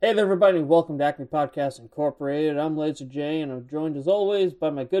Hey there, everybody, and welcome to Acme Podcast Incorporated. I'm Laser J, and I'm joined as always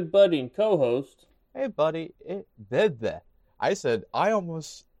by my good buddy and co-host. Hey, buddy. Bleh. I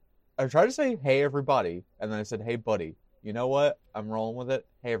tried to say, hey, everybody, and then I said, hey, buddy. You know what? I'm rolling with it.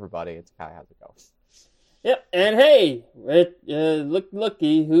 Hey, everybody. It's Kai. How's it going? Yep, and hey,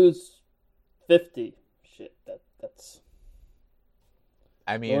 looky, who's 50? Shit, that's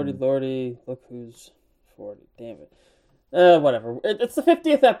I lordy, mean, lordy. Look who's 40. Damn it. Whatever. It's the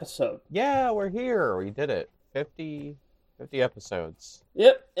 50th episode. yeah, we're here. We did it. 50 episodes.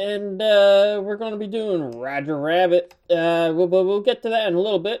 Yep, and we're going to be doing Roger Rabbit. We'll get to that in a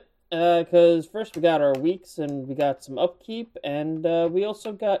little bit. Because first we got our weeks and we got some upkeep, and we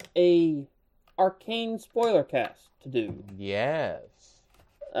also got a Arcane spoiler cast to do. Yes.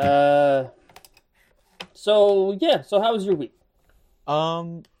 Uh, so how was your week?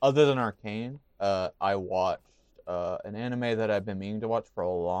 Other than Arcane, I watched an anime that I've been meaning to watch for a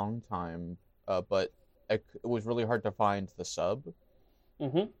long time, but it was really hard to find the sub.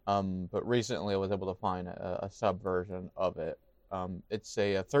 Mm-hmm. But recently I was able to find a sub version of it. It's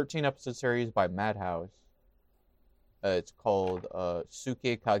a 13 episode series by Madhouse. It's called Suke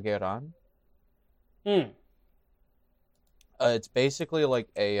Kageran. Hmm. It's basically like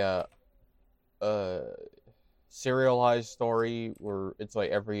a serialized story where it's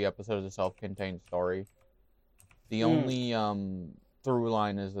like every episode is a self-contained story. The Hmm. only through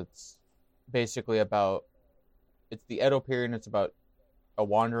line is basically about it's the Edo period. And it's about a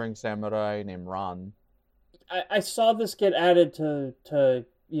wandering samurai named Ran. I saw this get added to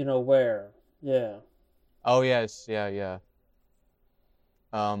where? Yeah. Oh yes, yeah, yeah.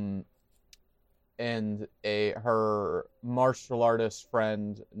 Um, and a her martial artist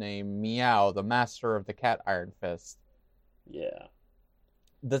friend named Meow, the master of the cat Iron Fist. Yeah.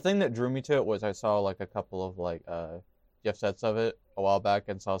 The thing that drew me to it was I saw like a couple of like GIF sets of it a while back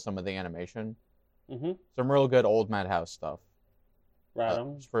and saw some of the animation. Mm-hmm. Some real good old Madhouse stuff. Right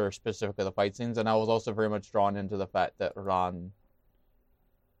on. For specifically the fight scenes, and I was also very much drawn into the fact that Ran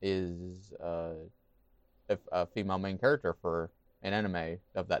is a female main character for an anime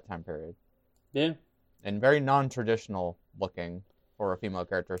of that time period. Yeah. And very non-traditional looking for a female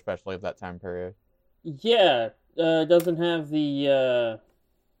character, especially of that time period. Yeah. Doesn't have the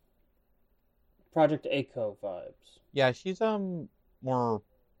Project A-ko vibes. Yeah, she's more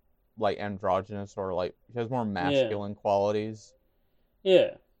like androgynous or like she has more Yeah. masculine qualities,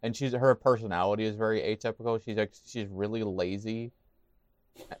 Yeah. and her personality is very atypical. She's really lazy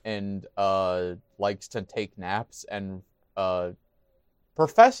and likes to take naps and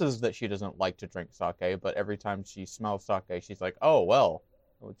professes that she doesn't like to drink sake, but every time she smells sake, she's like, "Oh well,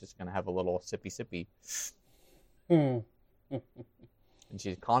 we're just gonna have a little sippy sippy." Hmm. And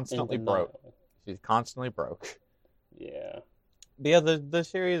she's In constantly broke. denial. She's constantly broke. Yeah. But yeah, the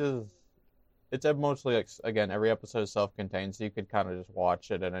series is it's mostly like again every episode is self-contained, so you could kind of just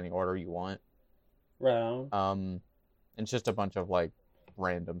watch it in any order you want. Right on. And it's just a bunch of like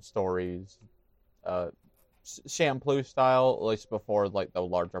random stories, uh, Shampoo style, at least before like the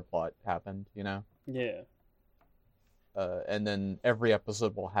larger plot happened, you know. Yeah. And then every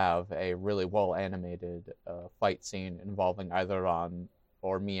episode will have a really well animated fight scene involving either Ran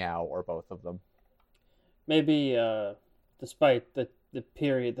or Meow or both of them. Maybe despite the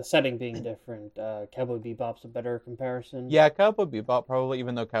setting being different, Cowboy Bebop's a better comparison. Yeah, Cowboy Bebop probably,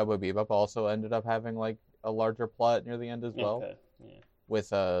 even though Cowboy Bebop also ended up having like a larger plot near the end as well, Okay. Yeah. with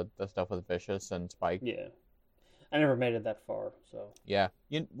the stuff with Vicious and Spike. Yeah. I never made it that far, so. Yeah,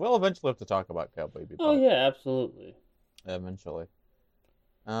 we'll eventually have to talk about Cowboy Oh Bebop yeah, absolutely. eventually.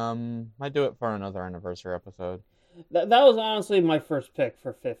 Might do it for another anniversary episode. That was honestly my first pick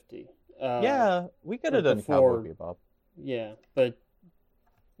for 50. Yeah, we could have But done Cowboy before, Bebop. yeah, but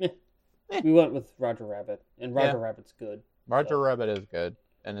eh, Eh, we went with Roger Rabbit, and yeah, Roger Rabbit's good. Roger So Rabbit is good,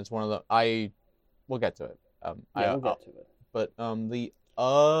 and it's one of the I. We'll get to it. yeah, we'll get to it. But the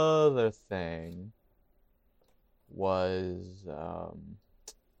other thing was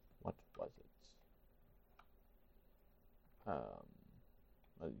what was it?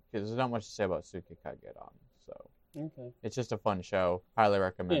 Because there's not much to say about Suki Kageran, so Okay. it's just a fun show. Highly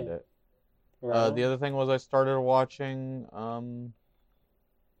recommend Yeah. it. Right The on. other thing was I started watching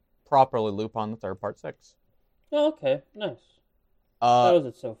properly Lupin the Third Part 6. Oh, okay. Nice. How Uh, was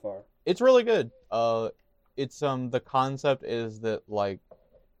it so far? it's really good. It's the concept is that like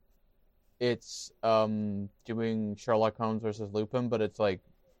it's doing Sherlock Holmes versus Lupin, but it's like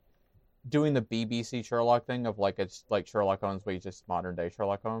doing the BBC Sherlock thing of like it's like Sherlock Holmes, but he's just modern day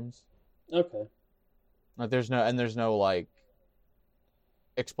Sherlock Holmes. Okay. Like there's no like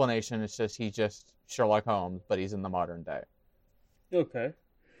explanation. It's just he's just Sherlock Holmes, but he's in the modern day. Okay.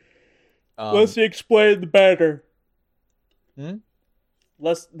 Less you explain, the better. Hmm?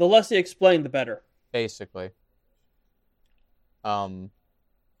 The less you explain, the better. Basically. And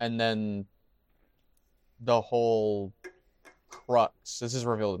then the whole crux, this is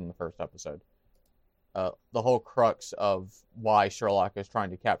revealed in the first episode, the whole crux of why Sherlock is trying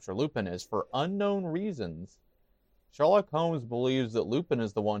to capture Lupin is, for unknown reasons, Sherlock Holmes believes that Lupin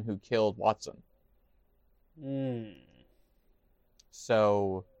is the one who killed Watson.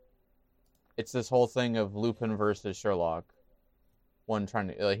 So it's this whole thing of Lupin versus Sherlock, him trying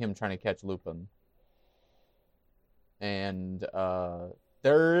to catch Lupin. And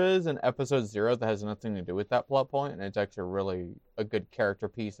there is an episode 0 that has nothing to do with that plot point, and it's actually really a good character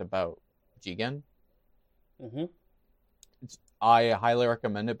piece about Jigen. I highly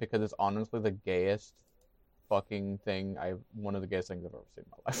recommend it because it's honestly the gayest fucking thing one of the gayest things I've ever seen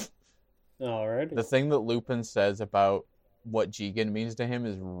in my life. Alright. The thing that Lupin says about what Jigen means to him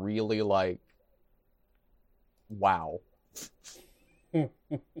is really like, wow.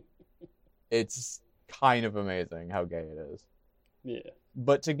 It's kind of amazing how gay it is. Yeah.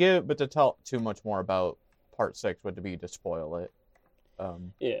 But to tell too much more about part 6 would be to spoil it.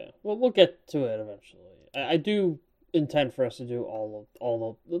 Yeah. Well, we'll get to it eventually. I do intend for us to do all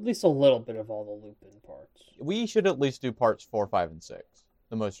the at least a little bit of all the Lupin parts. We should at least do parts 4, 5, and 6,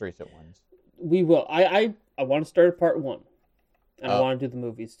 the most recent ones. We will. I want to start at part 1, and I want to do the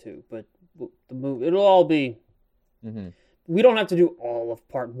movies too. But the movie, it'll all be. We don't have to do all of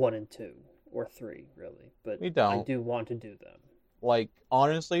part 1 and 2 or 3, really. But we don't. I do want to do them. Like,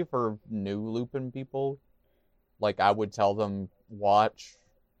 honestly, for new Lupin people, like, I would tell them watch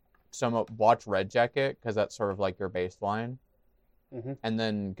Red Jacket, because that's sort of like your baseline, and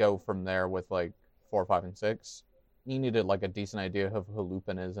then go from there with like 4, 5, and 6. You needed like a decent idea of who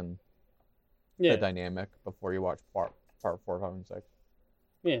Lupin is and the dynamic before you watch part 4, 5, and 6.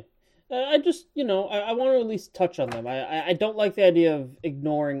 Yeah. I just, I want to at least touch on them. I don't like the idea of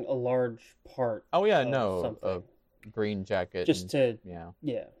ignoring a large part. Oh yeah, no, Green Jacket. Just to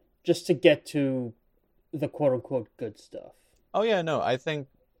get to the quote unquote good stuff. Oh yeah, no, I think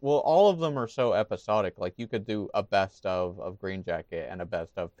all of them are so episodic. Like you could do a best of Green Jacket and a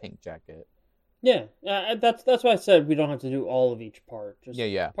best of Pink Jacket. Yeah, that's why I said we don't have to do all of each part. Just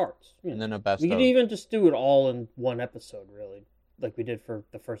parts. And then a best. We could even just do it all in one episode, really. Like we did for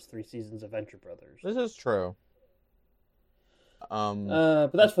the first 3 seasons of Venture Brothers. This is true. But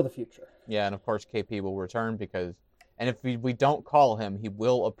that's for the future. Yeah, and of course KP will return and if we don't call him, he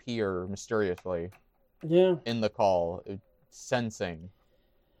will appear mysteriously. Yeah. In the call, sensing.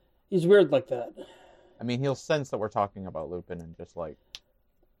 He's weird like that. I mean, he'll sense that we're talking about Lupin and just like.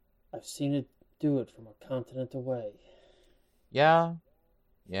 I've seen it do it from a continent away. Yeah.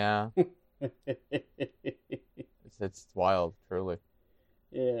 It's wild, truly.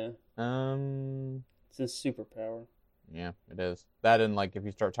 Yeah. It's his superpower. Yeah, it is. That and like if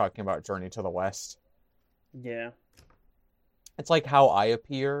you start talking about Journey to the West. Yeah. It's like how I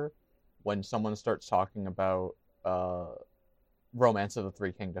appear when someone starts talking about Romance of the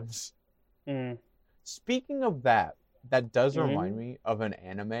Three Kingdoms. Speaking of that does remind me of an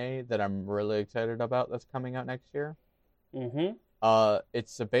anime that I'm really excited about that's coming out next year.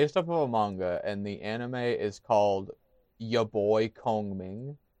 It's based off of a manga, and the anime is called Ya Boy Kong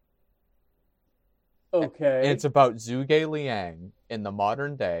Ming. Okay. And it's about Zhuge Liang in the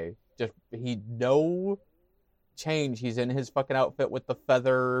modern day. No change. He's in his fucking outfit with the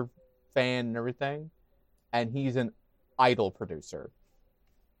feather fan and everything, and he's an idol producer.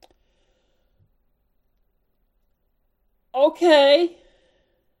 Okay.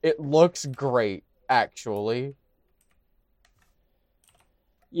 It looks great, actually.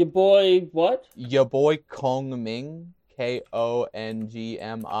 Your boy, what? Your boy Kong Ming, Kongming.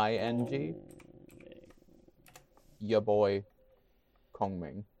 Your boy Kong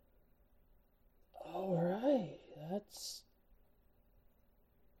Ming. All right, that's.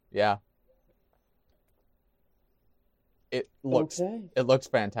 Yeah. It looks. Okay. It looks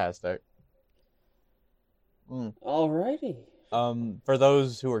fantastic. Alrighty. For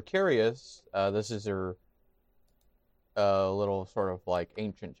those who are curious, this is your little sort of like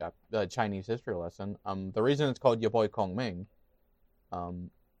ancient Chinese history lesson. The reason it's called Your Boy Kong Ming,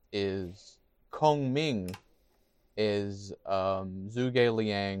 is Kong Ming is Zhuge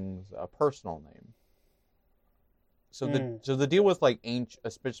Liang's personal name. So the deal with like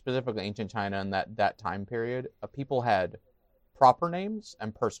specifically ancient China in that time period, people had proper names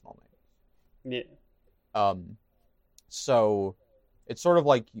and personal names. Yeah. So it's sort of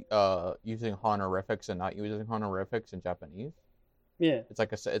like using honorifics and not using honorifics in Japanese. Yeah.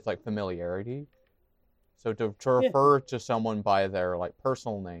 It's like familiarity. So to refer to someone by their like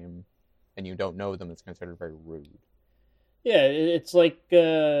personal name and you don't know them, it's considered very rude. Yeah, it's like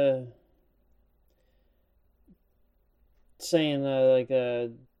saying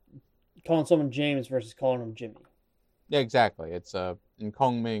calling someone James versus calling him Jimmy. Yeah, exactly. It's and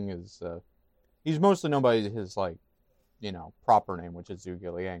Kong Ming is he's mostly known by his like, proper name, which is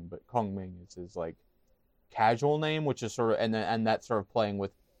Zhu Liang, but Kong Ming is his like casual name, which is sort of and that's sort of playing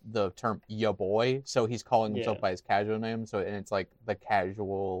with the term ya boy, so he's calling himself by his casual name, so and it's like the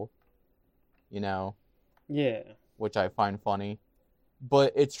casual, Yeah. which I find funny.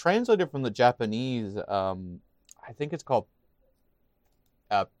 But it's translated from the Japanese, I think it's called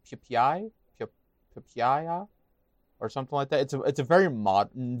pipiai, pipiaya, or something like that. It's a very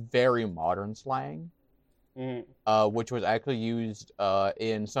modern slang, which was actually used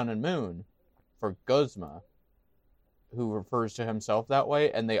in Sun and Moon for Guzma, who refers to himself that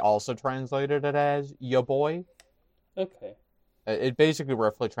way, and they also translated it as ya boy. Okay. It basically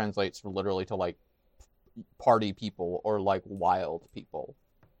roughly translates literally to like party people or like wild people.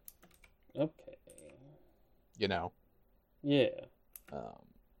 Okay. Yeah.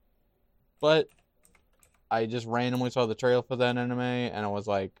 But I just randomly saw the trailer for that anime, and I was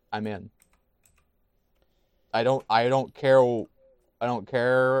like, I'm in. I don't care.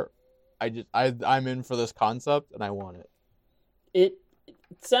 I'm in for this concept, and I want it. It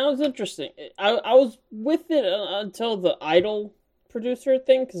sounds interesting. I was with it until the Idol producer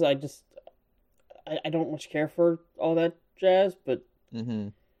thing, because I don't much care for all that jazz, but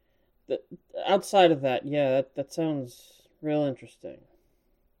outside of that, yeah, that sounds real interesting.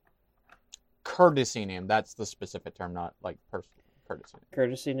 Courtesy name, that's the specific term, not like personal courtesy name.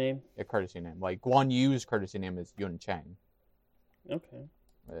 Courtesy name? Yeah, courtesy name. Like Guan Yu's courtesy name is Yun Chang. Okay.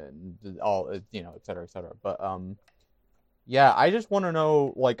 And all, et cetera, et cetera. But yeah, I just want to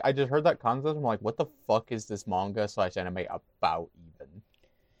know, like, I just heard that concept, I'm like, what the fuck is this manga / anime about even?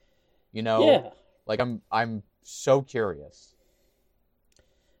 Yeah. Like, I'm so curious.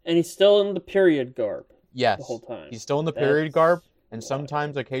 And he's still in the period garb. Yes. The whole time. He's still in the period garb, and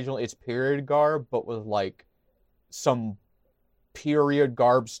sometimes, occasionally, it's period garb, but with, like, some period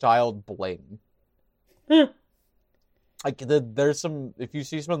garb-styled bling. Like, there's some, if you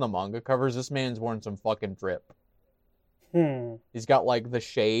see some of the manga covers, this man's wearing some fucking drip. He's got, like, the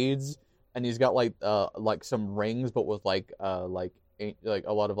shades, and he's got, like some rings, but with, like a lot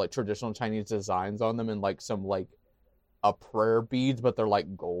of, like, traditional Chinese designs on them, and, like, some, like, prayer beads, but they're,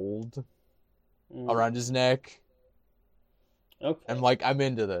 like, gold around his neck. Okay. And, like, I'm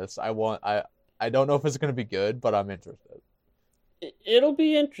into this. I don't know if it's going to be good, but I'm interested. It'll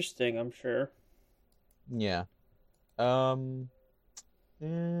be interesting, I'm sure. Yeah. And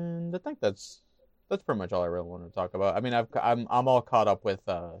I think that's pretty much all I really want to talk about. I mean, I'm all caught up with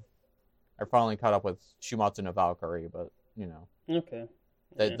I finally caught up with Shumatsu no Valkyrie, but Okay.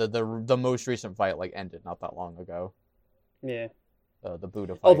 The most recent fight like ended not that long ago. Yeah. The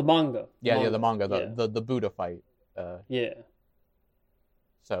Buddha fight. Oh, the manga. The manga. The Buddha fight. Yeah.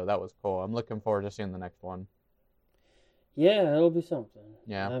 So that was cool. I'm looking forward to seeing the next one. Yeah, it'll be something.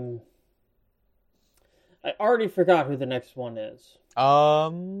 Yeah. I already forgot who the next one is. I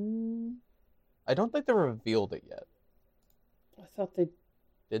don't think they revealed it yet. I thought they...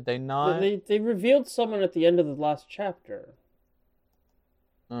 Did they not? They revealed someone at the end of the last chapter.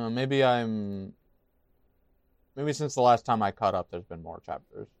 Maybe since the last time I caught up, there's been more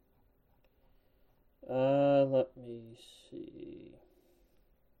chapters. Let me see.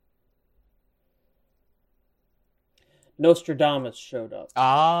 Nostradamus showed up.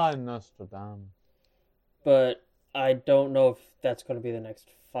 Ah, Nostradamus. But I don't know if that's going to be the next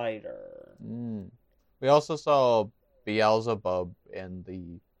fighter. We also saw Beelzebub in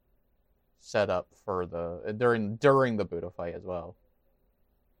the setup for during the Buddha fight as well.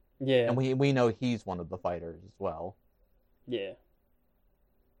 Yeah. And we know he's one of the fighters as well. Yeah.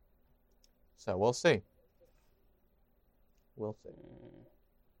 So we'll see.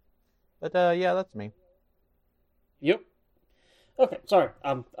 But yeah, that's me. Yep. Okay, sorry.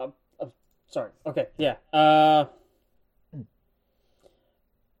 I'm sorry. Okay, yeah.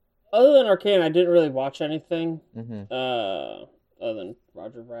 Other than Arcane, I didn't really watch anything. Other than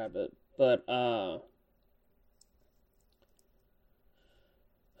Roger Rabbit, but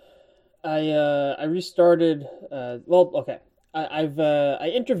I restarted. Well, okay.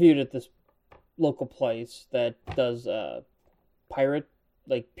 I interviewed at this local place that does period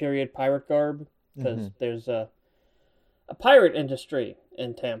pirate garb, because there's a pirate industry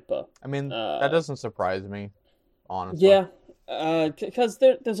in Tampa. I mean, that doesn't surprise me, honestly. Yeah, because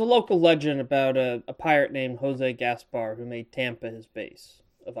there's a local legend about a pirate named Jose Gaspar who made Tampa his base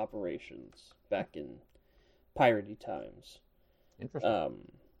of operations back in piratey times. Interesting.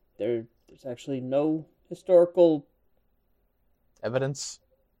 there's actually no historical Evidence?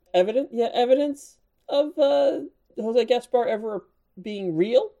 evidence of Jose Gaspar ever being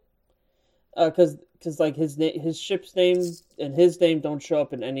real. Because like his ship's name and his name don't show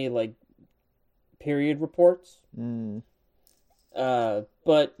up in any like period reports. Mm.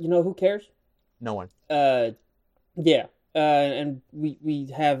 But who cares? No one. Yeah. And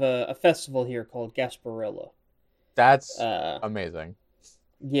we have a festival here called Gasparilla. That's amazing.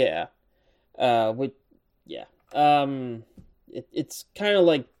 Yeah. It's kind of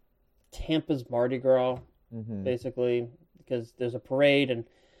like Tampa's Mardi Gras, basically, because there's a parade and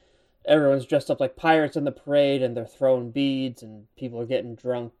everyone's dressed up like pirates in the parade, and they're throwing beads, and people are getting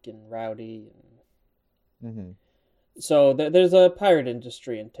drunk and rowdy. So there's a pirate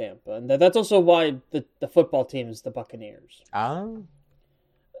industry in Tampa, and that's also why the football team is the Buccaneers. Oh.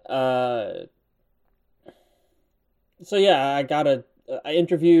 So yeah, I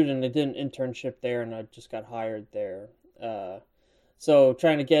interviewed and I did an internship there, and I just got hired there. So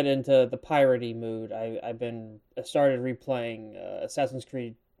trying to get into the piratey mood, I started replaying Assassin's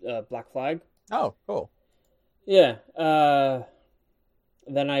Creed Black Flag. Oh, cool. Yeah.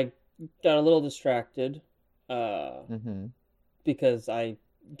 Then I got a little distracted because I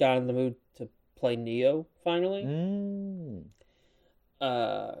got in the mood to play Neo finally.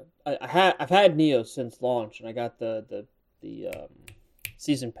 I've had Neo since launch, and I got the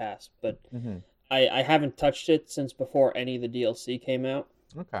season pass, but I haven't touched it since before any of the DLC came out.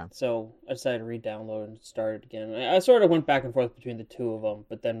 Okay. So I decided to re-download and start it again. I sort of went back and forth between the two of them,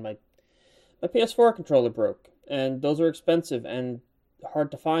 but then my PS4 controller broke, and those are expensive and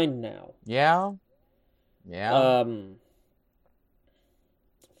hard to find now. Yeah. Yeah.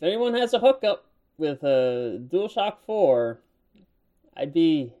 If anyone has a hookup with a DualShock 4, I'd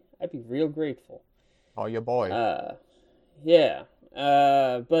be real grateful. Oh, your boy. Yeah.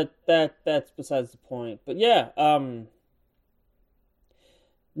 But that's besides the point. But yeah,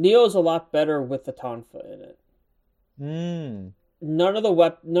 Neo's a lot better with the Tonfa in it. None of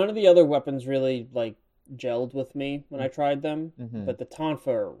the other weapons really like gelled with me when I tried them, but the Tonfa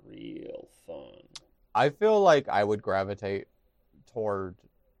are real fun. I feel like I would gravitate toward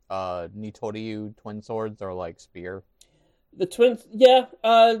Nitoryu twin swords or like spear. The twins, yeah.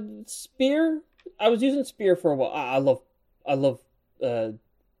 Spear. I was using spear for a while. I love. Good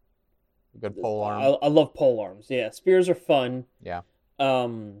pole arm. I love pole arms. Yeah, spears are fun. Yeah.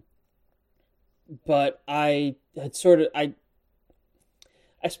 But I had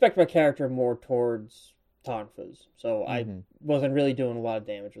I spec my character more towards Tonfas, so I wasn't really doing a lot of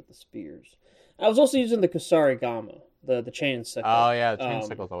damage with the spears. I was also using the Kusarigama, the chain sickle. Oh yeah, the chain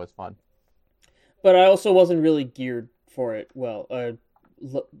sickle's always fun. But I also wasn't really geared for it well.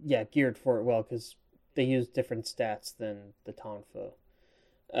 Geared for it well because they use different stats than the Tonfa.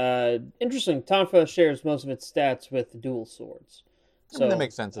 Interesting. Tonfa shares most of its stats with the dual swords. So that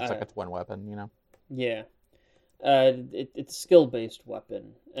makes sense. It's like a twin weapon, you know. Yeah. It's a skill-based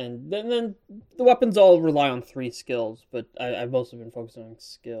weapon, and then the weapons all rely on 3 skills. But I've mostly been focusing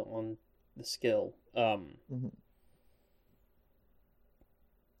on the skill.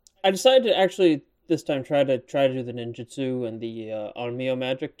 I decided to actually this time try to do the ninjutsu and the Onmyo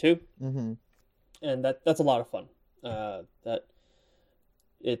magic too, and that's a lot of fun. That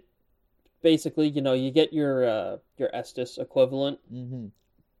it basically you get your Estus equivalent.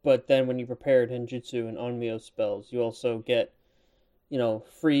 But then when you prepare ninjutsu and Onmyo spells, you also get,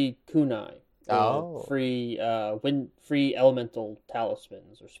 free kunai. Free free elemental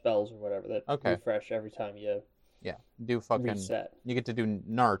talismans or spells or whatever that refresh every time you do fucking reset. You get to do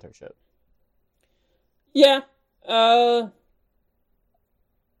Naruto shit. Yeah. Not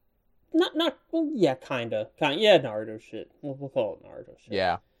well, yeah, kinda. Yeah, Naruto shit. We'll call it Naruto shit.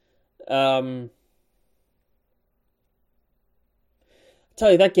 Yeah. Tell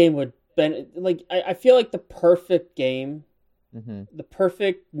you that game would been like I feel like the perfect game, the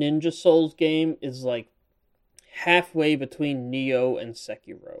perfect Ninja Souls game is like halfway between Neo and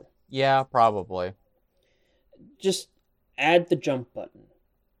Sekiro. Yeah, probably. Just add the jump button.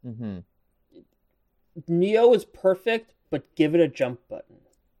 Neo is perfect, but give it a jump button.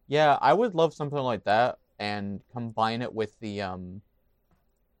 Yeah, I would love something like that and combine it with the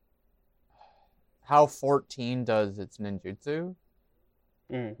how 14 does its ninjutsu.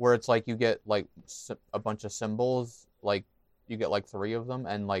 Where it's like you get like a bunch of symbols, like you get like 3 of them,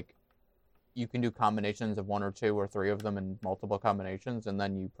 and like you can do combinations of 1 or 2 or 3 of them in multiple combinations, and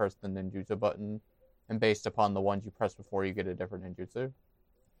then you press the ninjutsu button, and based upon the ones you press before, you get a different ninjutsu.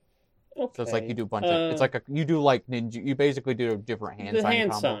 Okay. So it's like you do a bunch of it's like you do like ninja. You basically do different hand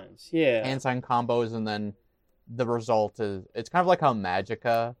signs, yeah, hand sign combos, and then the result is it's kind of like how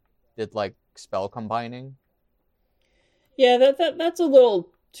Magicka did like spell combining. Yeah, that's a little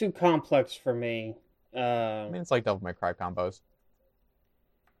too complex for me. I mean, it's like Devil May Cry combos.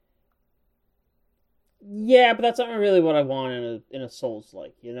 Yeah, but that's not really what I want in a Souls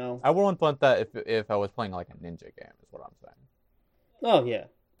like, you know? I wouldn't want that if I was playing like a ninja game, is what I'm saying. Oh yeah.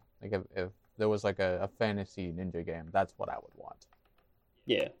 Like if there was like a fantasy ninja game, that's what I would want.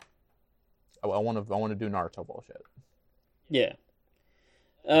 Yeah. I want to do Naruto bullshit. Yeah.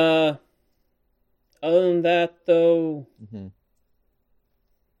 Other than that though,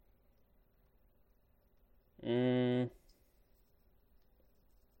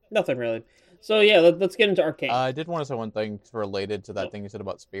 nothing really. So yeah, let's get into Arcane. I did want to say one thing related to that thing you said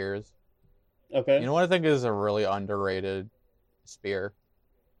about spears. Okay. You know what I think is a really underrated spear?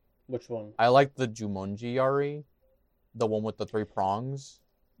 Which one? I like the Jumonji Yari, the one with the 3 prongs.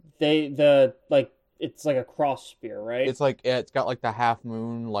 It's like a cross spear, right? It's like it's got like the half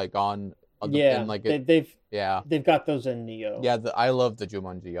moon like on. Yeah, like they've got those in Neo. Yeah, I love the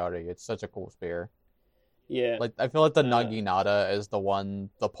Jumonji Yari. It's such a cool spear. Yeah. Like I feel like the Naginata is the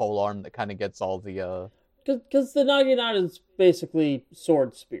polearm that kind of gets all the. Because the Naginata is basically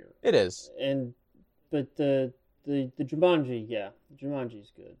sword spear. It is. But the Jumanji,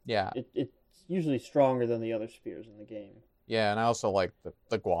 Jumanji's good. Yeah. It's usually stronger than the other spears in the game. Yeah, and I also like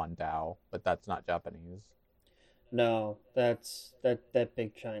the Guandao, but that's not Japanese. No, that's that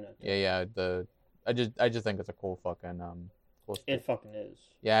big China. Yeah. I just think it's a cool fucking cool spear. It fucking is.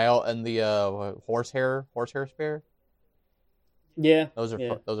 Yeah, and the horsehair spear. Yeah. Those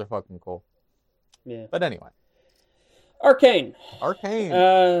are fucking cool. Yeah. But anyway. Arcane.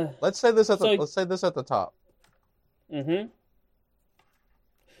 Let's say this at the top. Mm-hmm.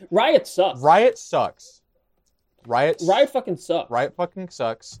 Riot sucks. Riot fucking sucks. Riot fucking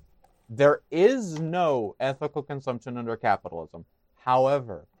sucks. There is no ethical consumption under capitalism.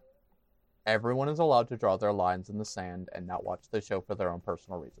 However, everyone is allowed to draw their lines in the sand and not watch the show for their own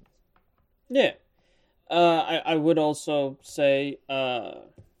personal reasons. Yeah. I would also say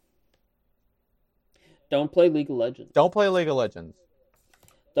don't play League of Legends. Don't play League of Legends.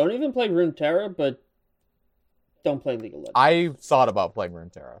 Don't even play Runeterra, but don't play League of Legends. I thought about playing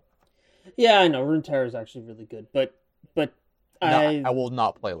Runeterra. Yeah, I know Runeterra is actually really good, but I will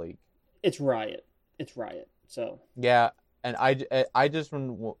not play League. It's Riot. So yeah, and I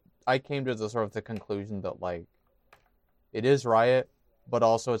came to the conclusion that like it is Riot, but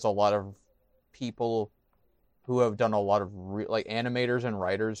also it's a lot of people who have done a lot of animators and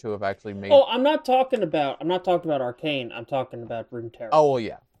writers who have actually made. Oh, I'm not talking about Arcane. I'm talking about Runeterra. Oh well,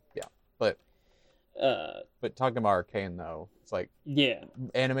 yeah, but talking about Arcane though, it's like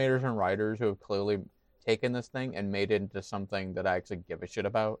animators and writers who have clearly taken this thing and made it into something that I actually give a shit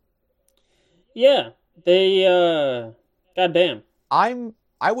about. Yeah, they goddamn. I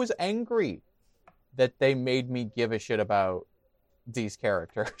was angry that they made me give a shit about these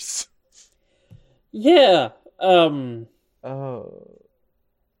characters. Yeah. And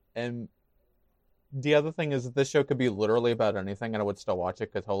the other thing is that this show could be literally about anything and I would still watch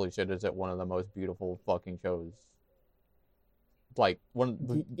it because holy shit, is it one of the most beautiful fucking shows. Like, one of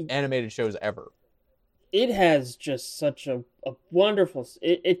the animated shows ever. It has just such a wonderful...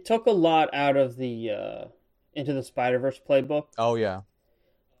 It took a lot out of the Into the Spider-Verse playbook. Oh, yeah.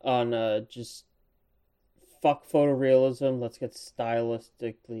 On just fuck photorealism, let's get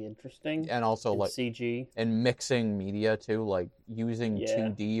stylistically interesting. And also, like... CG. And mixing media, too. Like, using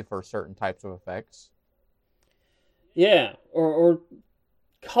 2D for certain types of effects. Yeah. Or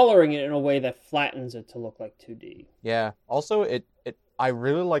coloring it in a way that flattens it to look like 2D. Yeah. Also, I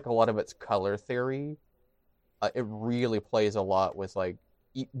really like a lot of its color theory. It really plays a lot with like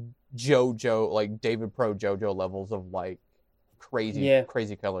JoJo, like David Pro JoJo levels of like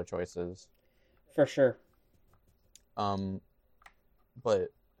crazy color choices. For sure.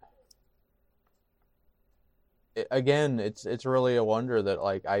 But it's really a wonder that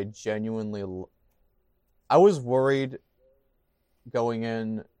like I was worried going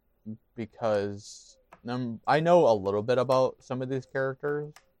in because I know a little bit about some of these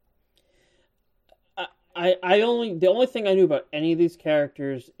characters. The only thing I knew about any of these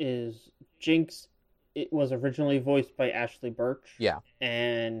characters is Jinx. It was originally voiced by Ashley Birch. Yeah.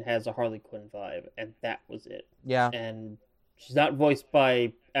 And has a Harley Quinn vibe, and that was it. Yeah. And she's not voiced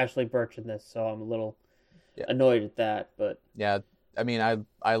by Ashley Birch in this, so I'm a little annoyed at that. But yeah, I mean,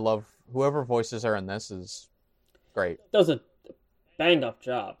 I love whoever voices her in this is great. Does a bang up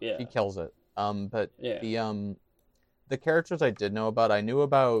job. Yeah. She kills it. But the characters I did know about, I knew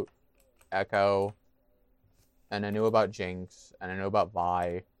about Echo. And I knew about Jinx, and I knew about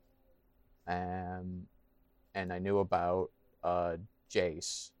Vi, and I knew about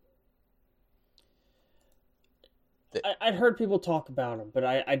Jace. I'd heard people talk about him, but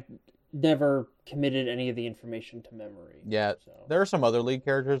I never committed any of the information to memory. Yeah, So. there are some other League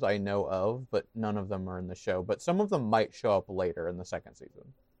characters I know of, but none of them are in the show. But some of them might show up later in the second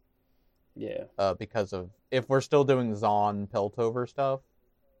season. Yeah. Because of if we're still doing Zon Piltover stuff,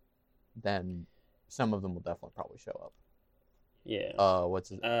 then some of them will definitely probably show up. Yeah. What's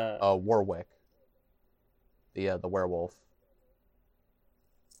his? Warwick, the werewolf.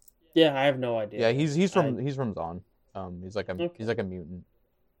 Yeah, I have no idea. Yeah, he's from Zon. He's like a mutant.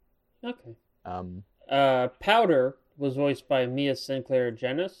 Okay. Powder was voiced by Mia Sinclair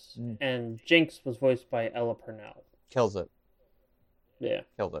Jenis, and Jinx was voiced by Ella Purnell. Kills it. Yeah.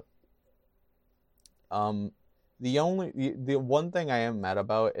 Killed it. The one thing I am mad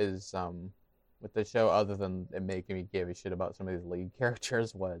about is with the show, other than it making me give a shit about some of these League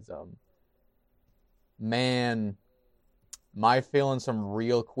characters, was man, my feeling some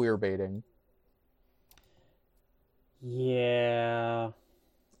real queer baiting. Yeah.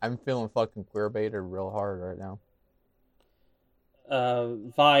 I'm feeling fucking queer baited real hard right now.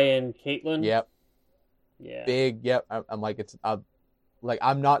 Vi and Caitlyn. Yep. Yeah. Big. Yep. I'm like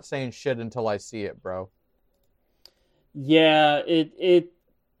I'm not saying shit until I see it, bro. Yeah.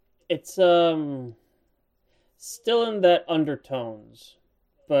 It's still in that undertones,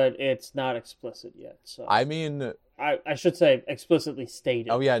 but it's not explicit yet. So I mean, I should say explicitly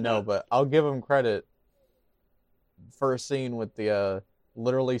stated. Oh yeah, no, but I'll give him credit for a scene with the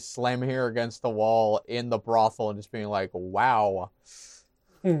literally slamming her against the wall in the brothel and just being like, wow.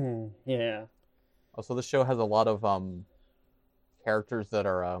 Yeah. Also, the show has a lot of characters that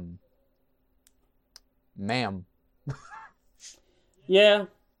are ma'am. Yeah.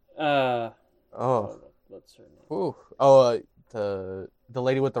 What's her name? Ooh. The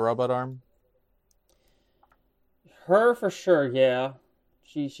lady with the robot arm. Her for sure, yeah.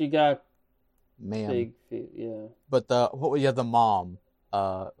 She got ma'am. Big, yeah. But the mom.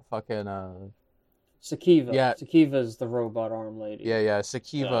 Sakiva. Yeah. Sakiva's the robot arm lady. Yeah.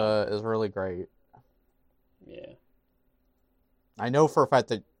 Sakiva is really great. Yeah. I know for a fact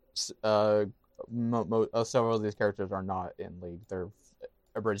that several of these characters are not in League. They're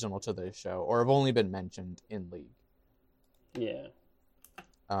original to this show, or have only been mentioned in League. Yeah.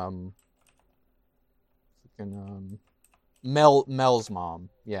 Mel's mom.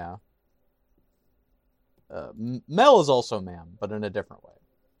 Yeah. Mel is also ma'am, but in a different way.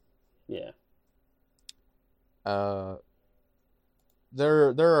 Yeah.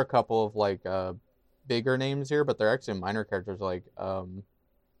 There are a couple of like bigger names here, but they're actually minor characters. Like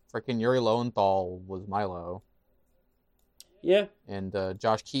freaking Yuri Lowenthal was Milo. Yeah. And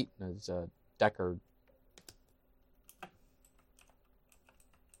Josh Keaton is Deckard.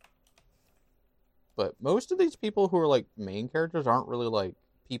 But most of these people who are like main characters aren't really like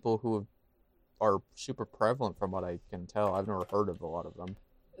people who are super prevalent from what I can tell. I've never heard of a lot of them.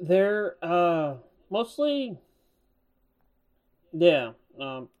 They're mostly, yeah.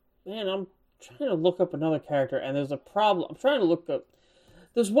 Man, I'm trying to look up another character, and there's a problem. I'm trying to look up.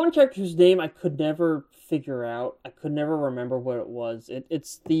 There's one character whose name I could never figure out. I could never remember what it was.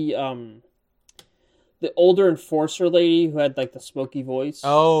 It's the older enforcer lady who had like the smoky voice.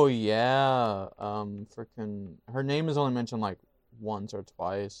 Oh yeah, freaking. Her name is only mentioned like once or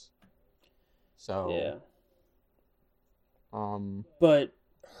twice. So yeah. But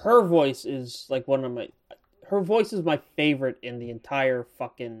her voice is like one of my. Her voice is my favorite in the entire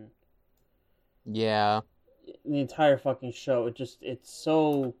fucking. Yeah. The entire fucking show. It's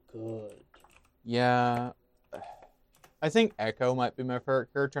so good. Yeah. I think Echo might be my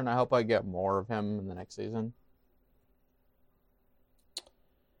favorite character, and I hope I get more of him in the next season.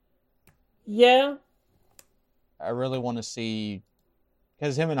 Yeah. I really want to see,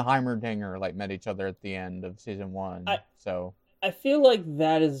 because him and Heimerdinger like met each other at the end of season 1. I feel like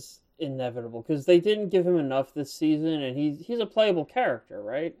that is inevitable because they didn't give him enough this season, and he's a playable character,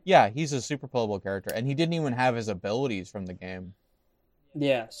 right? Yeah, he's a super playable character, and he didn't even have his abilities from the game.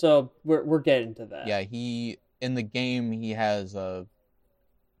 Yeah, so we're getting to that. Yeah, in the game he has a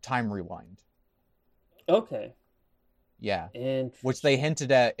time rewind. Okay. Yeah, which they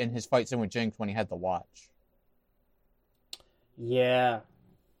hinted at in his fight scene with Jinx when he had the watch. Yeah.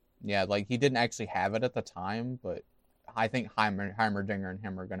 Yeah, like he didn't actually have it at the time, but I think Heimerdinger and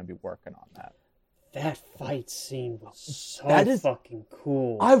him are going to be working on that. That fight scene was so fucking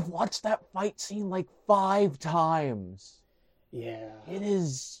cool. I've watched that fight scene like 5 times. Yeah. It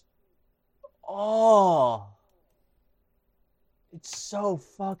is... Oh... It's so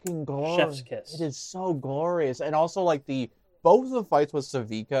fucking glorious. Chef's kiss. It is so glorious. And also, like, both of the fights with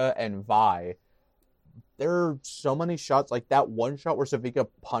Savika and Vi, there are so many shots, like that one shot where Savika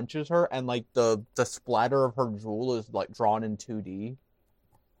punches her, and like the splatter of her jewel is like drawn in 2D.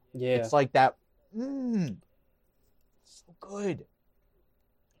 Yeah. It's like that. So good.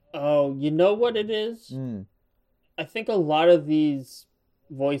 Oh, you know what it is? I think a lot of these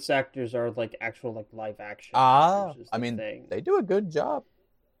voice actors are like actual like live action. I mean, they do a good job.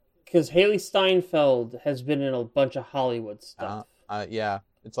 Because Haley Steinfeld has been in a bunch of Hollywood stuff. Yeah,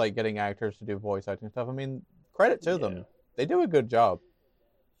 it's like getting actors to do voice acting stuff. I mean, credit to them. They do a good job.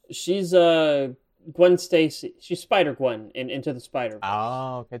 She's Gwen Stacy. She's Spider-Gwen in Into the Spider-Verse.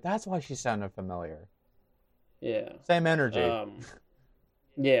 Oh, okay. That's why she sounded familiar. Yeah. Same energy.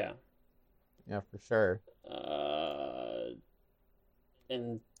 Yeah. Yeah, for sure.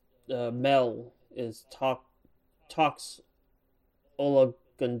 And Mel is Tox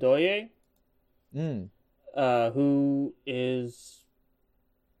Olagundoye. Who is...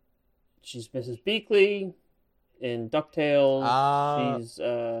 She's Mrs. Beakley in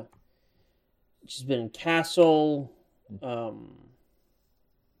DuckTales. She's been in Castle.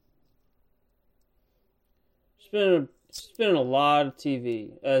 She's been in a lot of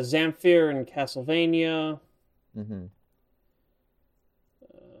TV. Zamfir in Castlevania.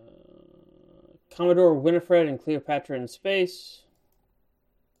 Commodore Winifred in Cleopatra in Space.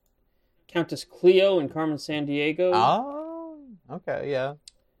 Countess Cleo in Carmen Sandiego. Oh, okay, yeah.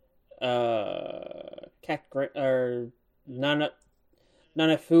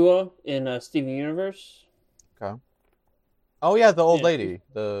 Nanafua in Steven Universe. Okay. Oh yeah, the old lady,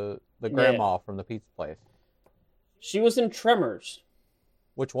 the grandma from the pizza place. She was in Tremors.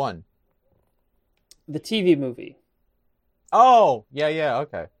 Which one? The TV movie. Oh, yeah,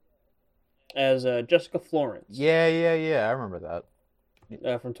 okay. As Jessica Florence. Yeah, I remember that.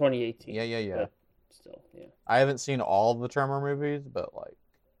 From 2018. Yeah. But still, yeah. I haven't seen all of the Tremor movies, but like,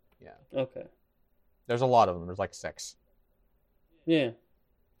 yeah. Okay. There's a lot of them. There's like 6. Yeah.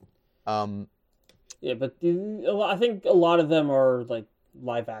 Yeah, but I think a lot of them are like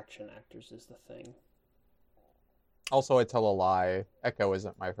live action actors is the thing. Also, I tell a lie. Echo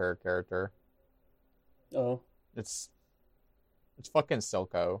isn't my favorite character. Oh. It's fucking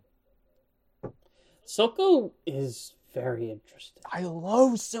Silco. Silco is very interesting. I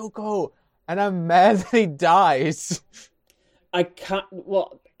love Silco, and I'm mad that he dies. I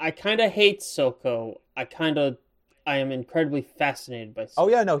kind of hate Silco. I am incredibly fascinated by Silco. Oh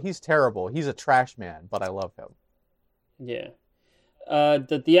yeah, no, he's terrible. He's a trash man, but I love him. Yeah.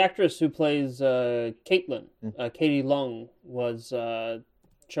 The actress who plays Caitlin, Katie Lung, was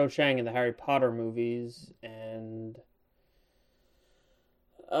Cho Chang in the Harry Potter movies, and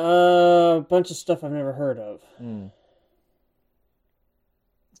a bunch of stuff I've never heard of.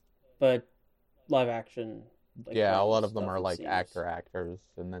 But live action. Like, yeah, a lot of them are like actors,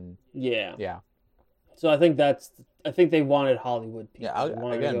 and then yeah. So I think they wanted Hollywood people. Yeah, they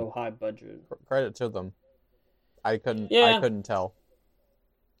wanted to go high budget. Credit to them. I couldn't tell.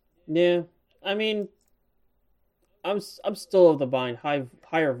 Yeah, I mean, I'm still of the mind.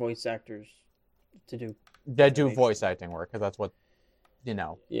 Hire voice actors to do. They do voice acting work because that's what,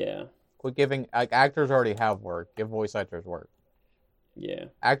 Yeah. Quit giving actors already have work. Give voice actors work. Yeah.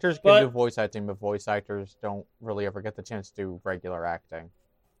 Actors can do voice acting, but voice actors don't really ever get the chance to do regular acting.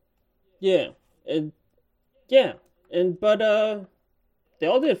 Yeah, but they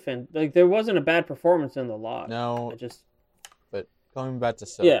all did there wasn't a bad performance in the lot. No. But going back to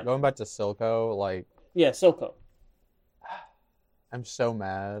Silco, Silco. I'm so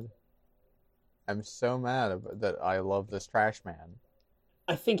mad. That I love this trash man.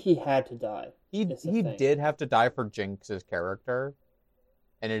 I think he had to die. He did have to die for Jinx's character,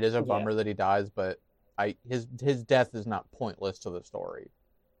 and it is a bummer that he dies. But his death is not pointless to the story.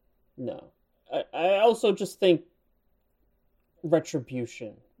 No, I also just think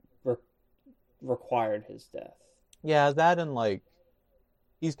retribution required his death. Yeah, that and like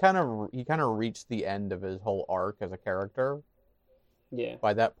he kind of reached the end of his whole arc as a character. Yeah.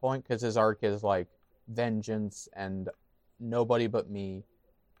 By that point, because his arc is like vengeance and nobody but me,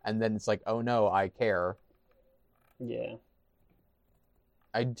 and then it's like, oh no, I care. Yeah.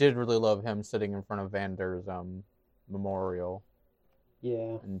 I did really love him sitting in front of Vander's memorial.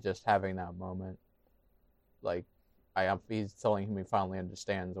 Yeah. And just having that moment, like, he's telling him he finally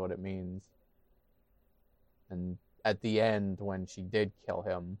understands what it means. And at the end, when she did kill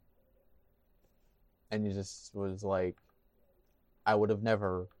him, and he just was like, I would have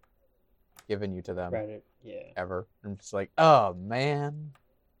never given you to them. Right. Yeah. Ever. I'm just like, oh man.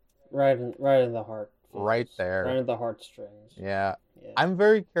 Right in the heart. Right there. Right in the heartstrings. Yeah. I'm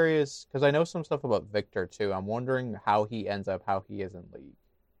very curious because I know some stuff about Victor too. I'm wondering how he ends up, how he is in League.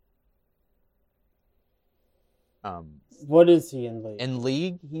 What is he in League? In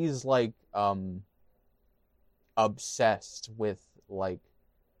League, he's like obsessed with like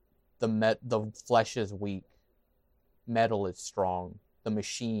the flesh is weak, metal is strong, the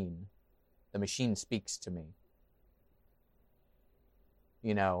machine speaks to me.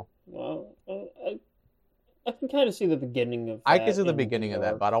 You know. Well, I can kind of see the beginning of that. I can see the beginning of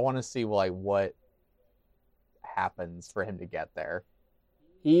that, but I want to see like what happens for him to get there.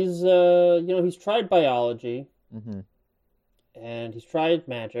 He's he's tried biology, and he's tried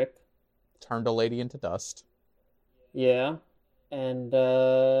magic. Turned a lady into dust. Yeah, and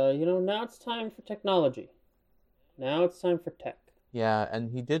now it's time for technology. Now it's time for tech. Yeah,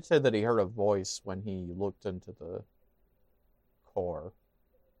 and he did say that he heard a voice when he looked into the core.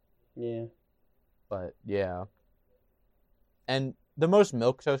 Yeah. But yeah. And the most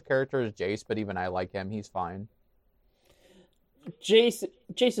milquetoast character is Jace, but even I like him. He's fine. Jace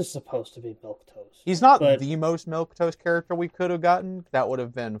is supposed to be milquetoast. He's not the most milquetoast character we could have gotten. That would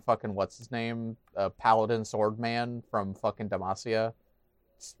have been fucking what's his name? Paladin Swordman from fucking Demacia.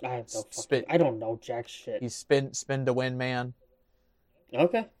 I don't know jack shit. He's spin to win, man.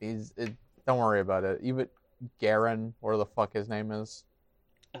 Okay. Don't worry about it. Even Garen, where the fuck his name is.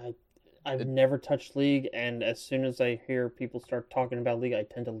 I've never touched League, and as soon as I hear people start talking about League, I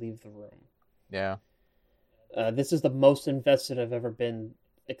tend to leave the room. Yeah. This is the most invested I've ever been,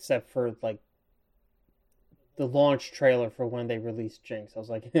 except for like the launch trailer for when they released Jinx. I was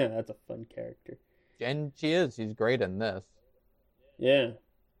like, yeah, that's a fun character. And she's great in this. Yeah.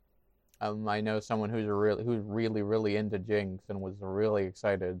 I know someone who's really into Jinx and was really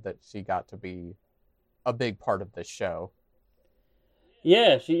excited that she got to be a big part of this show.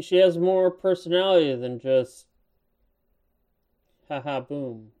 Yeah, she has more personality than just haha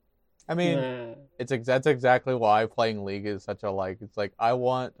boom. I mean, that's exactly why playing League is such a it's like I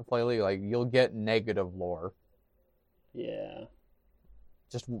want to play League. Like you'll get negative lore. Yeah.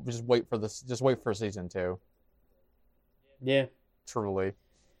 Just wait for this. Just wait for season 2. Yeah. Truly.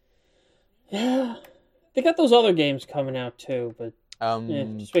 Yeah. They got those other games coming out too, but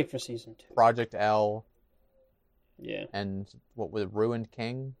just wait for season 2. Project L. Yeah. And what was Ruined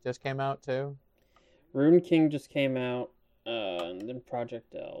King just came out too? Ruined King just came out, and then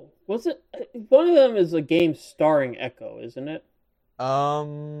Project L. Was it one of them is a game starring Echo, isn't it? I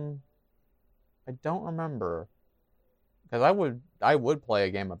don't remember. Because I would play a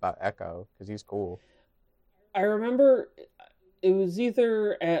game about Echo because he's cool. I remember it was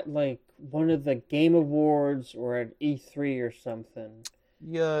either at like one of the Game Awards or at E3 or something.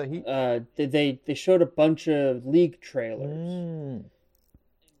 Yeah, they showed a bunch of League trailers,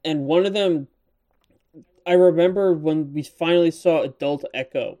 and one of them, I remember when we finally saw adult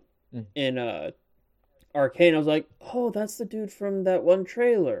Echo in Arcane. I was like, "Oh, that's the dude from that one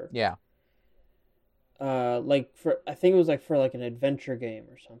trailer." Yeah. I think it was like for like an adventure game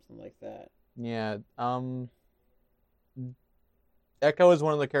or something like that. Yeah. Echo is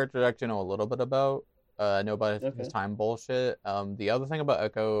one of the characters I actually know a little bit about. I know about his time bullshit. The other thing about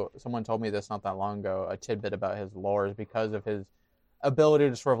Echo, someone told me this not that long ago, a tidbit about his lore is because of his ability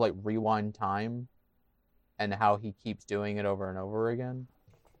to sort of like rewind time and how he keeps doing it over and over again.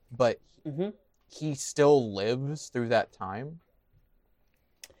 But he still lives through that time.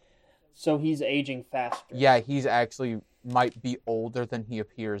 So he's aging faster. Yeah, he's actually might be older than he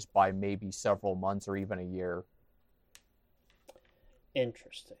appears by maybe several months or even a year.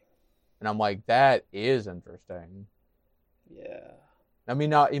 Interesting. And I'm like, that is interesting. Yeah. I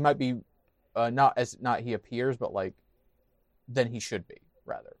mean, he might be not he appears, but like than he should be,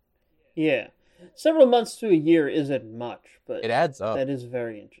 rather. Yeah. Several months to a year isn't much, but it adds up. That is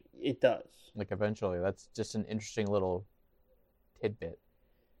very interesting. It does. Like eventually, that's just an interesting little tidbit.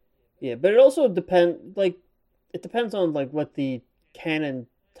 Yeah, but it also depends on like what the canon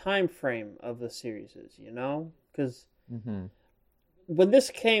time frame of the series is, you know? Because when this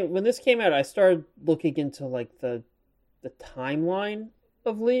came out, I started looking into like the timeline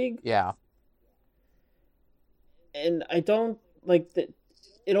of League. Yeah. And I don't like that.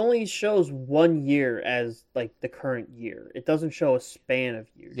 It only shows 1 year as like the current year. It doesn't show a span of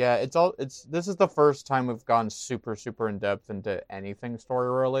years. Yeah, this is the first time we've gone super in depth into anything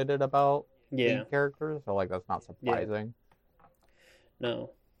story related about League characters. So like that's not surprising. Yeah.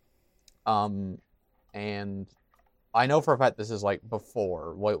 No. And I know for a fact this is like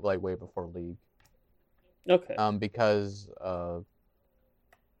way before League. Okay. Because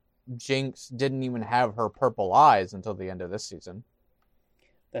Jinx didn't even have her purple eyes until the end of this season.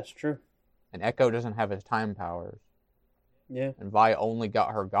 That's true. And Echo doesn't have his time powers. Yeah. And Vi only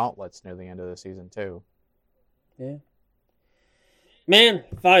got her gauntlets near the end of the season too. Yeah. Man,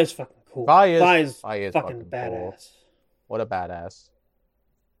 Vi is fucking cool. Vi is fucking fucking badass. cool. What a badass.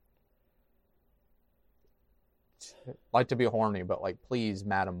 Like to be horny, but like, please,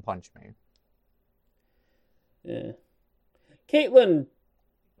 madam, punch me. Yeah. Caitlyn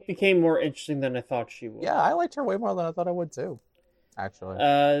became more interesting than I thought she would. Yeah, I liked her way more than I thought I would too. Actually.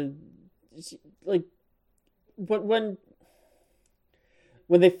 Like, but when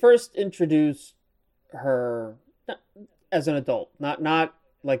they first introduced her as an adult, not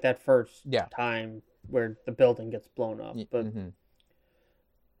like that first time where the building gets blown up, but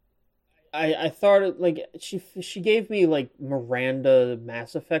I thought it, like she gave me like Miranda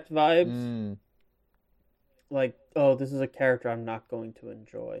Mass Effect vibes. Like, oh, this is a character I'm not going to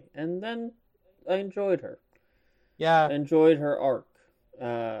enjoy, and then I enjoyed her. Yeah, I enjoyed her arc.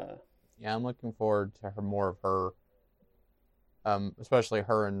 Yeah, I'm looking forward to her more of her, especially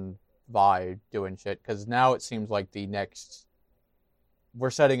her and Vi doing shit. Because now it seems like we're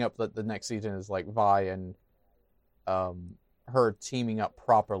setting up that the next season is like Vi and her teaming up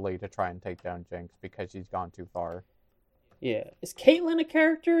properly to try and take down Jinx because she's gone too far. Yeah, is Caitlyn a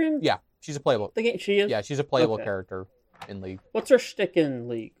character in? Yeah, she's a playable. The game she is. Yeah, she's a playable character in League. What's her shtick in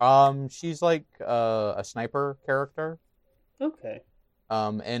League? She's like a sniper character. Okay.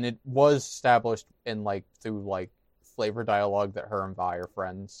 And it was established in like through like flavor dialogue that her and Vi are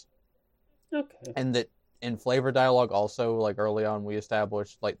friends. Okay. And that in flavor dialogue also, like early on, we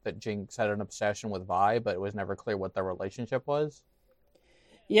established like that Jinx had an obsession with Vi, but it was never clear what their relationship was.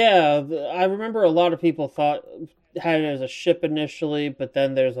 Yeah, I remember a lot of people had it as a ship initially, but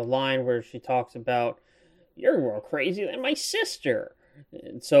then there's a line where she talks about, "You're more crazy than my sister."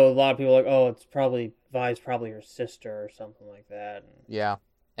 And so a lot of people are like, oh, it's probably Vi's probably her sister or something like that. Yeah,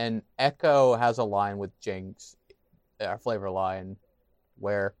 and Echo has a line with Jinx, a flavor line,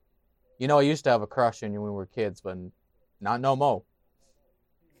 where, I used to have a crush on you when we were kids, but not no more.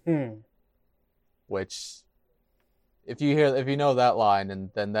 Which, if you know that line,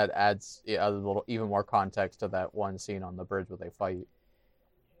 and then that adds a little even more context to that one scene on the bridge where they fight.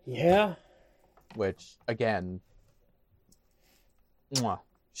 Yeah. Which again,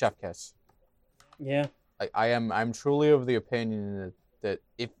 chef kiss. Yeah. I'm truly of the opinion that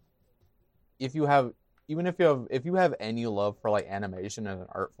if you have any love for like animation as an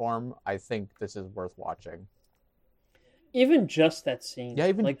art form, I think this is worth watching. Even just that scene. Yeah,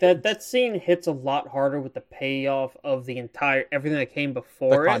 even like that scene hits a lot harder with the payoff of everything that came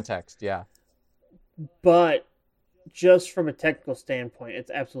before the context, yeah. But just from a technical standpoint, it's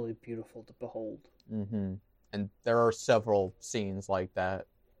absolutely beautiful to behold. Mm-hmm. And there are several scenes like that.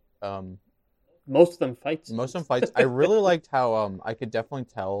 Most of them fights. I really liked how I could definitely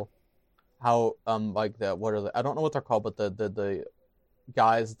tell how like I don't know what they're called, but the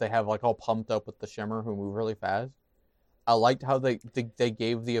guys they have like all pumped up with the shimmer who move really fast. I liked how they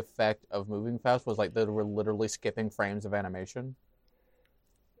gave the effect of moving fast was like they were literally skipping frames of animation.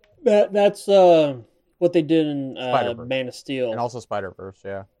 That's what they did in Man of Steel. And also Spider-Verse,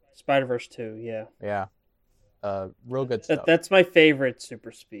 yeah. Spider-Verse 2, yeah. Yeah. Real good stuff. That's my favorite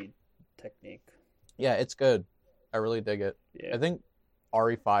super speed technique. Yeah, it's good. I really dig it. Yeah. I think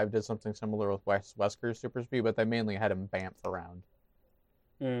RE5 did something similar with Wesker's super speed, but they mainly had him bamf around.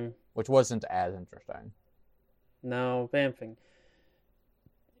 Which wasn't as interesting. No, bamfing.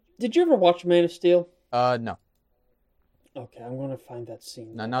 Did you ever watch Man of Steel? No. Okay, I'm going to find that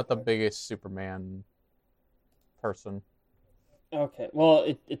scene. No, not the biggest Superman person. Okay, well,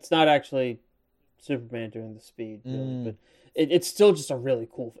 it's not actually Superman doing the speed, really, but it's still just a really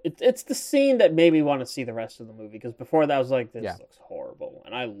cool... It's the scene that made me want to see the rest of the movie, because before that I was like, this looks horrible,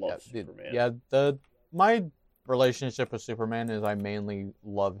 and I love Superman. My relationship with Superman is I mainly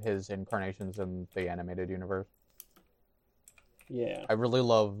love his incarnations in the animated universe. Yeah. I really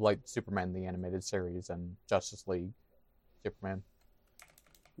love like Superman the animated series and Justice League Superman.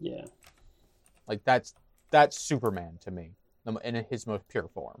 Yeah. Like that's Superman to me in his most pure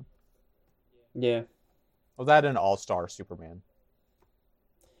form. Yeah. Well, that and All-Star Superman.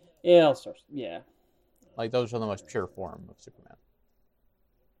 Yeah, All-Star. Yeah. Like those are the most pure form of Superman.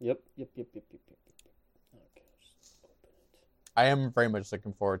 Yep. Okay. I am very much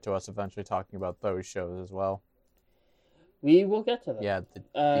looking forward to us eventually talking about those shows as well. We will get to that. Yeah, the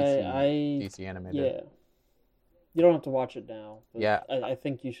DC animated. Yeah. You don't have to watch it now. But yeah. I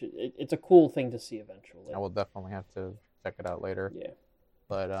think you should. It's a cool thing to see eventually. I will definitely have to check it out later. Yeah.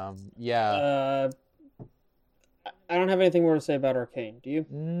 But, yeah. I don't have anything more to say about Arcane. Do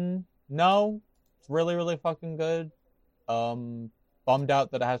you? No. It's really, really fucking good. Bummed out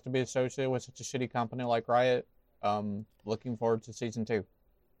that it has to be associated with such a shitty company like Riot. Looking forward to season 2.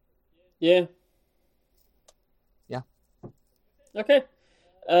 Yeah. Yeah. Okay.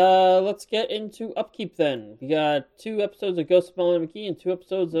 Let's get into Upkeep then. We got 2 episodes of Ghost of Molly McGee and 2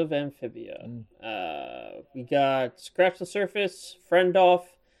 episodes of Amphibia. We got Scratch the Surface, Friend Off,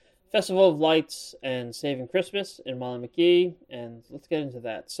 Festival of Lights, and Saving Christmas in Molly McGee, and let's get into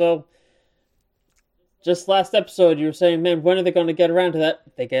that. So, just last episode, you were saying, man, when are they going to get around to that?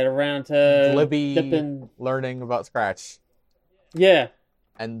 They get around to Libby learning about Scratch. Yeah.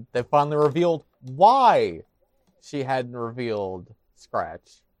 And they finally revealed why she hadn't revealed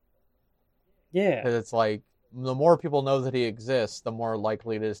Scratch. Yeah. Because it's like, the more people know that he exists, the more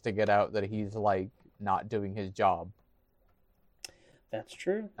likely it is to get out that he's, like, not doing his job. That's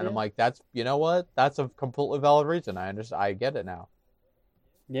true. And I'm like, that's, you know what? That's a completely valid reason. I get it now.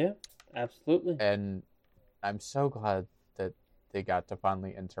 Yeah, absolutely. And I'm so glad that they got to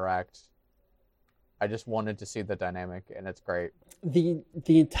finally interact. I just wanted to see the dynamic, and it's great. The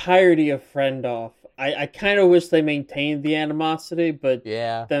entirety of Friend Off, I kind of wish they maintained the animosity, but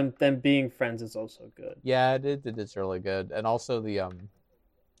yeah, them being friends is also good. Yeah, it is really good. And also the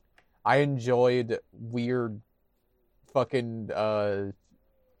I enjoyed weird fucking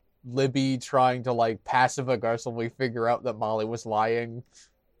Libby trying to like passive aggressively figure out that Molly was lying.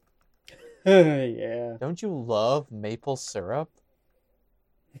 Yeah. Don't you love maple syrup?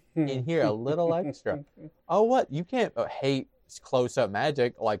 In here a little extra. Oh, what? You can't hate close-up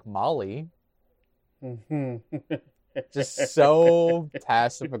magic like Molly. Just so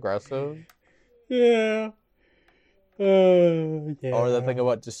passive aggressive. Yeah. Yeah. Or the thing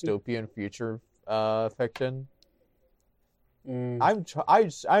about dystopian future fiction. I'm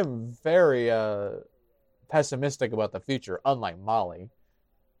very pessimistic about the future, unlike Molly.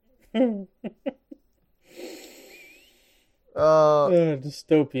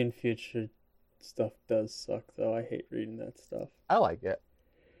 Dystopian future stuff does suck, though. I hate reading that stuff. I like it.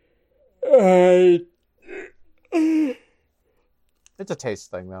 It's a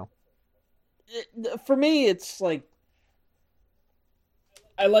taste thing, though. For me, it's like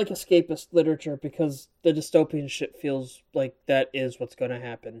I like escapist literature because the dystopian shit feels like that is what's going to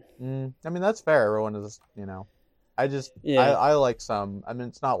happen. I mean, that's fair. Everyone is, I like some. I mean,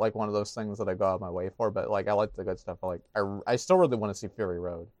 it's not like one of those things that I go out of my way for, but like I like the good stuff. I still really want to see Fury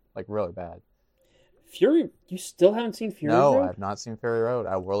Road, like really bad. Fury? You still haven't seen Fury Road? No, I've not seen Fury Road.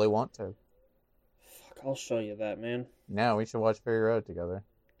 I really want to. Fuck, I'll show you that, man. No, we should watch Fury Road together.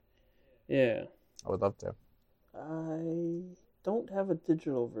 Yeah. I would love to. I don't have a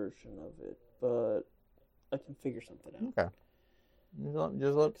digital version of it, but I can figure something out. Okay.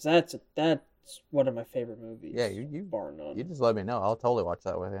 Just look. Because that's one of my favorite movies. Yeah, you bar none. You just let me know. I'll totally watch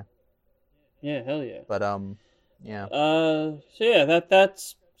that with you. Yeah, hell yeah. But yeah. So yeah,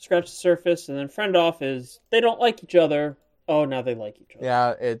 that's Scratch the Surface, and then Friend Off is they don't like each other. Oh, now they like each other.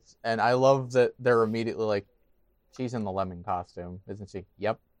 Yeah, and I love that they're immediately like, she's in the lemming costume, isn't she?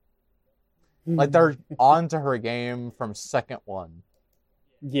 Yep. Like they're on to her game from second one.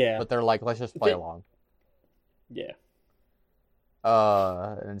 Yeah. But they're like, let's just play along. Yeah.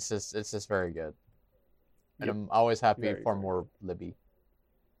 And it's just very good. And I'm always happy for more Libby.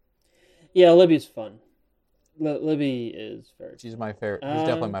 Yeah, Libby's fun. Libby is very. She's my favorite. She's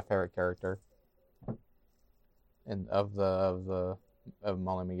definitely my favorite character. And of Molly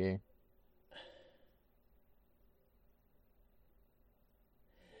McGee.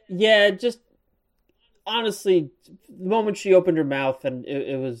 Yeah, just honestly, the moment she opened her mouth and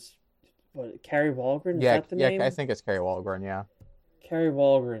it was what, Carrie Walgren? Is that the name? I think it's Carrie Walgren. Yeah. Carrie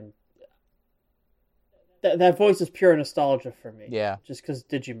Walgren. That voice is pure nostalgia for me. Yeah. Just because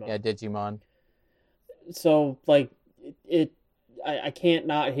Digimon. Yeah, Digimon. So like I can't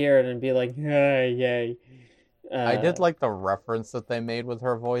not hear it and be like, yay. I did like the reference that they made with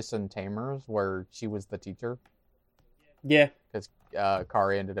her voice in Tamers, where she was the teacher. Yeah. Because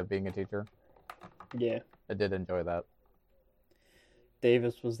Kari ended up being a teacher. Yeah. I did enjoy that.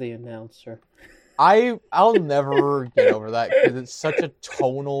 Davis was the announcer. I'll never get over that because it's such a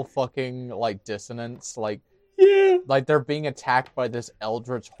tonal fucking like dissonance. Like, yeah, like they're being attacked by this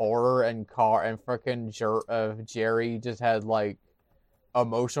eldritch horror, and freaking Jerry just had like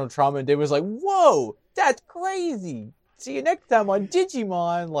emotional trauma, and Dave was like, "Whoa, that's crazy." See you next time on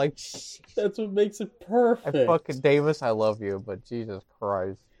Digimon. Like, that's what makes it perfect. Davis, I love you, but Jesus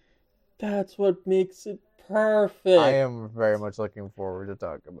Christ. That's what makes it perfect. I am very much looking forward to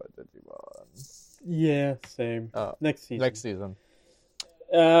talking about Digimon. Yeah, same. Next season.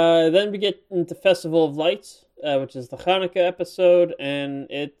 Then we get into Festival of Lights, which is the Hanukkah episode, and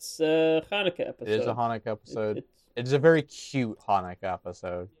it's a Hanukkah episode. It is a Hanukkah episode. It's a very cute Hanukkah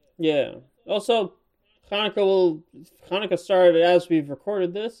episode. Yeah. Also, Hanukkah started as we've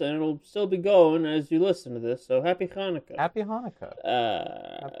recorded this, and it'll still be going as you listen to this. So happy Hanukkah! Happy Hanukkah!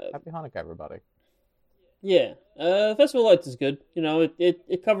 Uh, Happy Hanukkah, everybody! yeah, Festival Lights is good. You know,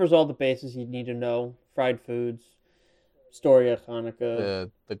 it covers all the bases you need to know: fried foods, story of Hanukkah.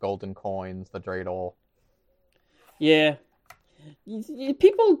 The golden coins, the dreidel. Yeah,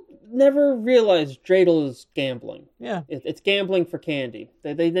 people never realize dreidel is gambling. Yeah, It's gambling for candy.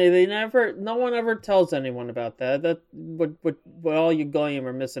 They never. No one ever tells anyone about that. That what all you goyim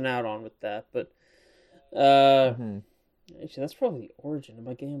are missing out on with that. But actually, that's probably the origin of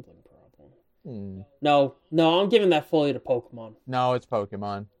my gambling problem. No, I'm giving that fully to Pokemon. No, it's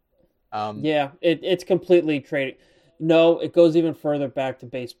Pokemon. Yeah, it's completely trading. No, it goes even further back to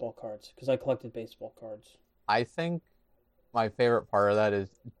baseball cards because I collected baseball cards. I think my favorite part of that is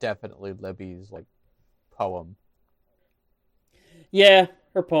definitely Libby's poem. Yeah,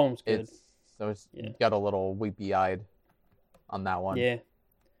 her poem's good. It's got a little weepy eyed on that one. Yeah,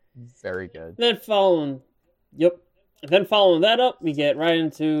 very good. Then following that up, we get right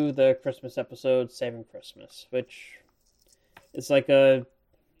into the Christmas episode, Saving Christmas, which is like a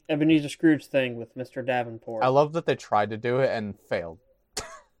Ebenezer Scrooge thing with Mr. Davenport. I love that they tried to do it and failed.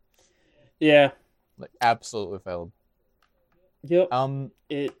 Yeah, absolutely failed. Yep. The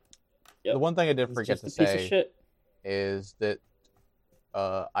one thing I did forget to say is that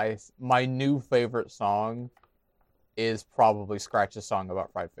my new favorite song is probably Scratch's song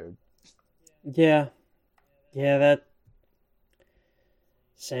about fried food. Yeah, that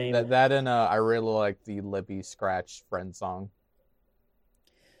same. That and I really like the Libby Scratch Friend song.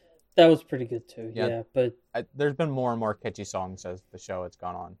 That was pretty good too. Yeah, but there's been more and more catchy songs as the show has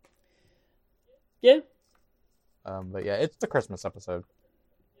gone on. Yeah. But yeah, it's the Christmas episode.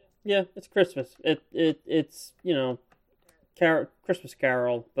 Yeah, it's Christmas. It's Christmas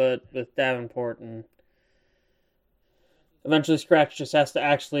Carol, but with Davenport, and eventually Scratch just has to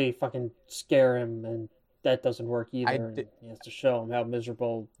actually fucking scare him, and that doesn't work either. He has to show him how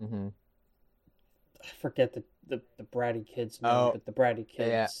miserable. Mm-hmm. I forget the bratty kid's name, but the bratty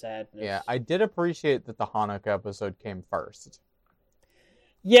kid's sadness. Yeah, I did appreciate that the Hanukkah episode came first.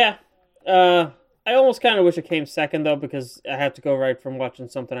 Yeah, I almost kind of wish it came second, though, because I have to go right from watching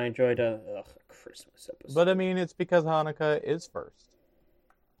something I enjoyed to a Christmas episode. But, I mean, it's because Hanukkah is first.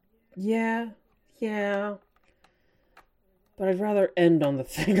 Yeah. But I'd rather end on the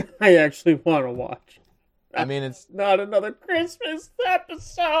thing I actually want to watch. I mean, it's not another Christmas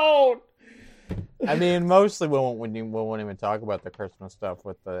episode! I mean, mostly we won't even talk about the Christmas stuff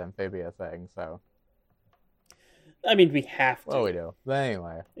with the Amphibia thing, so... I mean, we have to. Well, we do. But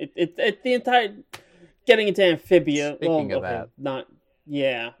anyway. It the entire... Getting into Amphibia... Speaking of that.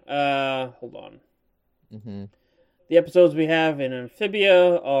 Hold on. Mm-hmm. The episodes we have in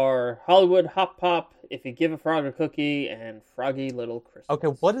Amphibia are Hollywood Hop Pop, If You Give a Frog a Cookie, and Froggy Little Christmas. Okay,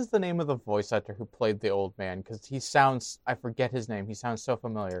 what is the name of the voice actor who played the old man? Because he sounds... I forget his name. He sounds so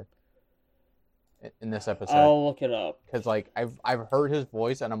familiar in this episode. I'll look it up. Because, I've heard his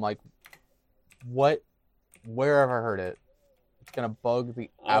voice, and I'm like, what... Where have I heard it? It's gonna bug the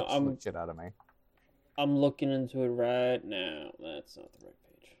absolute shit out of me. I'm looking into it right now. That's not the right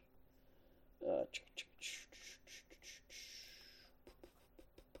page.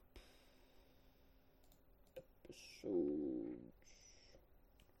 Episodes.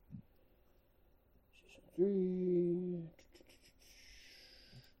 Season 3.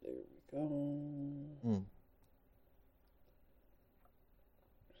 There we go.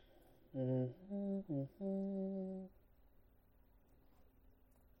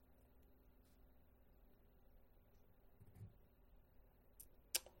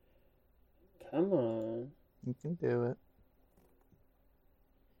 Come on. You can do it.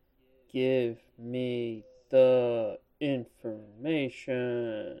 Give me the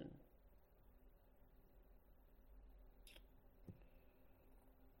information.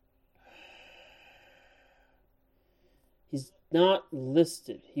 He's not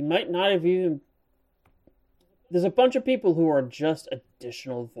listed. He might not have even... There's a bunch of people who are just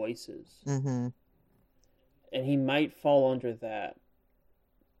additional voices. Mm-hmm. And he might fall under that.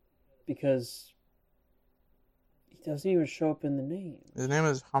 Because he doesn't even show up in the name. His name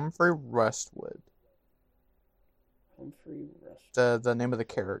is Humphrey Westwood. Humphrey Westwood. The name of the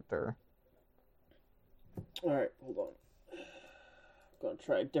character. Alright, hold on. I'm going to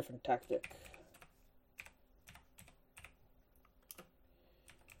try a different tactic.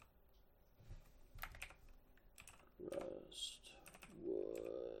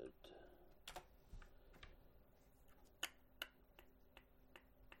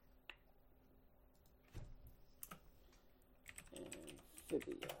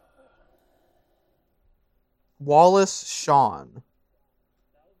 Amphibia. Wallace Shawn.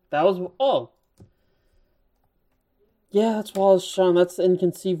 That was yeah, that's Wallace Shawn. That's the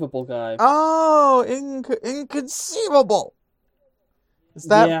inconceivable guy. Oh, inconceivable. It's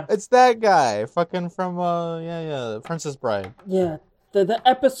that guy, fucking from Princess Bride. Yeah, the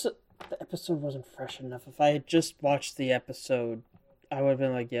episode wasn't fresh enough. If I had just watched the episode, I would have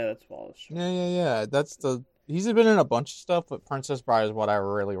been like, yeah, that's Wallace Shawn. Yeah. He's been in a bunch of stuff, but Princess Bride is what I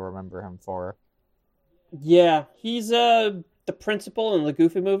really remember him for. Yeah, he's the principal in the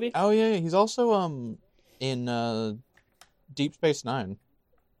Goofy movie. Oh yeah, he's also in Deep Space Nine.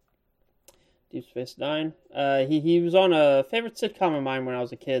 Deep Space Nine. He was on a favorite sitcom of mine when I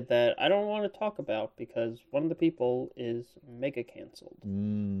was a kid that I don't want to talk about because one of the people is mega canceled.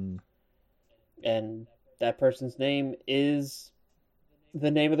 And that person's name is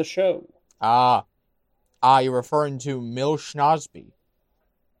the name of the show. You're referring to Mil Schnozby.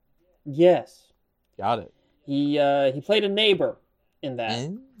 Yes. Got it. He played a neighbor in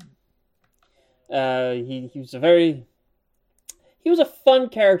that. He was a fun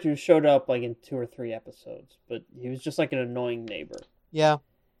character who showed up like in 2 or 3 episodes, but he was just like an annoying neighbor. Yeah,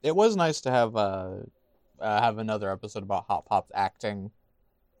 it was nice to have another episode about Hot Pop's acting.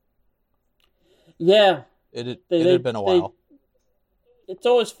 Yeah, it had been a while. It's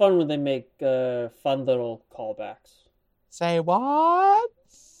always fun when they make fun little callbacks. Say what?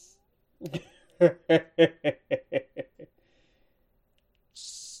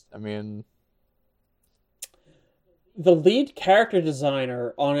 I mean, the lead character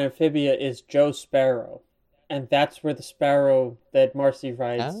designer on Amphibia is Joe Sparrow, and that's where the Sparrow that Marcy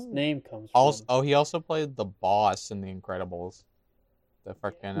rides name comes from. He also played the boss in The Incredibles. The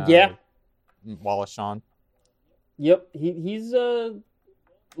freaking Wallace Shawn. Yep, he's a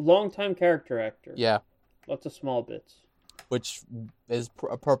long-time character actor. Yeah, lots of small bits, which is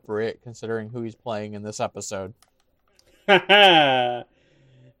appropriate considering who he's playing in this episode. Yeah.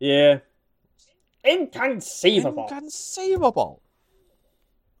 Inconceivable.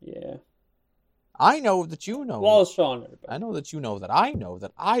 Yeah. I know that you know. Wallace Shawn. I know that you know that I know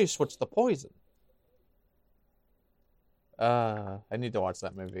that I switched the poison. I need to watch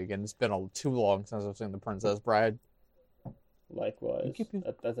that movie again. It's been too long since I've seen The Princess Bride. Likewise.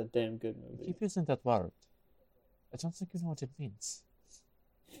 That's a damn good movie. Keep using that word. I don't think you know what it means.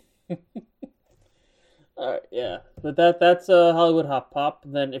 Alright, yeah. But that's Hollywood Hot Pop.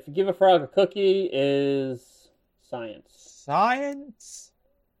 And then If You Give a Frog a Cookie is science. Science?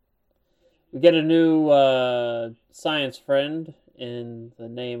 We get a new science friend in the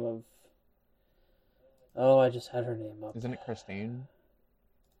name of... Oh, I just had her name up. Isn't it Christine?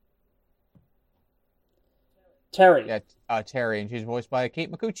 Terry. Yeah, Terry, and she's voiced by Kate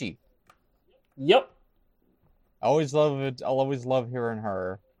Micucci. Yep. I'll always love hearing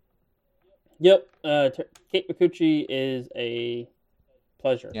her. Yep. Kate Micucci is a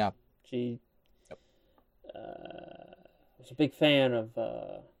pleasure. Yeah. She was a big fan of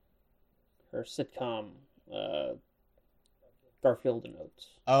her sitcom, Garfield and Oates.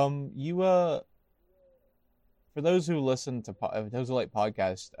 For those who listen to those who like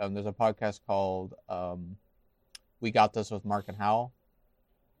podcasts, there's a podcast called We Got This with Mark and Hal,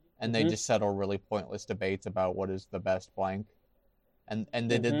 and they just settle really pointless debates about what is the best blank. And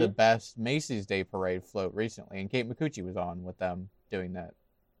they did the best Macy's Day Parade float recently, and Kate Micucci was on with them doing that.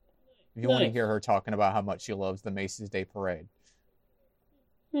 If you want to hear her talking about how much she loves the Macy's Day Parade.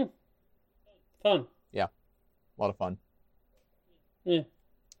 Fun. Yeah. A lot of fun. Yeah.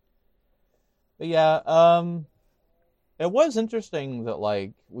 But yeah, it was interesting that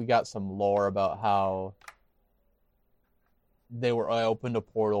like we got some lore about how they were opened a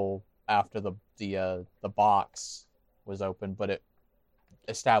portal after the box was open, but it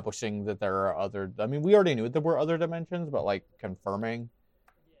establishing that there are other. I mean, we already knew there were other dimensions, but like confirming.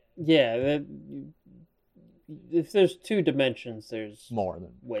 Yeah, if there's 2 dimensions, there's more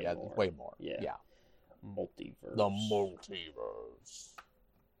than way more. Way more. Yeah. Multiverse. The multiverse.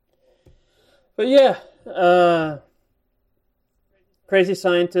 But yeah, crazy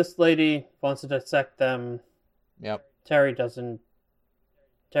scientist lady wants to dissect them. Yep. Terry doesn't.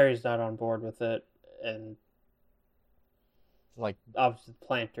 Terry's not on board with it, and like obviously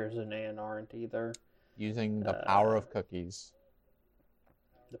planters and Anne aren't either. Using the power of cookies.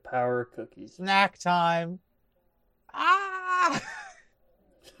 The power of cookies. Snack time.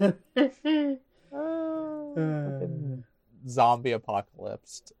 Zombie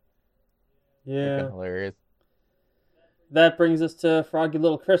apocalypse. Yeah. Hilarious. That brings us to Froggy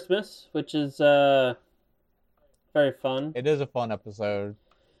Little Christmas, which is very fun. It is a fun episode.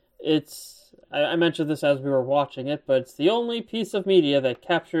 I mentioned this as we were watching it, but it's the only piece of media that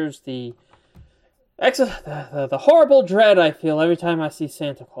captures the The horrible dread I feel every time I see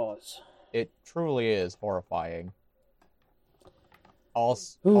Santa Claus. It truly is horrifying.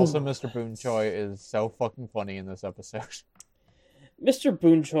 Also, Ooh. Mr. Boonchoy is so fucking funny in this episode. Mr.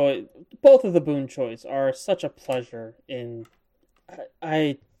 Boonchoy, both of the Boonchoys are such a pleasure.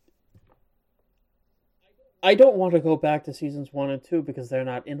 I don't want to go back to seasons 1 and 2 because they're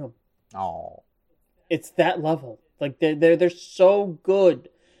not in them. Oh, It's that level. Like they're so good,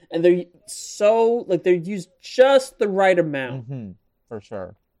 and they're so like they're used just the right amount for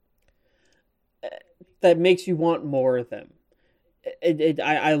sure. that makes you want more of them.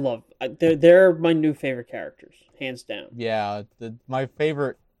 I love. They're my new favorite characters, hands down. Yeah, my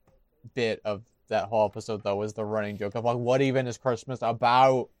favorite bit of that whole episode though was the running joke of like, what even is Christmas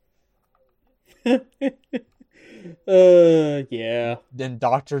about? Yeah. Then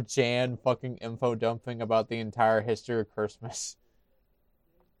Dr. Jan fucking info dumping about the entire history of Christmas.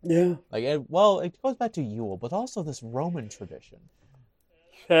 Yeah. Like, it goes back to Yule, but also this Roman tradition.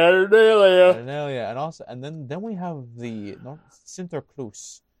 Saturnalia. And then we have the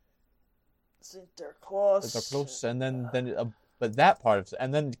Sinterklaas. Sinterklaas, and then but that part of,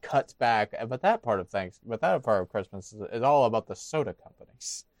 and then cuts back, but that part of Christmas is all about the soda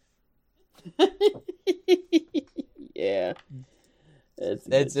companies. Yeah, it's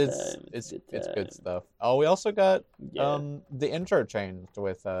good stuff. Oh, we also got the intro changed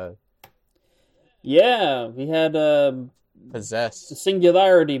with yeah, we had possessed the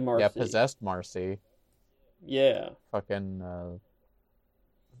Singularity Marcy. Yeah, possessed Marcy. Yeah, fucking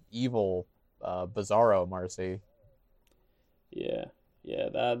evil Bizarro Marcy. Yeah,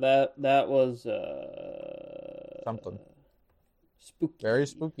 that was something spooky. Very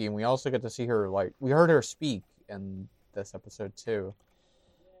spooky, and we also get to see her, like, we heard her speak in this episode too.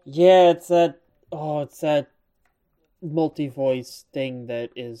 Yeah, it's that multi-voice thing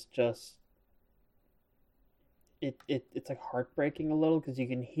that is just it's like heartbreaking a little because you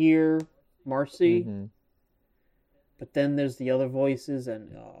can hear Marcy, but then there's the other voices,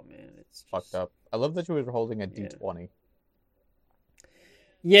 and oh man, it's just fucked up. I love that she was holding a D20.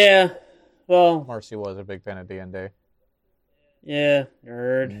 Yeah, well, Marcy was a big fan of D&D. Yeah,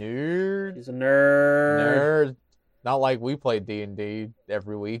 nerd. He's a nerd. Not like we play D&D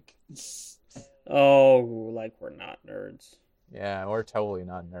every week. Oh, like we're not nerds. Yeah, we're totally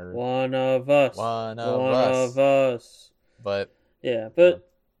not nerds. One of us. But yeah, but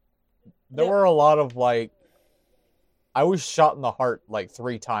there were a lot of, like, I was shot in the heart like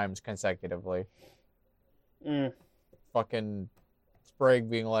 3 times consecutively. Fucking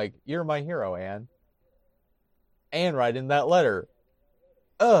Sprague being like, "You're my hero, Anne." Anne writing that letter.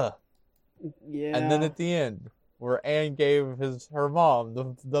 Yeah. And then at the end, where Anne gave her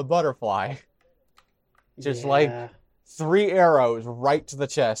mom the butterfly. Just like 3 arrows right to the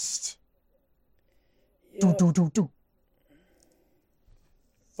chest. Yep. Do.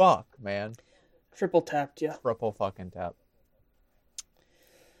 Fuck, man. Triple tapped you. Triple fucking tap.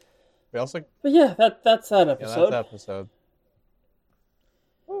 We also. But yeah, that's that episode. Yeah, that's that episode.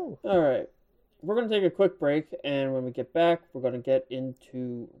 All right. We're going to take a quick break, and when we get back, we're going to get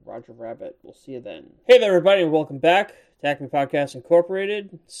into Roger Rabbit. We'll see you then. Hey there, everybody, and welcome back to Acme Podcast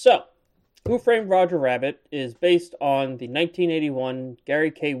Incorporated. So, Who Framed Roger Rabbit is based on the 1981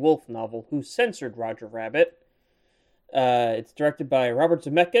 Gary K. Wolfe novel, Who Censored Roger Rabbit. It's directed by Robert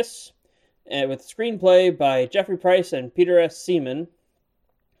Zemeckis, with a screenplay by Jeffrey Price and Peter S. Seaman,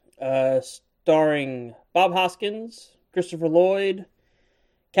 starring Bob Hoskins, Christopher Lloyd,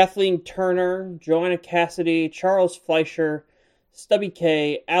 Kathleen Turner, Joanna Cassidy, Charles Fleischer, Stubby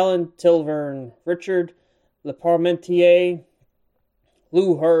Kaye, Alan Tilvern, Richard Leparmentier,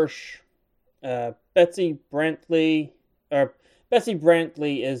 Lou Hirsch, Betsy Brantley. Betsy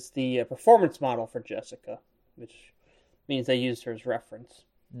Brantley is the performance model for Jessica, which means they used her as reference.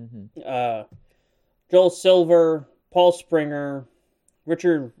 Joel Silver, Paul Springer,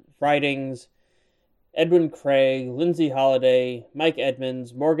 Richard Ridings, Edwin Craig, Lindsay Holliday, Mike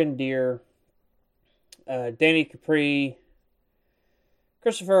Edmonds, Morgan Deere, Danny Capri,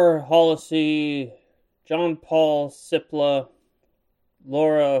 Christopher Hollisey, John Paul Sipla,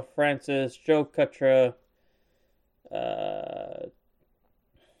 Laura Francis, Joe Cutra,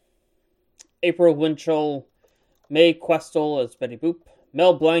 April Winchell, Mae Questel as Betty Boop,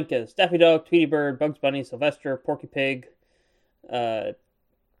 Mel Blanc as Daffy Duck, Tweety Bird, Bugs Bunny, Sylvester, Porky Pig,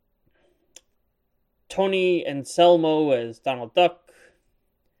 Tony Anselmo as Donald Duck,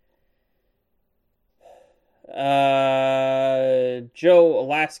 Joe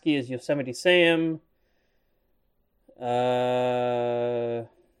Alasky as Yosemite Sam, a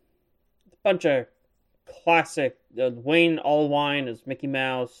bunch of classic, Wayne Allwine as Mickey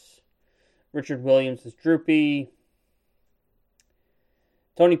Mouse, Richard Williams is Droopy.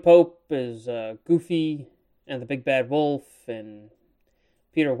 Tony Pope is Goofy and the Big Bad Wolf, and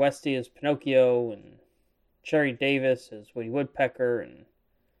Peter Westy is Pinocchio, and Cherry Davis is Woody Woodpecker, and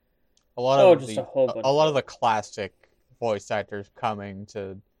a lot of just a whole bunch. A lot of the classic voice actors coming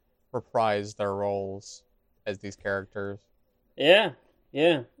to reprise their roles as these characters. Yeah.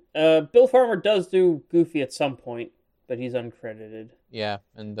 Bill Farmer does do Goofy at some point, but he's uncredited. Yeah,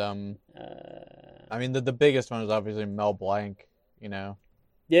 and I mean the biggest one is obviously Mel Blanc. You know.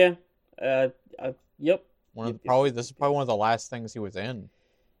 Yeah. Yep. This is probably one of the last things he was in.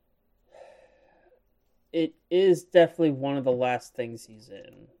 It is definitely one of the last things he's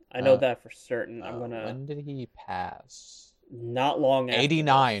in. I know that for certain. When did he pass? Not long after.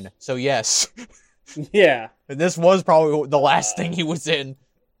 89. This. So yes. Yeah. This was probably the last thing he was in.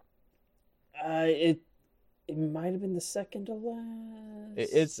 It might have been the second to last.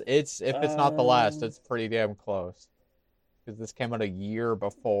 It's if it's not the last, it's pretty damn close. Because this came out a year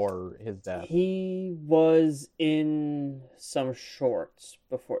before his death. He was in some shorts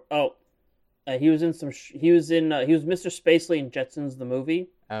before. Oh, he was in some. He was Mr. Spacely in Jetsons the movie.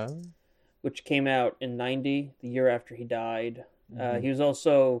 Oh. Which came out in '90, the year after he died. Mm-hmm. He was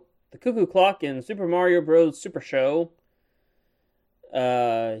also the Cuckoo Clock in Super Mario Bros. Super Show.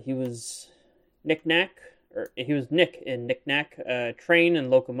 He was Nick in Nick Nack. Train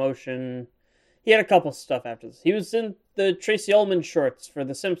and Locomotion. He had a couple stuff after this. He was in the Tracy Ullman shorts for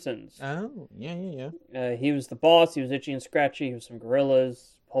The Simpsons. Oh, yeah. He was the boss. He was Itchy and Scratchy. He was some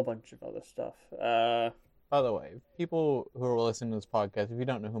Gorillas. A whole bunch of other stuff. By the way, people who are listening to this podcast, if you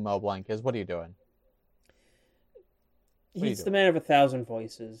don't know who Mel Blanc is, what are you doing? He's the man of 1,000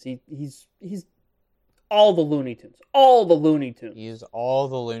 voices. He's all the Looney Tunes. All the Looney Tunes. He is all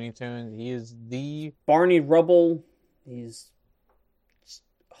the Looney Tunes. He is the Barney Rubble. He's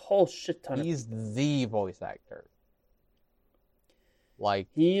a whole shit ton. He's the voice actor. Like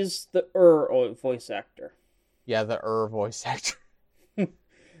he's the voice actor. Yeah, the voice actor.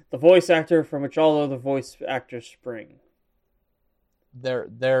 The voice actor from which all other voice actors spring.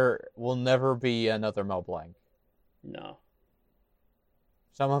 There will never be another Mel Blanc. No.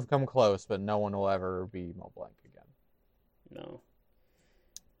 Some have come close, but no one will ever be Mel Blanc again. No.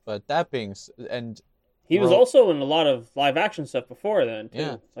 But that being and he was also in a lot of live action stuff before then too.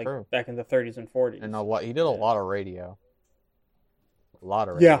 Yeah, like true. Back in the 30s and 40s. And he did a lot of radio. A lot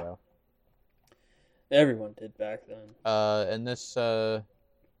of radio. Yeah. Everyone did back then. And this the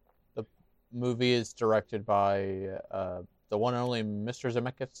movie is directed by the one and only Mr.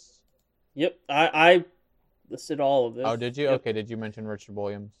 Zemeckis. Yep, I listed all of this. Oh, did you? Yep. Okay, did you mention Richard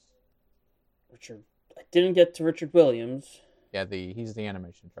Williams? I didn't get to Richard Williams. Yeah, he's the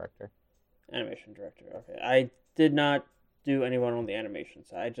animation director. Animation director. Okay, I did not do anyone on the animation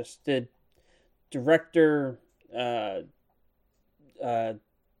side. I just did director, the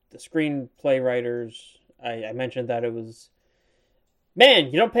screenplay writers. I mentioned that it was. Man,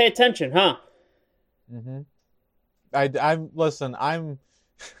 you don't pay attention, huh? Mm-hmm.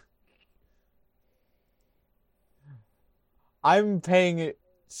 I'm paying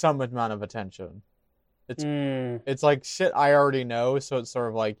some amount of attention. It's like shit I already know, so it's sort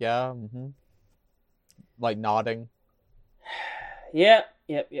of like, yeah, like nodding. Yep.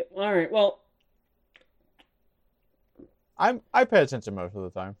 All right, well, I pay attention most of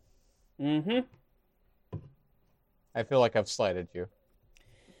the time. Mm-hmm. I feel like I've slighted you.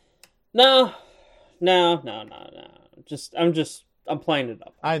 No. I'm playing it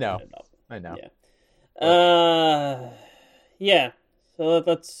up. I know. Yeah. Yeah. So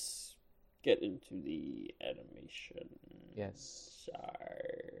let's get into the animation. Yes.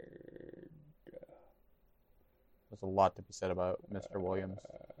 Side. There's a lot to be said about Mr. Williams.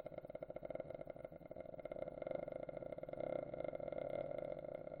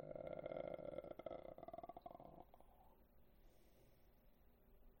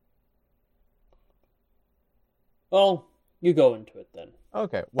 Well, you go into it then.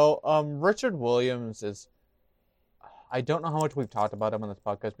 Okay. Well, Richard Williams is. I don't know how much we've talked about him on this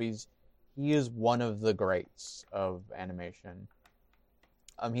podcast, but he is one of the greats of animation.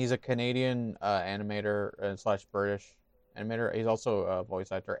 He's a Canadian animator / British animator. He's also a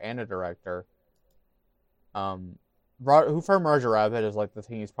voice actor and a director. Who Framed Roger Rabbit is like the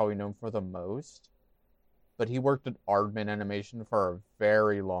thing he's probably known for the most, but he worked at Aardman Animation for a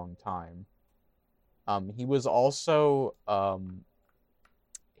very long time. He was also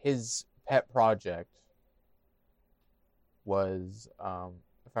his pet project was,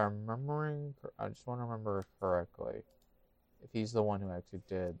 if I'm remembering, I just want to remember correctly, if he's the one who actually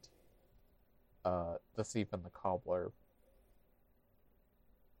did The Thief and the Cobbler.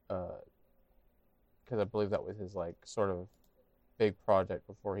 because I believe that was his like sort of big project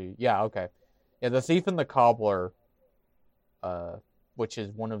before he. Yeah, okay, yeah, The Thief and the Cobbler, which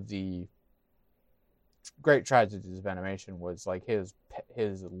is one of the great tragedies of animation, was like his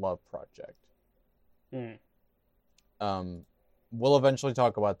love project. We'll eventually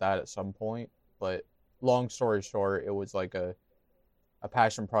talk about that at some point, but long story short, it was like a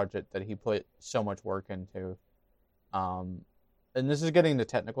passion project that he put so much work into. And this is getting into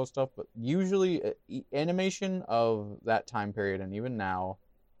technical stuff, but usually animation of that time period and even now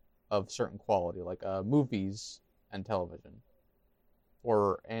of certain quality, like movies and television,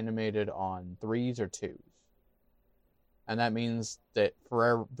 were animated on 3s or 2s. And that means that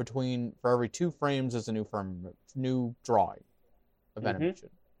for every 2 frames is a new drawing of animation.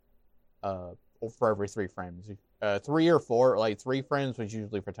 Or for every 3 frames. 3 or 4, like 3 frames was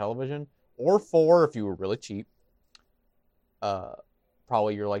usually for television, or 4 if you were really cheap.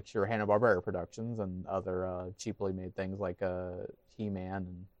 Probably your Hanna-Barbera productions and other cheaply made things like He-Man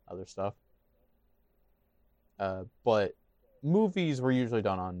and other stuff. But movies were usually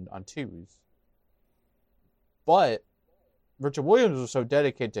done on 2s. But Richard Williams was so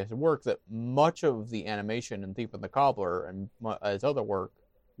dedicated to his work that much of the animation in Thief and the Cobbler and his other work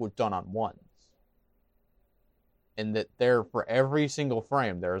was done on 1s. And that there, for every single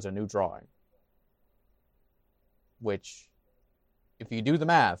frame, there is a new drawing. Which, if you do the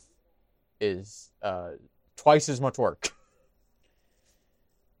math, is twice as much work.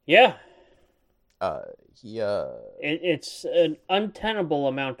 Yeah. It's an untenable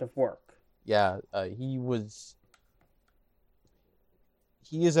amount of work. Yeah, he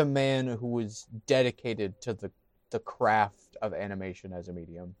is a man who was dedicated to the craft of animation as a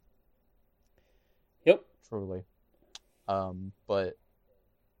medium. Yep. Truly. But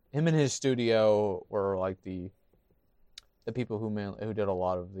him and his studio were like the people who did a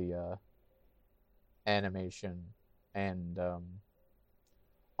lot of the animation, and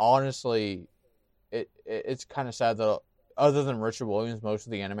honestly, it's kind of sad that other than Richard Williams, most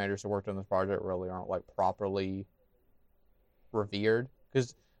of the animators who worked on this project really aren't like properly revered.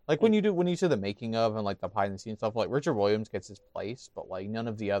 Because like when you see the making of and like the behind the scenes stuff, like Richard Williams gets his place, but like none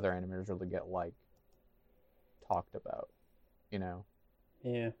of the other animators really get like talked about. You know.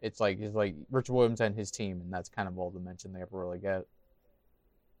 Yeah. It's like Richard Williams and his team, and that's kind of all the mention they ever really get.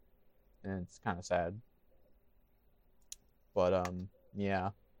 And it's kind of sad. But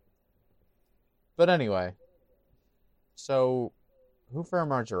yeah. But anyway, so Who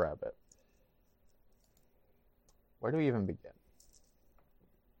Framed Roger Rabbit? Where do we even begin?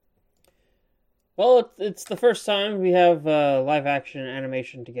 Well, it's the first time we have live action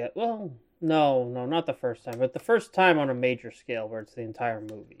animation to get. Well, no, not the first time, but the first time on a major scale where it's the entire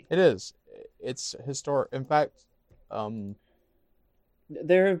movie. It is. It's historic. In fact,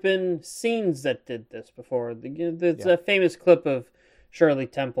 there have been scenes that did this before. There's a famous clip of Shirley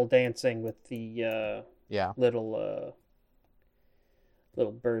Temple dancing with the little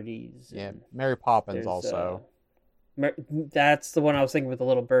birdies. Yeah, Mary Poppins also. That's the one I was thinking with the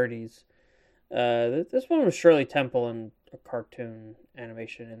little birdies. This one was Shirley Temple and a cartoon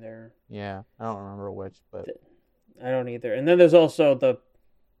animation in there. Yeah, I don't remember which, but I don't either. And then there's also the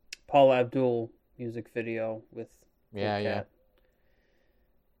Paula Abdul music video with yeah.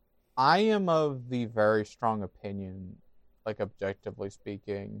 I am of the very strong opinion, like objectively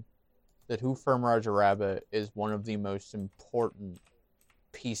speaking, that Who Framed Roger Rabbit is one of the most important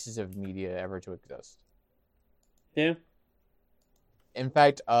pieces of media ever to exist. Yeah. In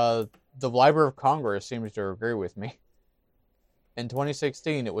fact, the Library of Congress seems to agree with me. In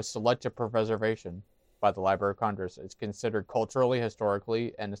 2016, it was selected for preservation by the Library of Congress. It's considered culturally,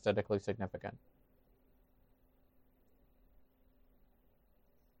 historically, and aesthetically significant.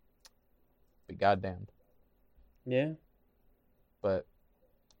 Be goddamned. Yeah. But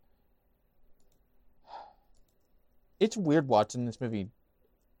it's weird watching this movie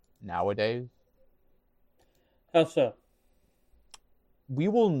nowadays. How so? We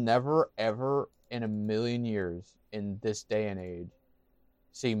will never, ever in a million years in this day and age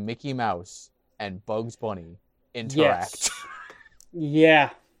see Mickey Mouse and Bugs Bunny interact. Yes. Yeah.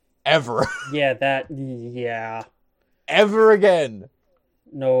 Ever. Yeah. Ever again.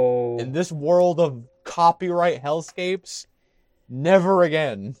 No. In this world of copyright hellscapes, never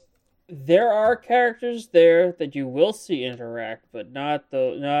again. There are characters there that you will see interact, but not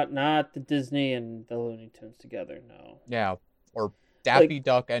the Disney and the Looney Tunes together. No. Yeah, or Daffy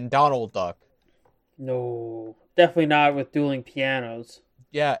Duck and Donald Duck. No, definitely not with dueling pianos.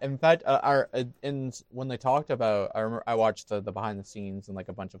 Yeah, in fact, when they talked about, I watched the behind the scenes and like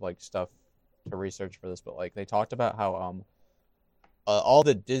a bunch of like stuff to research for this, but like they talked about how all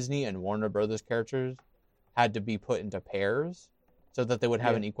the Disney and Warner Brothers characters had to be put into pairs so that they would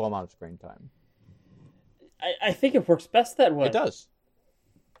have an equal amount of screen time. I think it works best that way. It does.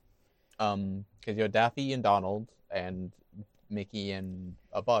 Because you have Daffy and Donald and Mickey and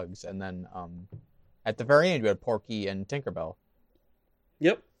Bugs, and then at the very end you had Porky and Tinkerbell.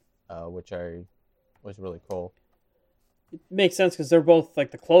 Yep. Which was really cool. It makes sense because they're both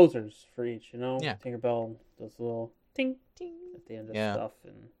like the closers for each, you know? Yeah. Tinkerbell does a little ting ting at the end of stuff,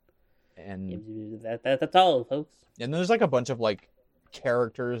 and that's all, folks. And there's like a bunch of like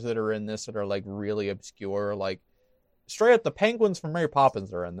characters that are in this that are like really obscure, like straight up the penguins from Mary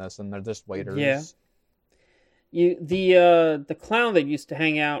Poppins are in this, and they're just waiters. Yeah. The clown that used to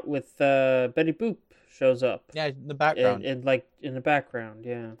hang out with Betty Boop shows up. Yeah, in the background. In the background,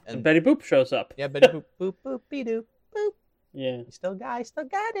 yeah. And Betty Boop shows up. Yeah, Betty Boop, boop, boop, be-doop, boop. Yeah. You still got it,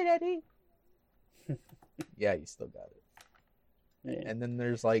 Eddie. Yeah, you still got it. Yeah. And then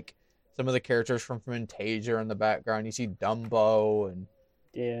there's like some of the characters from Fantasia in the background. You see Dumbo and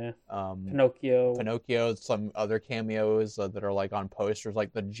Pinocchio, some other cameos that are like on posters,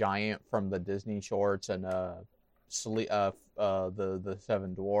 like the giant from the Disney shorts and the Seven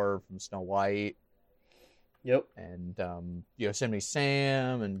Dwarf from Snow White. Yep. And Yosemite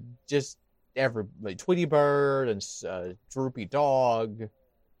Sam and just like Tweety Bird and Droopy Dog.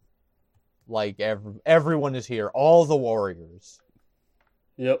 Like everyone is here, all the warriors.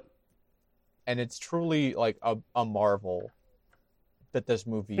 Yep. And it's truly like a marvel that this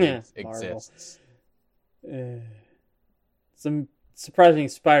movie exists. Some surprising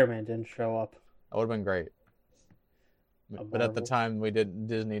Spider-Man didn't show up. That would have been great. But at the time,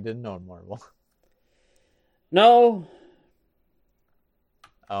 Disney didn't own Marvel. No.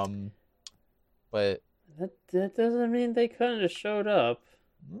 But that doesn't mean they couldn't have showed up.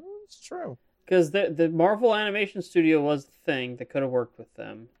 It's true. Because the Marvel Animation Studio was the thing that could have worked with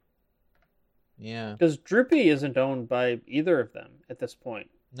them. Yeah. Because Droopy isn't owned by either of them at this point.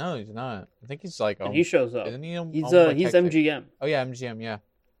 No, he's not. I think he's like... And he shows up. Isn't he he's MGM. Oh, yeah, MGM, yeah.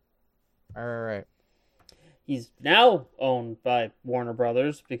 Right. He's now owned by Warner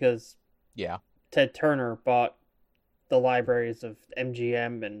Brothers because Ted Turner bought the libraries of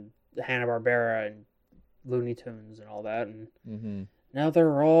MGM and Hanna-Barbera and Looney Tunes and all that. And now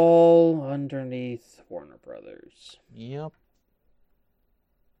they're all underneath Warner Brothers. Yep.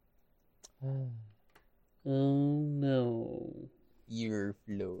 Oh no. Your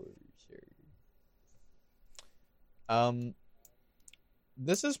floor, sir.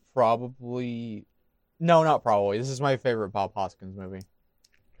 This is probably... No, not probably. This is my favorite Bob Hoskins movie.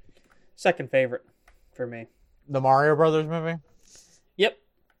 Second favorite for me. The Mario Brothers movie? Yep.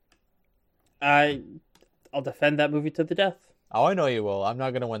 I'll defend that movie to the death. Oh, I know you will. I'm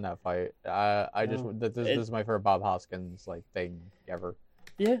not gonna win that fight. This is my favorite Bob Hoskins thing ever.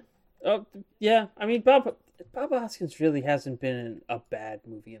 Yeah. Oh, yeah. I mean, Bob Hoskins really hasn't been in a bad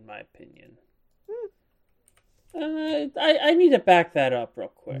movie, in my opinion. I need to back that up real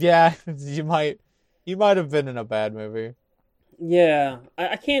quick. Yeah, you might have been in a bad movie. Yeah,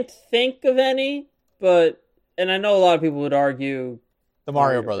 I can't think of any, and I know a lot of people would argue the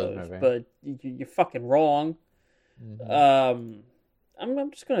Mario Brothers movie, but you're fucking wrong. I'm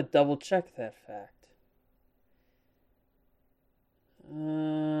just gonna double check that fact.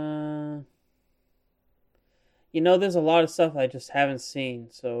 There's a lot of stuff I just haven't seen,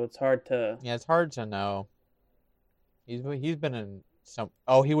 so it's hard to... Yeah, it's hard to know. He's been in some...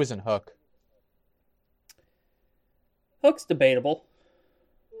 Oh, he was in Hook. Hook's debatable.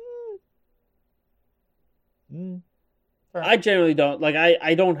 I generally don't... Like,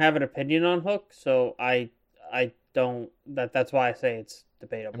 I don't have an opinion on Hook, so I don't... That's why I say it's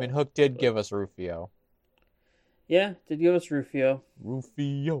debatable. I mean, Hook did give us Rufio. Yeah, did give us Rufio.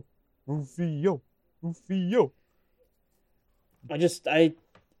 Rufio. I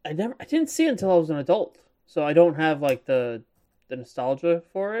didn't see it until I was an adult, so I don't have like the nostalgia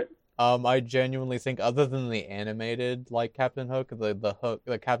for it. I genuinely think, other than the animated like Captain Hook,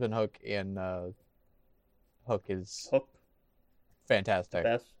 the Captain Hook in Hook is fantastic.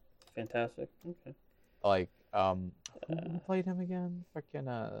 That's fantastic. Okay. Like who played him again?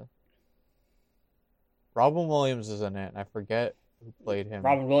 Freaking Robin Williams is in it, and I forget who played him.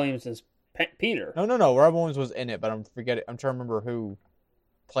 Robin Williams is Peter. No. Robin Williams was in it, but I'm trying to remember who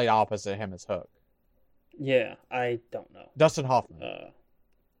played opposite him as Hook. Yeah, I don't know. Dustin Hoffman.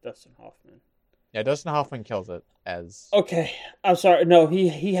 Yeah, Dustin Hoffman kills it as... Okay, I'm sorry. No,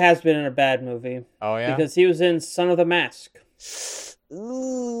 he has been in a bad movie. Oh, yeah? Because he was in Son of the Mask.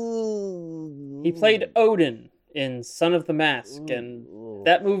 Ooh. He played Odin in Son of the Mask, and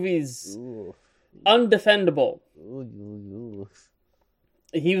that movie's undefendable.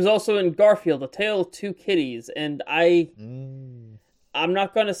 He was also in Garfield: A Tale of Two Kitties, and I'm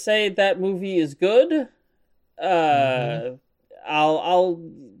not gonna say that movie is good. Mm-hmm.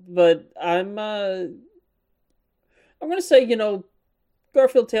 But I'm gonna say,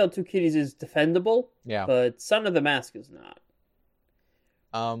 Garfield: Tale of Two Kitties is defendable, Yeah. but Son of the Mask is not.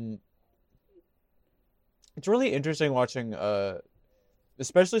 Um, it's really interesting watching,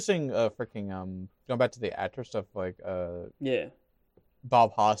 especially seeing, freaking, going back to the actor stuff, like, Yeah,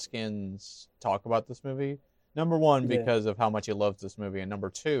 Bob Hoskins talk about this movie. Number one, yeah, because of how much he loves this movie, and number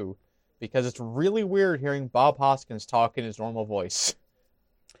two, because it's really weird hearing Bob Hoskins talk in his normal voice.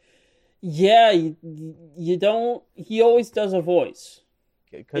 yeah. You don't. He always does a voice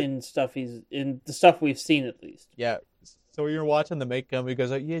in the stuff we've seen, at least. Yeah. So you're watching the makeup, he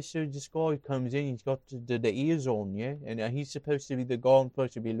goes like, yeah, so this guy comes in, he's got the ears on, yeah? And he's supposed to be the guy I'm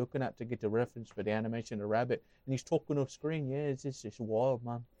supposed to be looking at to get the reference for the animation of the rabbit. And he's talking off screen, yeah, it's wild,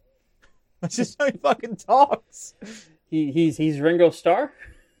 man. That's just how he fucking talks. He's Ringo Starr?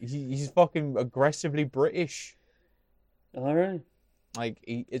 He's fucking aggressively British. All right. Like,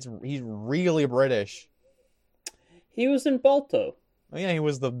 he's really British. He was in Balto. Oh yeah, he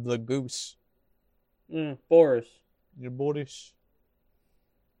was the goose. Boris. You're British.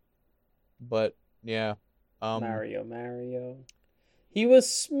 But, yeah. Mario. He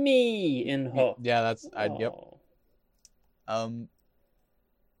was Smee in Hook. Yeah, that's... yep.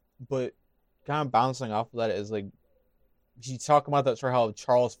 But kind of bouncing off of that is, like, she's talking about that story how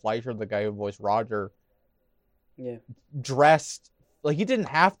Charles Fleischer, the guy who voiced Roger, yeah, dressed... Like, he didn't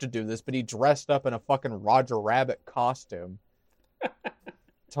have to do this, but he dressed up in a fucking Roger Rabbit costume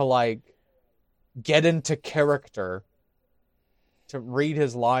to, like, get into character, to read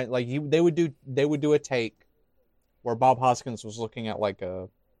his line. Like, they would do a take where Bob Hoskins was looking at like a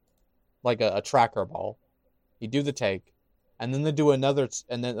tracker ball. He'd do the take, and then they'd do another,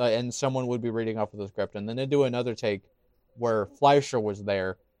 and someone would be reading off of the script, and then they'd do another take where Fleischer was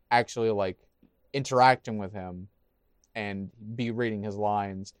there, actually like interacting with him, and be reading his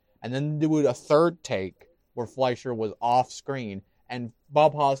lines, and then do a third take where Fleischer was off screen. And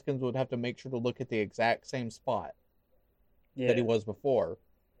Bob Hoskins would have to make sure to look at the exact same spot that he was before,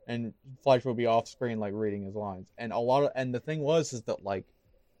 and Fleischer would be off screen, like reading his lines. And the thing is that like,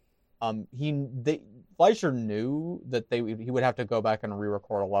 Fleischer knew that he would have to go back and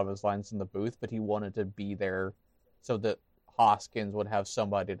re-record a lot of his lines in the booth, but he wanted to be there so that Hoskins would have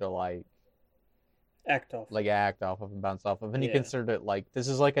somebody to like act off of and bounce off of. And he considered it like, this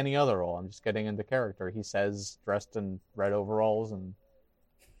is like any other role. I'm just getting into character. He says dressed in red overalls and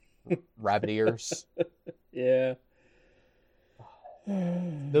rabbit ears. Yeah.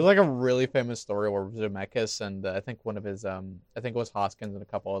 There's like a really famous story where Zemeckis and I think one of his I think it was Hoskins and a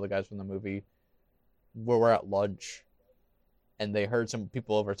couple other guys from the movie were at lunch, and they heard some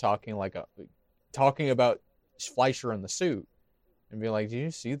people over talking about Fleischer in the suit. And be like, did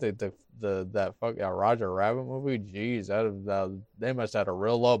you see that fucking Roger Rabbit movie? Jeez, they must have had a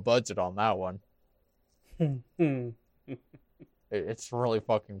real low budget on that one. It's really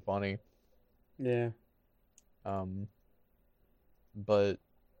fucking funny. Yeah. But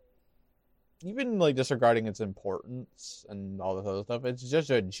even like disregarding its importance and all this other stuff, it's just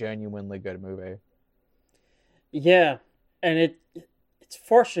a genuinely good movie. Yeah, and it's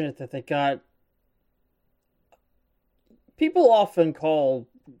fortunate that they got. People often call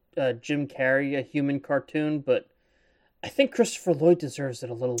Jim Carrey a human cartoon, but I think Christopher Lloyd deserves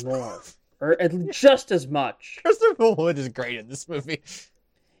it a little more, or just as much. Christopher Lloyd is great in this movie.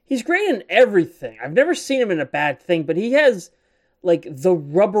 He's great in everything. I've never seen him in a bad thing, but he has like the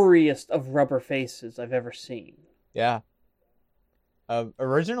rubberiest of rubber faces I've ever seen. Yeah.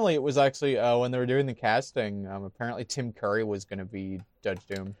 Originally, it was actually when they were doing the casting. Apparently, Tim Curry was going to be Judge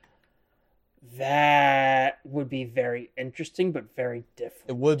Doom. That would be very interesting, but very different.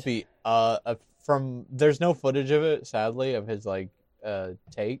 It would be. There's no footage of it, sadly, of his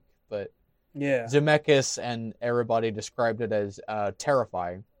take, but yeah, Zemeckis and everybody described it as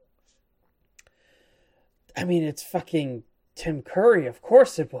terrifying. I mean, it's fucking Tim Curry. Of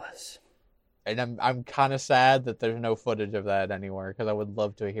course, it was. And I'm kind of sad that there's no footage of that anywhere, because I would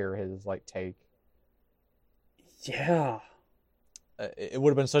love to hear his take. Yeah. It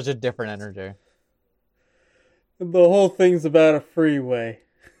would have been such a different energy. The whole thing's about a freeway.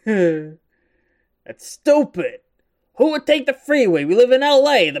 That's stupid. Who would take the freeway? We live in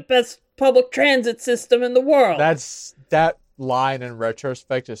LA, the best public transit system in the world. That line in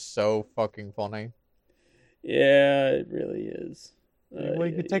retrospect is so fucking funny. Yeah, it really is.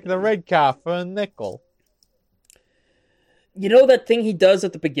 We could take the red car for a nickel. You know that thing he does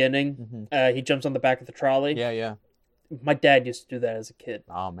at the beginning? Mm-hmm. He jumps on the back of the trolley? Yeah. My dad used to do that as a kid.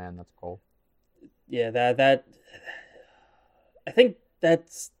 Oh man, that's cool. Yeah, that I think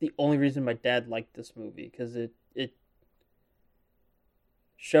that's the only reason my dad liked this movie, because it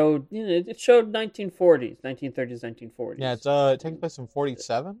showed, it showed 1940s, 1930s, 1940s. Yeah, it takes place in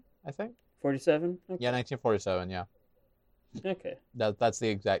 47, I think. 47. Okay. Yeah, 1947. Yeah, Okay. that's the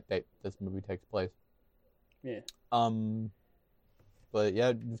exact date this movie takes place. Yeah. But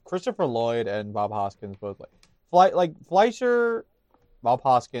yeah, Christopher Lloyd and Bob Hoskins both like Fleischer, Bob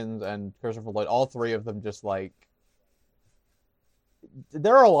Hoskins, and Christopher Lloyd. All three of them just like.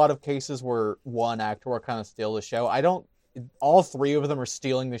 There are a lot of cases where one actor will kind of steal the show. All three of them are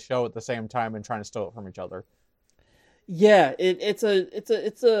stealing the show at the same time and trying to steal it from each other. Yeah, it's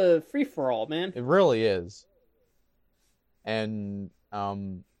a free for all, man. It really is. And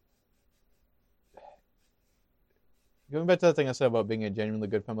going back to the thing I said about being a genuinely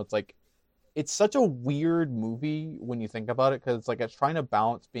good film, it's such a weird movie when you think about it, because it's like it's trying to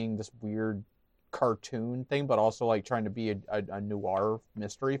balance being this weird cartoon thing, but also like trying to be a noir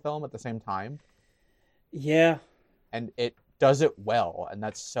mystery film at the same time. Yeah. And it does it well, and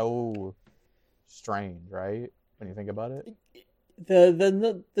that's so strange, right? When you think about it.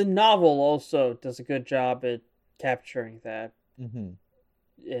 The novel also does a good job at capturing that. Mm-hmm.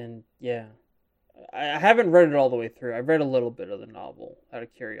 And yeah, I haven't read it all the way through. I read a little bit of the novel out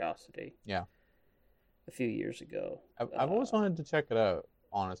of curiosity. Yeah. A few years ago. I've always wanted to check it out,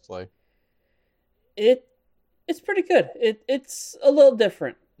 honestly. It's pretty good. It's a little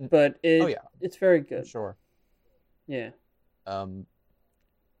different, but it's very good. Sure. Yeah. And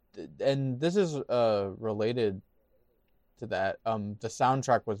this is related to that. The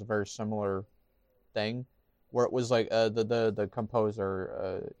soundtrack was a very similar thing, where it was like the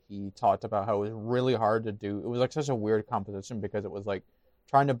composer he talked about how it was really hard to do. It was like such a weird composition, because it was like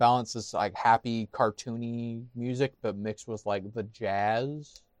trying to balance this like happy cartoony music but mixed with like the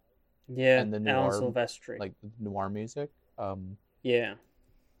jazz. Yeah, and the noir, Alan Silvestri, like the noir music. Yeah.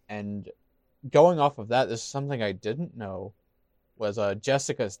 And going off of that, this is something I didn't know, was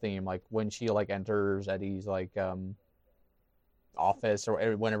Jessica's theme, like when she like enters Eddie's like office,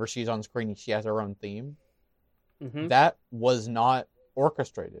 or whenever she's on screen, she has her own theme. Mm-hmm. That was not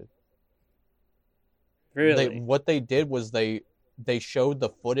orchestrated. Really? What they did was they showed the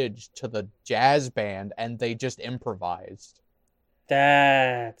footage to the jazz band and they just improvised.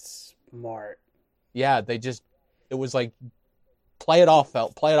 That's smart. Yeah, it was like, play it off,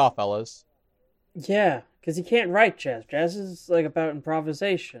 fellas. Yeah, because you can't write jazz. Jazz is like about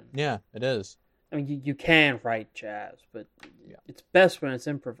improvisation. Yeah, it is. I mean, you can write jazz, but it's best when it's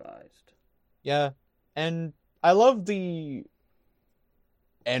improvised. Yeah, and I love the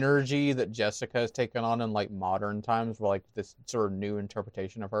energy that Jessica has taken on in like modern times, where like this sort of new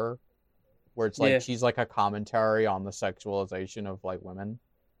interpretation of her, where it's like she's like a commentary on the sexualization of like women.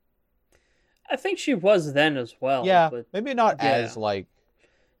 I think she was then as well. Yeah, but maybe not as like.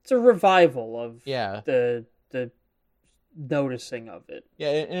 It's a revival of the noticing of it. Yeah,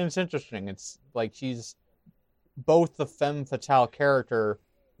 and it's interesting. It's like she's both the femme fatale character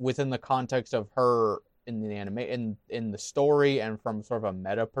within the context of her in the in the story, and from sort of a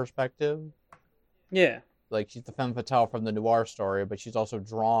meta perspective. Yeah. Like she's the femme fatale from the noir story, but she's also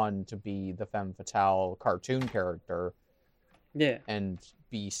drawn to be the femme fatale cartoon character. Yeah. And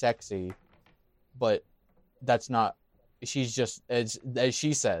be sexy. But that's not. She's just, as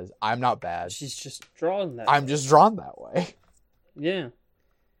she says, I'm not bad. She's just drawn that I'm way. just drawn that way. Yeah.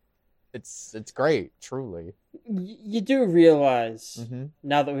 It's great, truly. You do realize,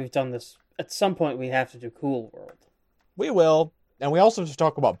 now that we've done this, at some point we have to do Cool World. We will. And we also have to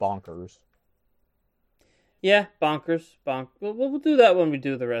talk about Bonkers. Yeah, Bonkers. We'll do that when we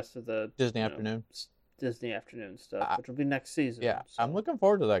do the rest of the Disney Afternoon. Disney Afternoon stuff, which will be next season. Yeah, so. I'm looking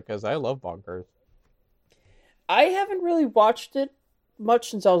forward to that, because I love Bonkers. I haven't really watched it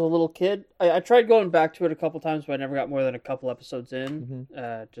much since I was a little kid. I tried going back to it a couple times, but I never got more than a couple episodes in.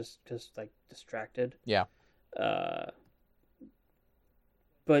 Just like distracted. Yeah. But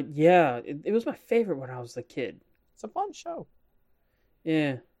yeah, it was my favorite when I was a kid. It's a fun show.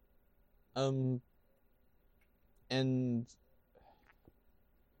 Yeah. And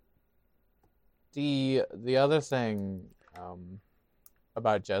the other thing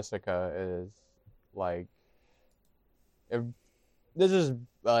about Jessica is like, this is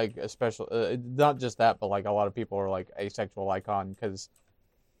like a special, not just that, but like a lot of people are like asexual icon, because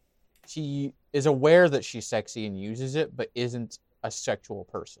she is aware that she's sexy and uses it, but isn't a sexual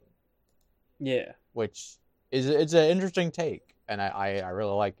person. Yeah. Which it's an interesting take, and I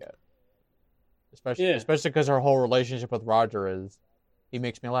really like it. Especially because her whole relationship with Roger is, he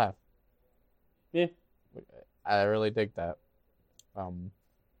makes me laugh. Yeah. I really dig that. Um,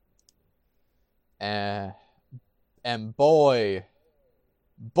 and boy,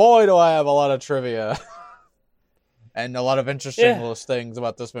 do I have a lot of trivia and a lot of interesting little things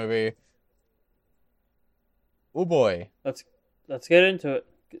about this movie. Oh boy, let's get into it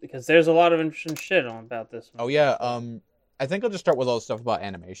because there's a lot of interesting shit about this one. Oh yeah, I think I'll just start with all the stuff about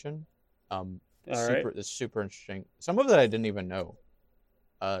animation. It's super interesting. Some of that I didn't even know.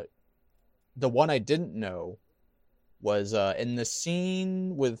 The one I didn't know was in the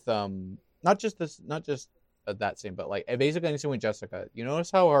scene with not just that scene, but like basically in the scene with Jessica. You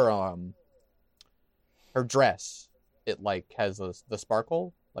notice how her dress, it like has the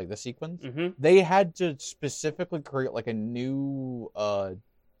sparkle, like the sequins. Mm-hmm. They had to specifically create like a new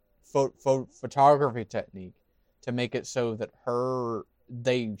photography technique to make it so that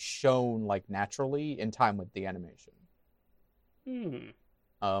they shone like naturally in time with the animation.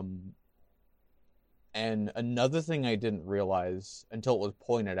 And another thing I didn't realize until it was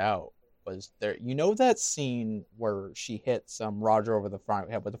pointed out was there. You know that scene where she hits Roger over the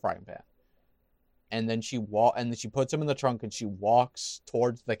head with the frying pan, and then she puts him in the trunk and she walks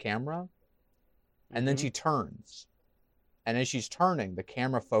towards the camera, and then she turns, and as she's turning, the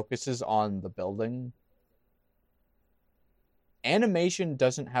camera focuses on the building. Animation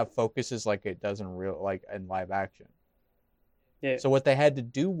doesn't have focuses like it does in live action. Yeah. So what they had to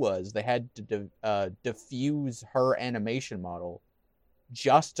do was they had to diffuse her animation model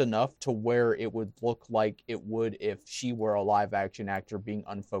just enough to where it would look like it would if she were a live action actor being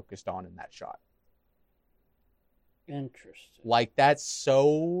unfocused on in that shot. Interesting. Like, that's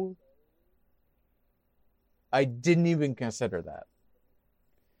so... I didn't even consider that.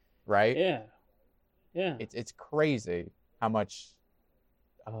 Right? Yeah. Yeah. It's crazy how much...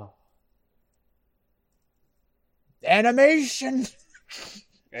 Animation!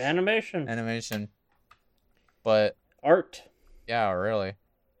 Animation. But... Art. Yeah, really.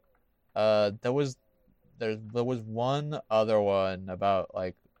 There was one other one about,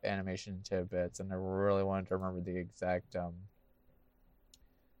 like, animation tidbits, and I really wanted to remember the exact,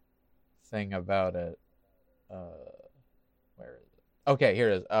 thing about it. Where is it? Okay,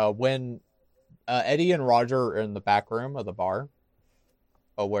 here it is. When Eddie and Roger are in the back room of the bar,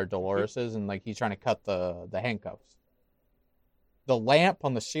 where Dolores is, and like he's trying to cut the handcuffs. The lamp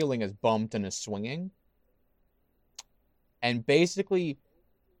on the ceiling is bumped and is swinging, and basically,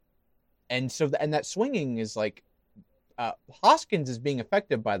 and that swinging is like Hoskins is being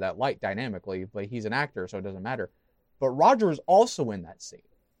affected by that light dynamically, but he's an actor, so it doesn't matter. But Roger is also in that scene.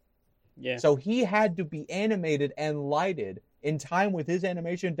 Yeah. So he had to be animated and lighted in time with his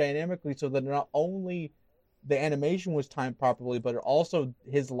animation dynamically so that not only the animation was timed properly, but also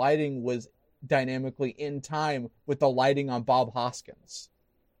his lighting was dynamically in time with the lighting on Bob Hoskins.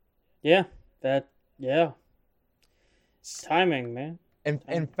 Yeah. Timing, man.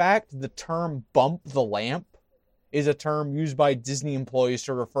 In fact, the term bump the lamp is a term used by Disney employees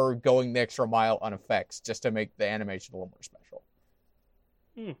to refer going the extra mile on effects just to make the animation a little more special.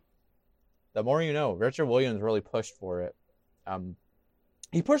 The more you know. Richard Williams really pushed for it.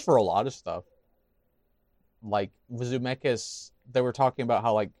 He pushed for a lot of stuff. Like Zemeckis, they were talking about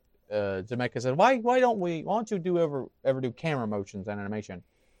how like Zemeckis said, why don't you ever do camera motions and animation?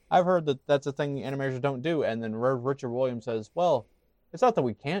 I've heard that's a thing animators don't do. And then Richard Williams says, well, it's not that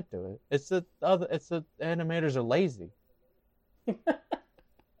we can't do it. It's that animators are lazy.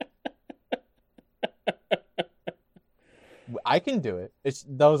 I can do it. It's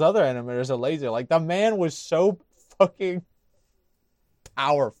those other animators are lazy. Like, the man was so fucking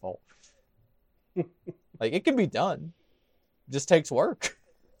powerful. Like, it can be done. It just takes work.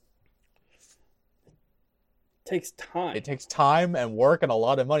 Takes time. It takes time and work and a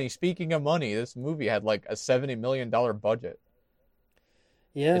lot of money. Speaking of money, this movie had like a $70 million budget.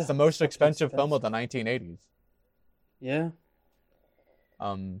 Yeah. It's the most expensive film of the 1980s. Yeah.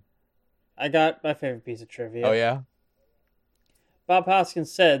 I got my favorite piece of trivia. Oh, yeah? Bob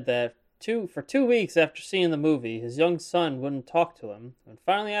Hoskins said that for 2 weeks after seeing the movie, his young son wouldn't talk to him. When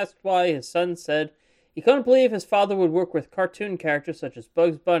finally asked why, his son said he couldn't believe his father would work with cartoon characters such as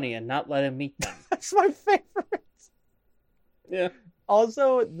Bugs Bunny and not let him meet them. That's my favorite. Yeah.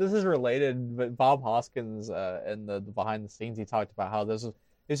 Also, this is related, but Bob Hoskins, in the behind the scenes, he talked about how this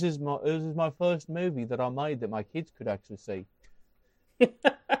is my first movie that I made that my kids could actually see,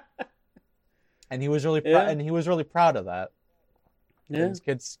 and he was really proud of that. Yeah. His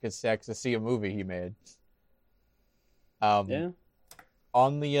kids could actually see a movie he made. Yeah.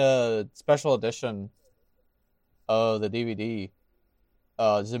 On the special edition of the DVD,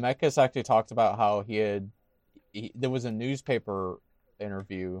 Zemeckis actually talked about how there was a newspaper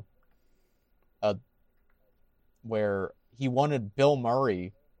interview where he wanted Bill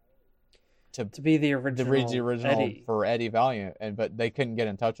Murray to be the original Eddie. for Eddie Valiant, but they couldn't get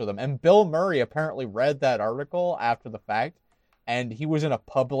in touch with him. And Bill Murray apparently read that article after the fact, and he was in a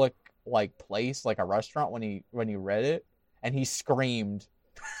public place, like a restaurant, when he read it, and he screamed.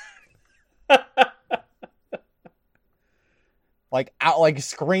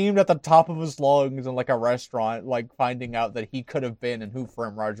 Screamed at the top of his lungs in a restaurant, finding out that he could have been in Who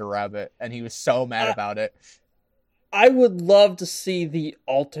Framed Roger Rabbit, and he was so mad about it. I would love to see the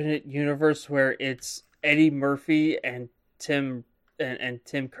alternate universe where it's Eddie Murphy and Tim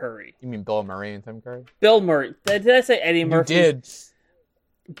Curry. You mean Bill Murray and Tim Curry? Bill Murray. Did I say Eddie Murphy? You did.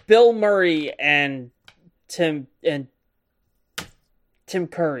 Bill Murray and Tim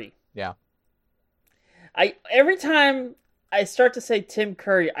Curry. Yeah. Every time I start to say Tim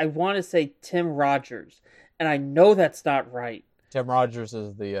Curry, I want to say Tim Rogers, and I know that's not right. Tim Rogers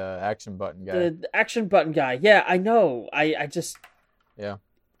is the action button guy. The action button guy. Yeah, I know. I just... Yeah.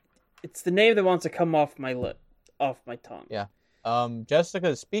 It's the name that wants to come off my tongue. Yeah.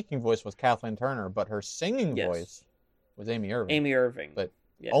 Jessica's speaking voice was Kathleen Turner, but her singing voice was Amy Irving. Amy Irving. But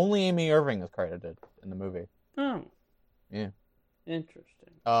only Amy Irving is credited in the movie. Oh. Yeah.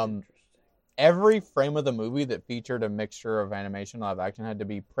 Interesting. Every frame of the movie that featured a mixture of animation and live action had to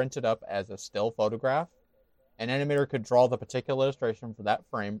be printed up as a still photograph. An animator could draw the particular illustration for that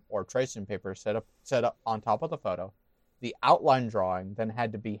frame or tracing paper set up on top of the photo. The outline drawing then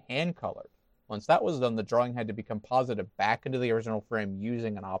had to be hand-colored. Once that was done, the drawing had to be composited back into the original frame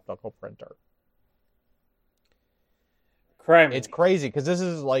using an optical printer. Criminy. It's crazy, because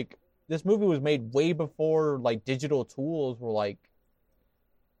this movie was made way before, digital tools were,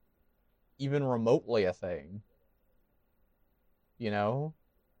 even remotely a thing. You know?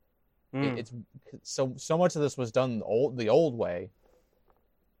 It's so much of this was done the old way.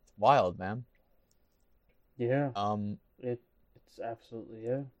 It's wild, man. Yeah. It's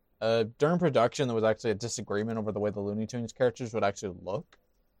absolutely during production, there was actually a disagreement over the way the Looney Tunes characters would actually look.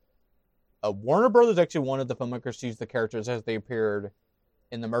 Warner Brothers actually wanted the filmmakers to use the characters as they appeared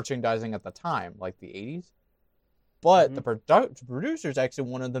in the merchandising at the time, like the 80s. But the producers actually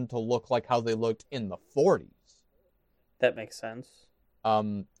wanted them to look like how they looked in the 40s. That makes sense.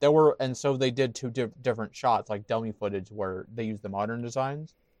 So they did two different shots, like dummy footage, where they used the modern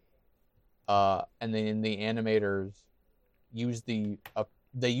designs. And then the animators used the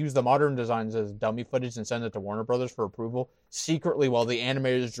modern designs as dummy footage and sent it to Warner Brothers for approval secretly, while the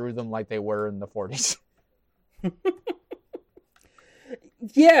animators drew them like they were in the 40s.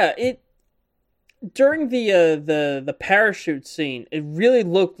 Yeah, during the parachute scene, it really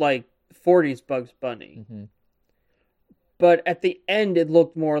looked like 40s Bugs Bunny. Mm-hmm. But at the end, it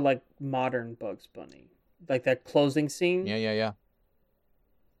looked more like modern Bugs Bunny. Like that closing scene. Yeah.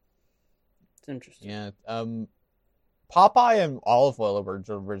 It's interesting. Yeah. Popeye and Olive Oil were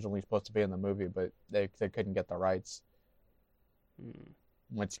originally supposed to be in the movie, but they couldn't get the rights.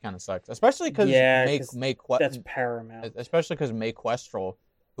 Which kind of sucks. Especially because that's Paramount. Especially because Mae Questel,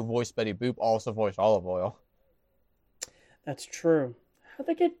 who voiced Betty Boop, also voiced Olive Oil. That's true. How'd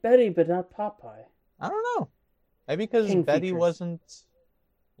they get Betty but not Popeye? I don't know. Maybe because Betty wasn't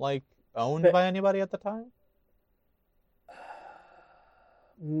owned by anybody at the time?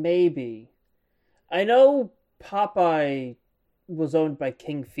 Maybe. I know Popeye was owned by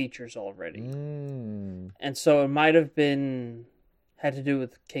King Features already. And so it might have had to do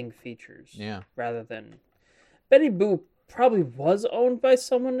with King Features. Yeah. Rather than... Betty Boop probably was owned by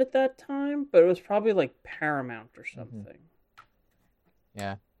someone at that time, but it was probably like Paramount or something.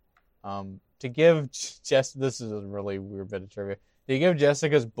 Yeah. To give this is a really weird bit of trivia. To give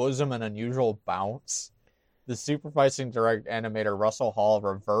Jessica's bosom an unusual bounce, the supervising direct animator Russell Hall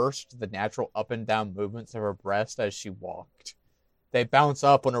reversed the natural up and down movements of her breast as she walked. They bounce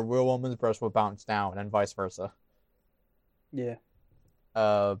up when a real woman's breast would bounce down, and vice versa. Yeah.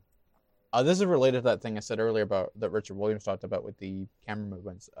 This is related to that thing I said earlier about that Richard Williams talked about with the camera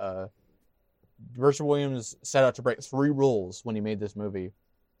movements. Richard Williams set out to break 3 rules when he made this movie.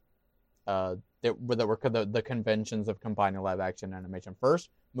 That were the conventions of combining live action and animation. First,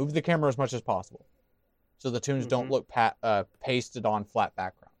 move the camera as much as possible, so the tunes don't look pasted on flat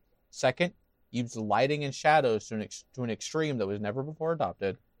background. Second, use lighting and shadows to an extreme that was never before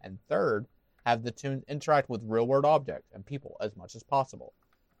adopted. And third, have the tunes interact with real-world objects and people as much as possible.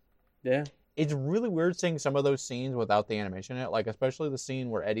 Yeah. It's really weird seeing some of those scenes without the animation in it, especially the scene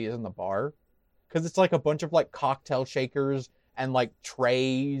where Eddie is in the bar, because it's a bunch of cocktail shakers and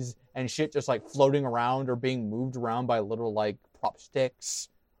trays and shit just floating around or being moved around by little prop sticks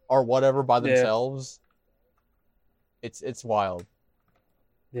or whatever by themselves. It's wild.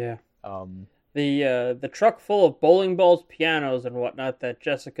 Yeah. The truck full of bowling balls, pianos, and whatnot that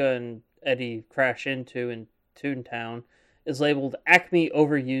Jessica and Eddie crash into in Toontown is labeled Acme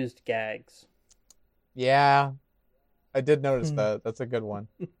Overused Gags. Yeah, I did notice that. That's a good one.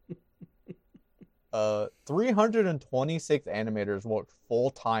 326 animators worked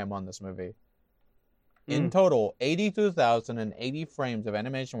full-time on this movie. In total, 82,080 frames of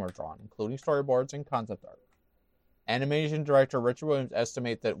animation were drawn, including storyboards and concept art. Animation director Richard Williams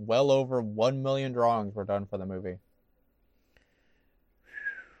estimates that well over 1 million drawings were done for the movie.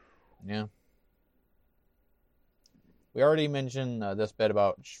 Yeah. We already mentioned this bit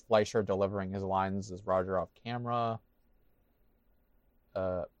about Fleischer delivering his lines as Roger off camera.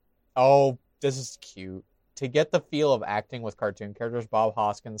 Oh, this is cute. To get the feel of acting with cartoon characters, Bob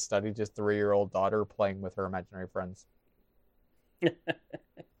Hoskins studied his 3-year-old daughter playing with her imaginary friends.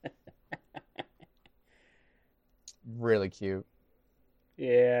 Really cute.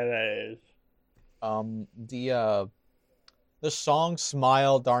 Yeah, that is. The song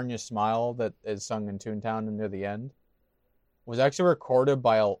 "Smile, Darn You Smile" that is sung in Toontown and near the end was actually recorded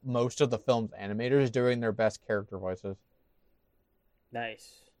by most of the film's animators doing their best character voices.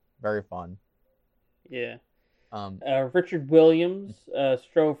 Nice. Very fun. Yeah. Richard Williams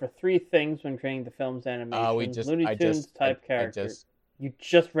strove for 3 things when creating the film's animation. Looney Tunes type characters. You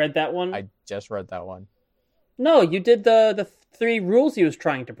just read that one? I just read that one. No, you did the 3 rules he was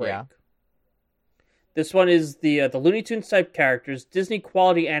trying to break. Yeah. This one is the Looney Tunes type characters, Disney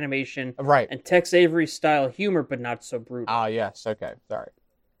quality animation, right, and Tex Avery style humor, but not so brutal. Ah, yes. Okay, sorry.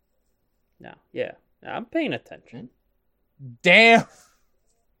 No, yeah, I'm paying attention. Damn.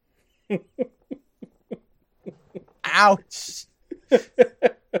 Ouch.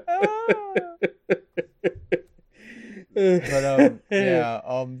 But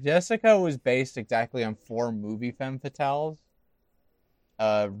yeah, Jessica was based exactly on 4 movie femme fatales.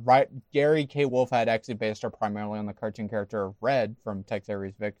 Gary K. Wolf had actually based her primarily on the cartoon character of Red from Tex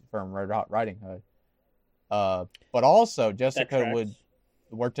Avery's from Red Hot Riding Hood. But also Jessica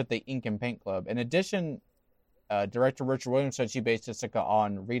worked at the Ink and Paint Club. In addition, director Richard Williams said she based Jessica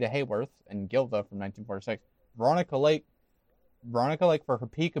on Rita Hayworth and Gilda from 1946. Veronica Lake for her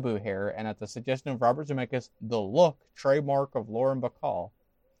peekaboo hair, and at the suggestion of Robert Zemeckis, the look trademark of Lauren Bacall.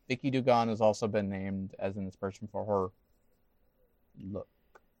 Vicky Dugan has also been named as an inspiration for her look.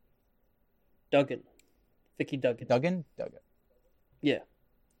 Vicky Duggan. Duggan. Yeah.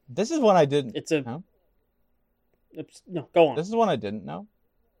 This is one I didn't. No, go on. This is one I didn't know.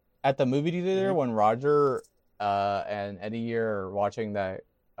 At the movie theater, when Roger and Eddie are watching that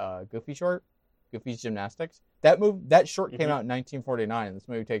Goofy short, Goofy's Gymnastics. That short came out in 1949, and this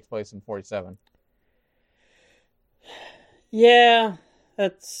movie takes place in 47. Yeah,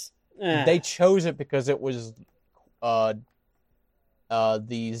 that's... They chose it because it was the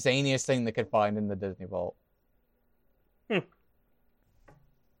zaniest thing they could find in the Disney Vault.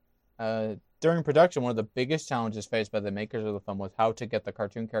 During production, one of the biggest challenges faced by the makers of the film was how to get the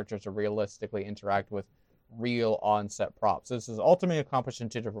cartoon characters to realistically interact with real on-set props. This is ultimately accomplished in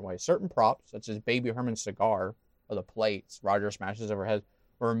 2 different ways. Certain props, such as Baby Herman's cigar or the plates Roger smashes overhead,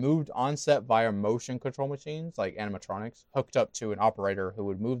 were removed on-set via motion control machines, like animatronics, hooked up to an operator who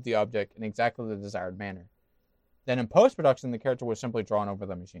would move the object in exactly the desired manner. Then in post-production, the character was simply drawn over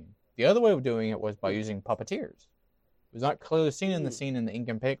the machine. The other way of doing it was by using puppeteers. It was not clearly seen in the scene in the Ink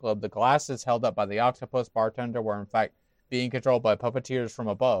and Paint Club. The glasses held up by the octopus bartender were in fact being controlled by puppeteers from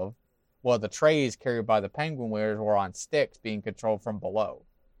above, while the trays carried by the penguin waiters were on sticks being controlled from below.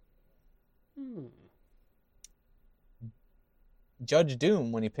 Judge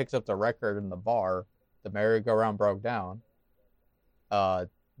Doom, when he picks up the record in the bar, the merry-go-round broke down.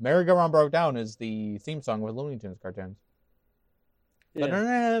 Merry-go-round broke down is the theme song with Looney Tunes cartoons. Yeah.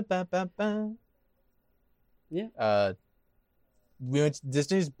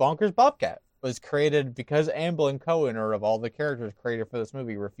 Disney's Bonkers Bobcat was created because Amblin, co-owner of all the characters created for this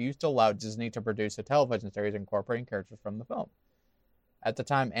movie, refused to allow Disney to produce a television series incorporating characters from the film. At the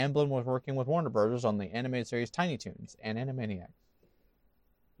time, Amblin was working with Warner Bros. On the animated series Tiny Toons and Animaniacs.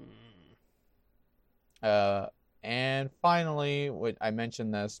 And finally, I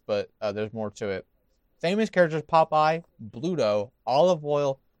mentioned this, but there's more to it. Famous characters Popeye, Bluto, Olive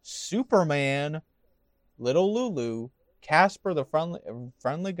Oyl, Superman, Little Lulu, Casper the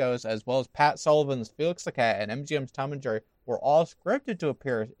Friendly Ghost, as well as Pat Sullivan's Felix the Cat and MGM's Tom and Jerry were all scripted to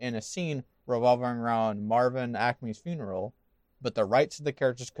appear in a scene revolving around Marvin Acme's funeral, but the rights to the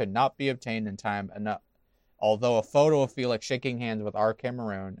characters could not be obtained in time enough. Although a photo of Felix shaking hands with R.K.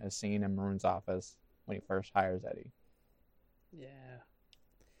 Maroon is seen in Maroon's office when he first hires Eddie. Yeah.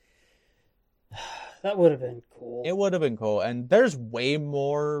 That would have been cool. It would have been cool. And there's way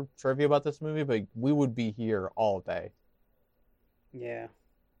more trivia about this movie, but we would be here all day. Yeah.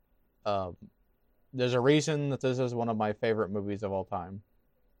 There's a reason that this is one of my favorite movies of all time.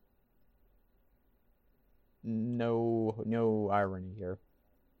 No irony here.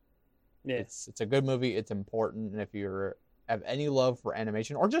 Yeah. It's a good movie. It's important, and if you have any love for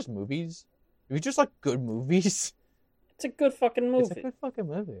animation or just movies, if you just like good movies, it's a good fucking movie. It's a good fucking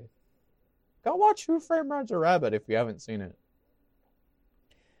movie. Go watch Who Framed Roger Rabbit if you haven't seen it.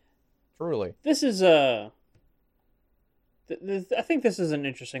 Truly, this is I think this is an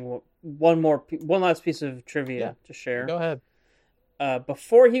interesting one last piece of trivia to share. Go ahead.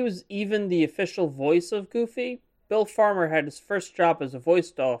 Before he was even the official voice of Goofy, Bill Farmer had his first job as a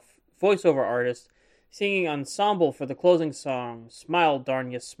voiceover artist, singing ensemble for the closing song, Smile, Darn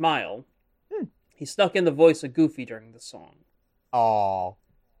Ya Smile. He snuck in the voice of Goofy during the song. Oh,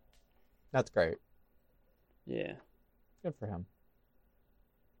 that's great. Yeah. Good for him.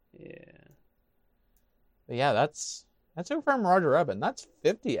 Yeah. But yeah, that's Who Framed Roger Rabbit, and that's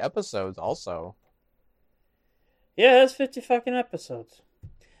 50 episodes also. Yeah, that's 50 fucking episodes.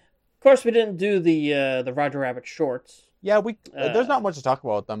 Of course, we didn't do the Roger Rabbit shorts. Yeah, there's not much to talk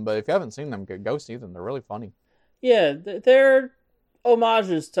about them, but if you haven't seen them, go see them. They're really funny. Yeah, they're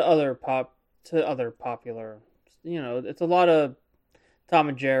homages to other popular. You know, it's a lot of Tom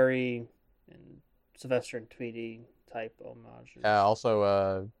and Jerry and Sylvester and Tweety type homages.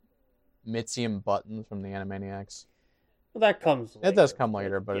 Also, Mitzi and Buttons from the Animaniacs. Well, that comes later. It does come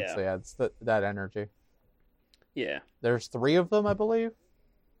later, but it's that energy. Yeah. There's 3 of them, I believe.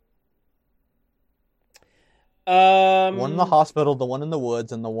 One in the hospital, the one in the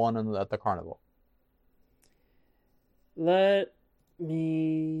woods, and the one at the carnival. Let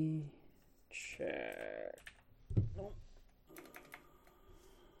me check.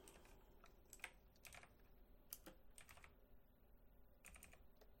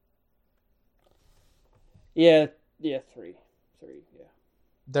 Yeah, 3. Yeah.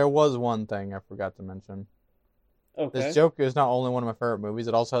 There was one thing I forgot to mention. Okay. This joke is not only one of my favorite movies,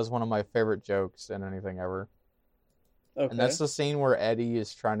 it also has one of my favorite jokes in anything ever. Okay. And that's the scene where Eddie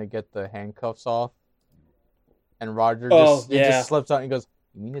is trying to get the handcuffs off. And Roger just slips out and he goes,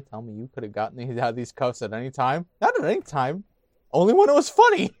 "You mean to tell me you could have gotten these cuffs at any time?" Not at any time. Only when it was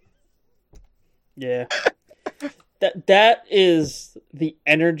funny. Yeah. that is the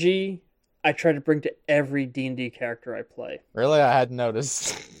energy I try to bring to every D&D character I play. Really? I hadn't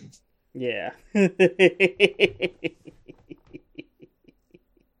noticed. Yeah.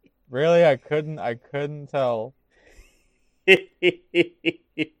 Really? I couldn't tell. You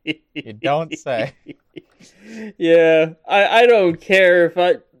don't say. Yeah. I don't care if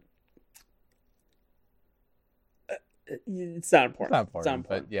it's not important. It's not important,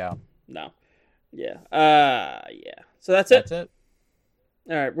 but yeah. No. Yeah. Yeah. So that's it. That's it.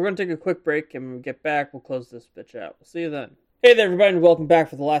 All right, we're going to take a quick break, and when we get back, we'll close this bitch out. We'll see you then. Hey there, everybody, and welcome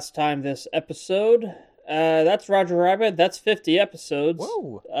back for the last time this episode. That's Roger Rabbit. That's 50 episodes.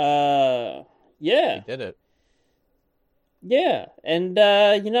 Whoa. Yeah. We did it. Yeah, and,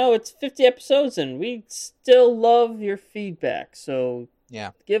 it's 50 episodes, and we still love your feedback. So,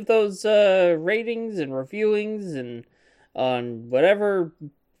 yeah, give those ratings and reviewings, and on whatever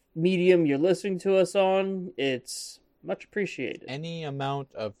medium you're listening to us on, it's much appreciated. Any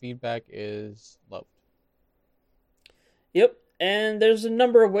amount of feedback is loved. Yep, and there's a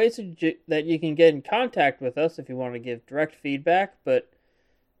number of ways that you can get in contact with us if you want to give direct feedback, but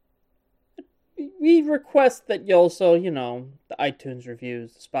we request that you also, the iTunes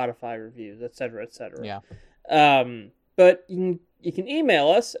reviews, the Spotify reviews, etc., etc. Yeah. But you can email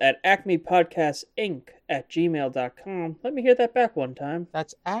us at acmepodcastinc@gmail.com. Let me hear that back one time.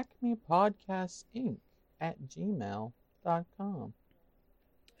 That's acmepodcastinc@gmail.com.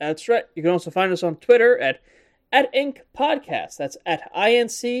 That's right. You can also find us on Twitter at @IncPodcast. That's at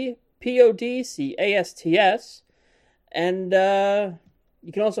INCPODCASTS. And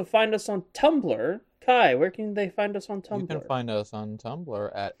you can also find us on Tumblr. Kai, where can they find us on Tumblr? You can find us on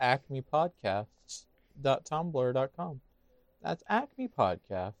Tumblr at acmepodcasts.tumblr.com. That's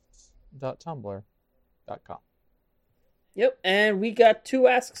acmepodcasts.tumblr.com. Yep, and we got 2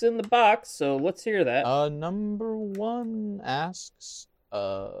 asks in the box, so let's hear that. Number 1 asks,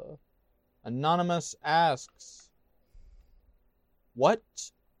 Anonymous asks, what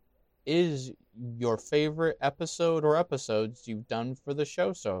is your favorite episode or episodes you've done for the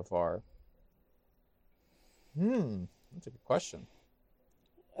show so far? That's a good question.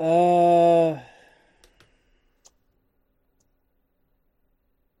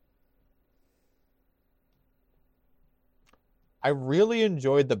 I really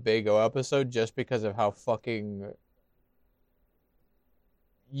enjoyed the Big O episode just because of how fucking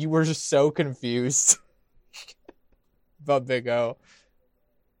you were just so confused about Big O.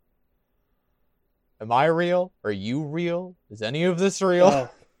 Am I real? Are you real? Is any of this real?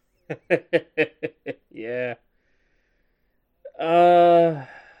 Oh. Yeah.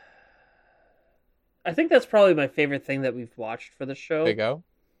 I think that's probably my favorite thing that we've watched for the show. Big O?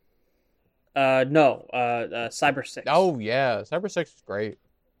 No, Cyber 6. Oh, yeah. Cyber 6 is great.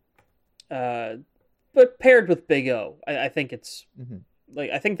 But paired with Big O, I think it's Mm-hmm.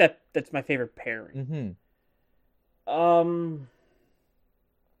 like I think that's my favorite pairing. Mm-hmm.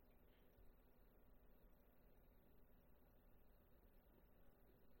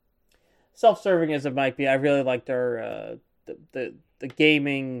 Self-serving as it might be, I really liked our the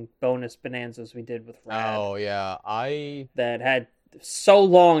gaming bonus bonanzas we did with Rad. Oh, yeah. That had so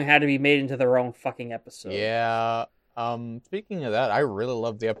long had to be made into their own fucking episode. Yeah. Speaking of that, I really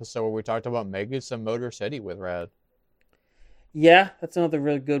love the episode where we talked about Megas and Motor City with Rad. Yeah, that's another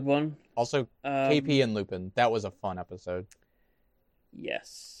really good one. Also, KP and Lupin. That was a fun episode.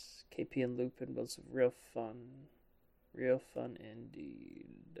 Yes, KP and Lupin was real fun. Real fun indeed.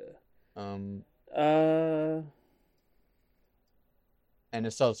 And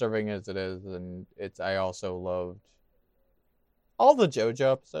as self-serving as it is, and I also loved all the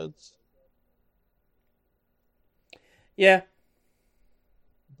JoJo episodes. Yeah.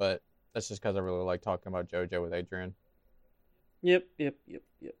 But that's just because I really like talking about JoJo with Adrian. Yep.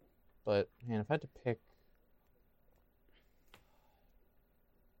 But, man, if I had to pick...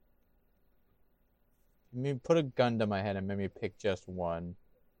 Maybe put a gun to my head and maybe pick just one.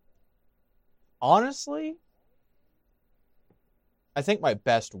 Honestly, I think my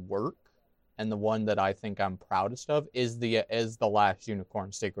best work, and the one that I think I'm proudest of, is the last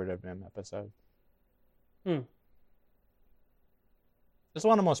Unicorn Secret of Nim episode. It's the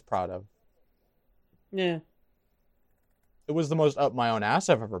one I'm most proud of. Yeah. It was the most up my own ass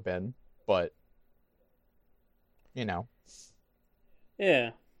I've ever been, but, you know.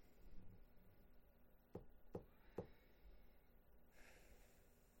 Yeah.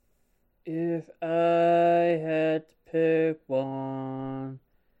 If I had to pick one,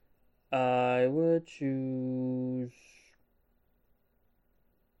 I would choose...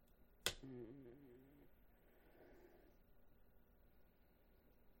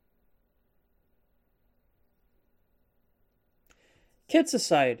 Kid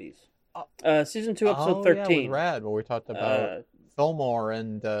Societies. Season 2, episode 13. Yeah, with Rad, where we talked about Fillmore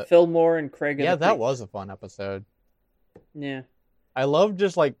and... Fillmore and Craig. Yeah, that was a fun episode. Yeah. I love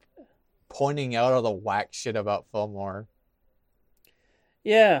just, like, pointing out all the whack shit about Fillmore.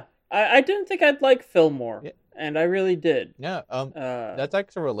 Yeah. I didn't think I'd like Fillmore, and I really did. Yeah, that's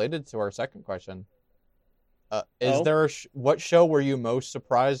actually related to our second question. What show were you most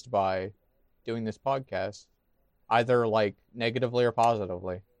surprised by doing this podcast? Either, like, negatively or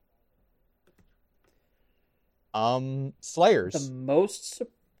positively. Slayers. The most...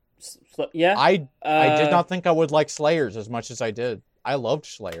 yeah? I did not think I would like Slayers as much as I did. I loved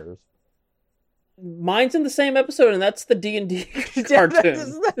Slayers. Mine's in the same episode, and that's the D&D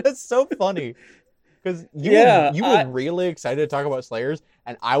cartoon. That's so funny. Because you were really excited to talk about Slayers,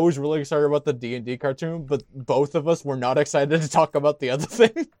 and I was really excited about the D&D cartoon, but both of us were not excited to talk about the other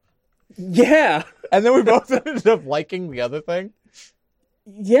thing. Yeah. And then we both ended up liking the other thing.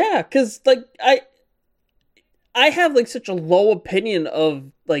 Yeah, because, like, I have, like, such a low opinion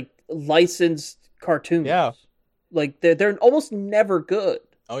of, like, licensed cartoons. Yeah. Like, they're almost never good.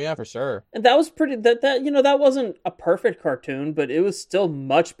 Oh, yeah, for sure. And that was pretty... That you know, that wasn't a perfect cartoon, but it was still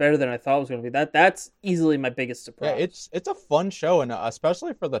much better than I thought it was going to be. That's easily my biggest surprise. Yeah, it's a fun show, and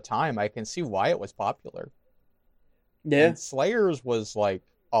especially for the time, I can see why it was popular. Yeah. And Slayers was, like,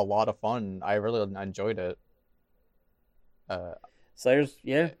 a lot of fun. I really enjoyed it. Slayers,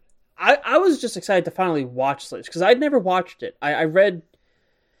 yeah. I was just excited to finally watch Slayers, because I'd never watched it. I read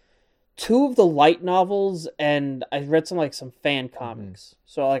 2 of the light novels, and I read some fan comics. Mm-hmm.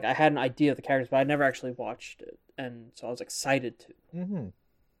 So, like, I had an idea of the characters, but I never actually watched it. And so I was excited to. Mm-hmm.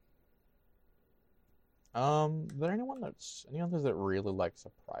 Is there any others that really, like,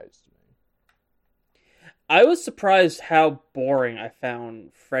 surprised me? I was surprised how boring I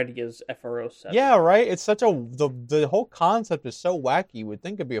found Freddy as FRO7. Yeah, right? It's such the whole concept is so wacky. You would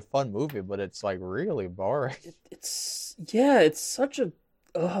think it'd be a fun movie, but it's, like, really boring. It's such a...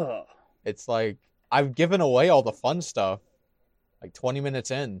 Ugh. It's like, I've given away all the fun stuff, like, 20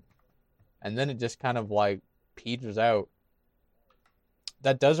 minutes in, and then it just kind of, like, peters out.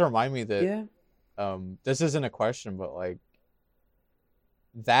 That does remind me that, this isn't a question, but, like,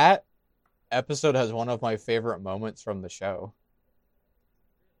 that episode has one of my favorite moments from the show.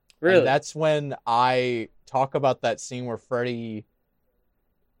 Really? And that's when I talk about that scene where Freddy,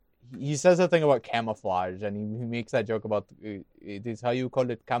 he says a thing about camouflage, and he makes that joke about, it is how you call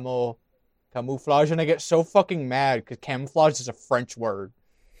it, camouflage, and I get so fucking mad because camouflage is a French word.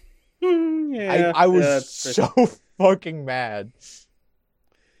 Yeah. I was so fucking mad.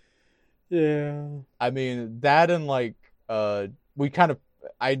 Yeah. I mean, that and like, we kind of,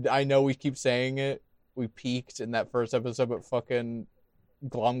 I know we keep saying it, we peaked in that first episode, but fucking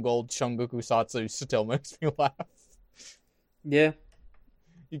Glumgold Shungoku Satsu still makes me laugh. Yeah.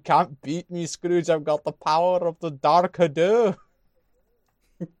 You can't beat me, Scrooge. I've got the power of the Dark Hado.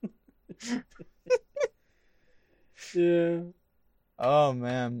 Yeah. Oh,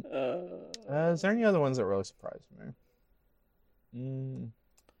 man. Is there any other ones that really surprised me?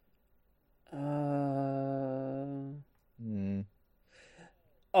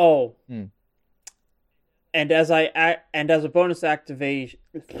 Oh. And as a bonus activation,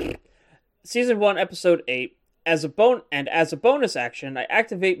 season 1, episode 8. As a bonus action, I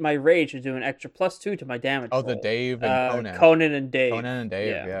activate my rage to do an extra +2 to my damage. Oh, roll. the Dave and Conan. Conan and Dave. Conan and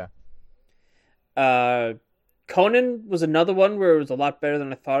Dave, yeah. Conan was another one where it was a lot better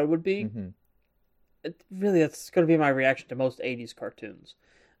than I thought it would be. Mm-hmm. That's going to be my reaction to most 80s cartoons.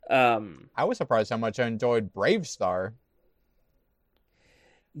 I was surprised how much I enjoyed Brave Star.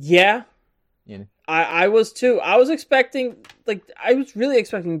 Yeah. You know. I was too. I was really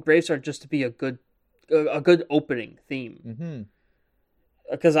expecting Brave Star just to be a good opening theme.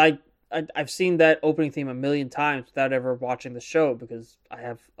 Because I've seen that opening theme a million times without ever watching the show, because I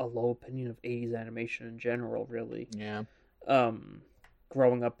have a low opinion of 80s animation in general, really. Yeah.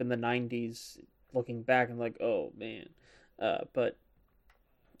 Growing up in the 90s, looking back, I'm like, oh, man. But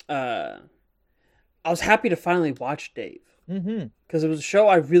I was happy to finally watch Dave. Because it was a show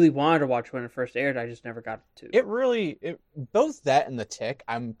I really wanted to watch when it first aired. I just never got to. Both that and The Tick,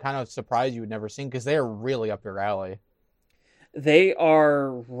 I'm kind of surprised you had never seen, because they are really up your alley. They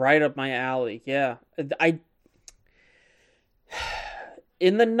are right up my alley, yeah. In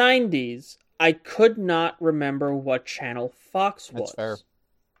the 90s, I could not remember what channel Fox was. That's fair.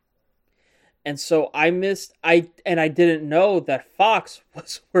 And so I didn't know that Fox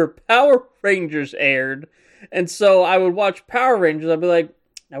was where Power Rangers aired. And so I would watch Power Rangers. I'd be like,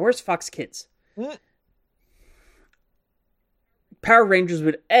 now where's Fox Kids? Power Rangers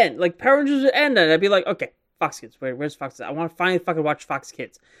would end. And I'd be like, okay, Fox Kids. Where's Fox Kids? I want to finally fucking watch Fox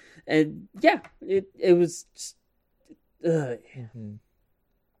Kids. And yeah, it was just... Yeah.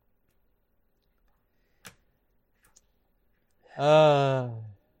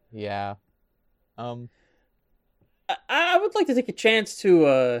 I would like to take a chance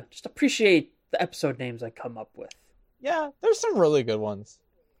to just appreciate the episode names I come up with. Yeah, there's some really good ones.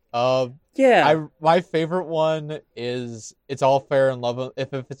 Yeah. My favorite one is It's All Fair in Love.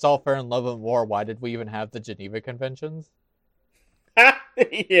 If it's all fair in love and war, why did we even have the Geneva Conventions?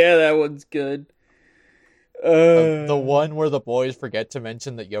 Yeah, that one's good. The one where the boys forget to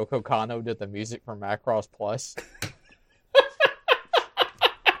mention that Yoko Kanno did the music for Macross Plus.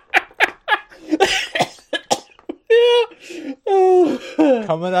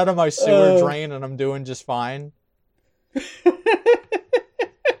 Coming out of my sewer drain, and I'm doing just fine.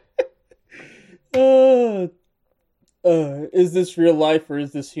 Is this real life or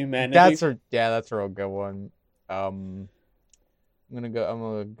is this humanity? That's a real good one. I'm gonna go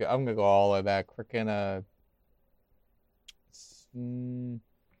all the way back. Freaking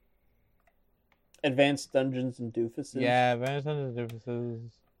Advanced Dungeons and Doofuses. Yeah, Advanced Dungeons and Doofuses.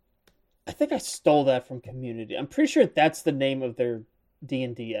 I think I stole that from Community. I'm pretty sure that's the name of their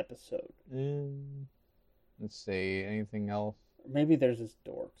D&D episode. Let's see, anything else? Maybe there's his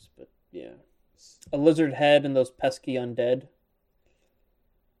dorks, but yeah. A lizard head and those pesky undead.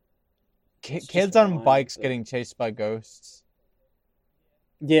 Kids on bikes getting chased by ghosts.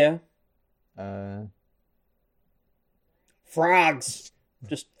 Yeah. Frogs.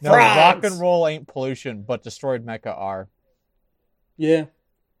 Just no, frogs. Rock and roll ain't pollution, but destroyed mecha are. Yeah.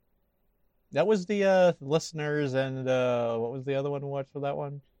 That was the listeners, and what was the other one we watched for that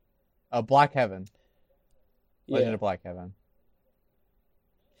one? Black Heaven. Legend of Black Heaven.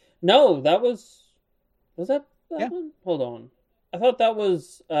 No, that was that one? Hold on. I thought that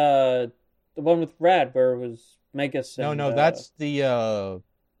was the one with Rad where it was Megas and... No, that's the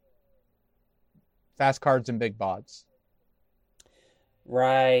Fast Cards and Big Bots.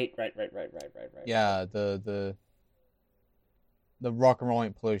 Right. Yeah, the Rock and Roll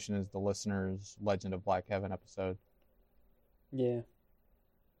Ain't Pollution is the listener's Legend of Black Heaven episode. Yeah.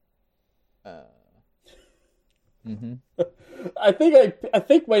 Mm-hmm. I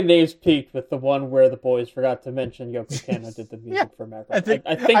think my name's peaked with the one where the boys forgot to mention Yoko Kanno did the music for Macross. I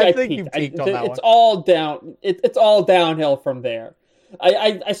think you I peaked on that it's one. all down. It's all downhill from there.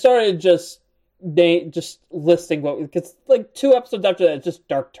 I started just listing what, because like 2 episodes after that, it's just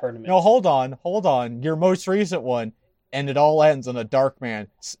Dark Tournament. No, hold on. Your most recent one, and it all ends on a Darkman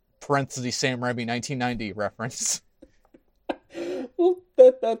parentheses Sam Raimi 1990 reference. Well,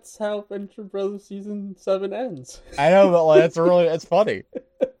 that's how Venture Brothers season 7 ends. I know, but like, it's funny.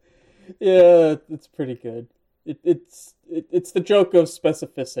 Yeah, it's pretty good. It's the joke of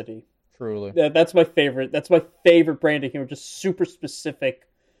specificity. Truly. That's my favorite. That's my favorite brand of humor. Just super specific.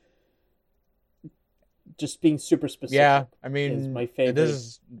 Just being super specific. Yeah, I mean, is my favorite. It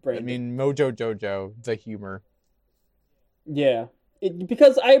is. Brand. I mean, Mojo Jojo, the humor. Yeah,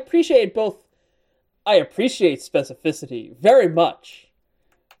 because I appreciate both. I appreciate specificity very much,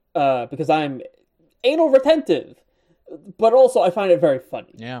 because I'm anal retentive, but also I find it very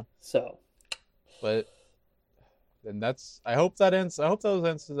funny. Yeah. So. But then that's. I hope that ends. I hope those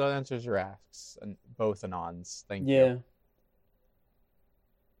answers your asks and both anons. Thank you. Yeah.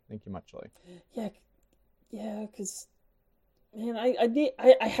 Thank you muchly. Yeah, because man,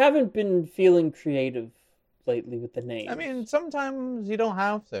 I haven't been feeling creative lately with the names. I mean, sometimes you don't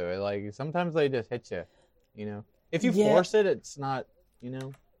have to. Like sometimes they just hit you. You know, if you Yeah. force it, it's not. You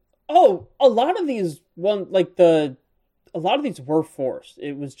know. Oh, a lot of these were forced.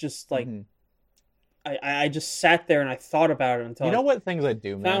 It was just like I just sat there and I thought about it until you know what things I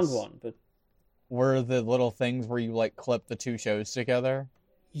do miss? found one, but were the little things where you like clip the 2 shows together.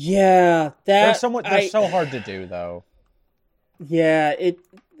 yeah, They're so hard to do though. Yeah,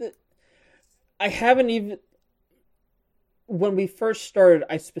 I haven't even. When we first started,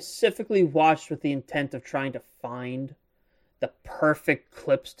 I specifically watched with the intent of trying to find the perfect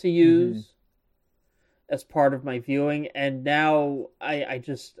clips to use as part of my viewing, and now I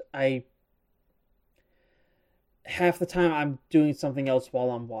half the time I'm doing something else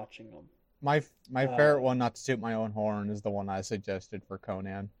while I'm watching them. My favorite one, not to toot my own horn, is the one I suggested for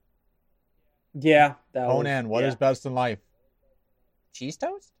Conan. Yeah, Conan, what is best in life? Cheese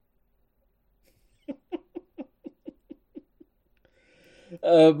toast?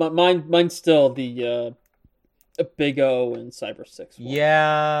 Mine's still the Big O and Cyber 6 one.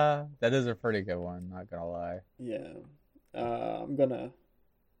 Yeah, that is a pretty good one, not gonna lie. Yeah. I'm gonna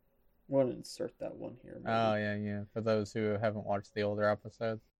insert that one here. Maybe. Oh, yeah. For those who haven't watched the older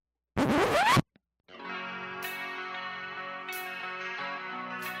episodes.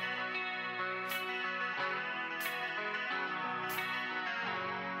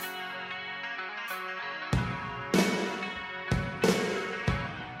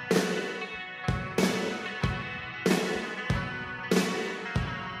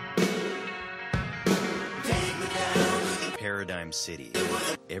 Paradigm City.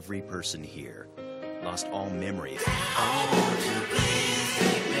 Every person here lost all memory.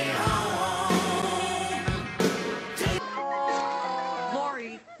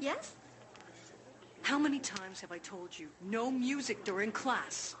 Lori, Yes? how many times have I told you no music during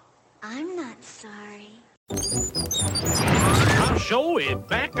class? I'm not sorry. Our show is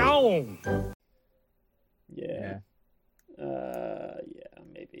back on. Yeah.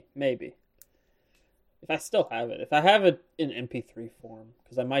 Maybe. If I still have it. If I have it in MP3 form,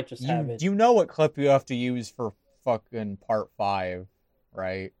 because I might just have it. You know what clip you have to use for fucking part 5,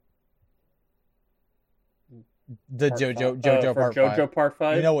 right? The JoJo part 5. JoJo part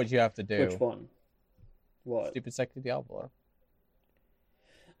 5? You know what you have to do. Which one? What? Stupid Sexy Diablo.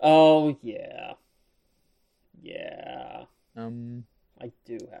 Oh, yeah. Yeah. I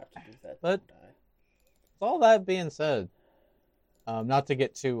do have to do that. But- don't I? With all that being said, not to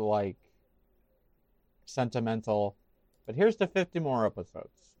get too, like, sentimental, but here's to 50 more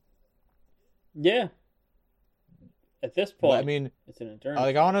episodes. Yeah. At this point, I mean, it's an eternity.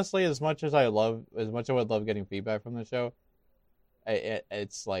 like, honestly, as much as I would love getting feedback from the show,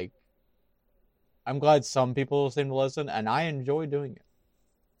 it's like, I'm glad some people seem to listen, and I enjoy doing it.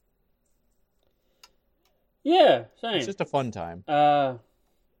 Yeah, same. It's just a fun time.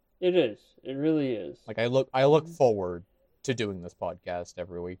 It is. It really is. Like, I look forward to doing this podcast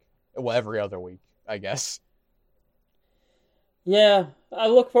every week. Well, every other week, I guess. Yeah, I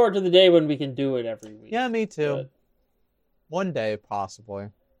look forward to the day when we can do it every week. Yeah, me too. But One day, possibly.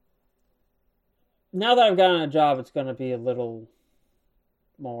 now that I've gotten a job, it's going to be a little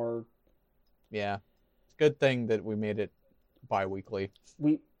more. Yeah. It's a good thing that we made it bi-weekly.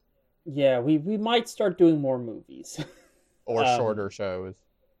 We might start doing more movies. Or shorter shows.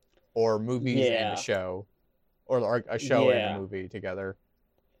 Or movies and a show. Or a show and a movie together.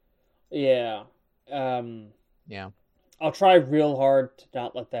 Yeah. Yeah. I'll try real hard to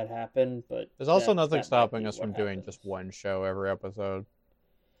not let that happen, but There's also nothing that might stopping be us what from doing happens. just one show every episode.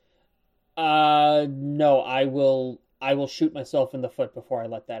 No, I will shoot myself in the foot before I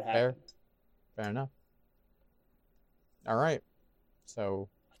let that happen. Fair enough. All right. So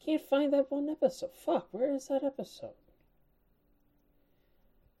I can't find that one episode. Fuck, where is that episode?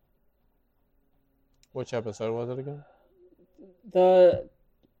 which episode was it again?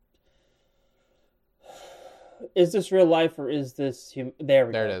 Is this real life or is this there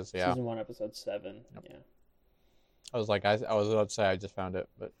we There go. it is, yeah. Season 1, episode 7. Yep. Yeah. I was like, I was about to say I just found it,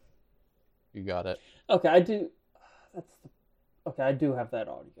 but you got it. Okay, I do. Okay, I do have that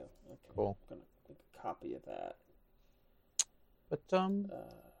audio. Okay, Cool. I'm gonna make a copy of that. But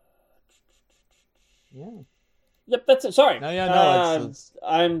yeah. Yep, that's it. Sorry. No, yeah, no, it's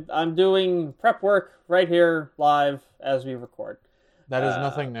I'm doing prep work right here live as we record. That is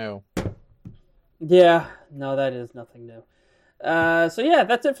nothing new. Yeah, no, that is nothing new. So yeah,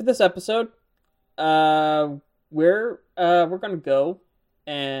 that's it for this episode. We're gonna go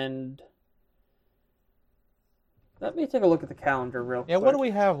and let me take a look at the calendar real quick. Yeah, what do we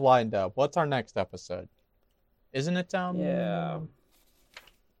have lined up? What's our next episode? Isn't it Yeah.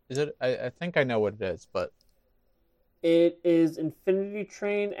 Is it? I think I know what it is, but It is Infinity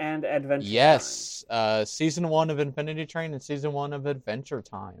Train and Adventure yes, season 1 of Infinity Train and season 1 of Adventure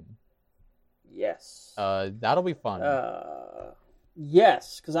Time. Time. Yes. That'll be fun.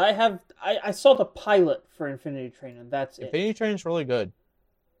 Yes, because I saw the pilot for Infinity Train and that's it. Infinity Train is really good.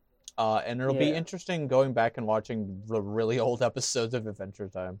 And it'll be Yeah. interesting going back and watching the really old episodes of Adventure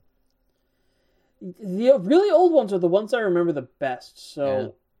Time. The really old ones are the ones I remember the best.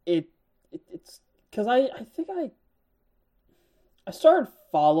 So it's because I think I started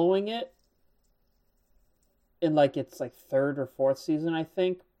following it in like its like 3rd or 4th season, I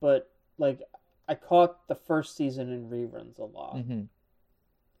think, but like I caught the first season in reruns a lot. Mm-hmm.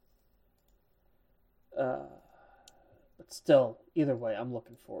 But still, either way, I'm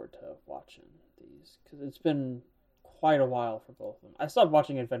looking forward to watching these because it's been quite a while for both of them. I stopped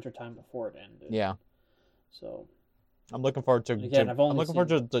watching Adventure Time before it ended. Yeah. So I'm looking forward to. Again, I've only I'm looking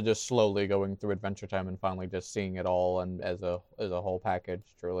forward to just slowly going through Adventure Time and finally just seeing it all and as a whole package.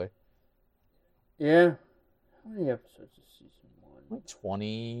 Truly, yeah, how many episodes is season 1? like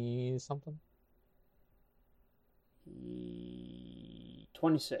 20 something.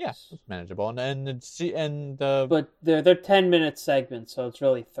 26. Yeah, it's manageable, and But they're 10-minute segments, so it's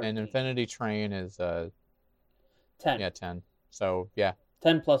really 13. and Infinity Train is 10. 10. So yeah,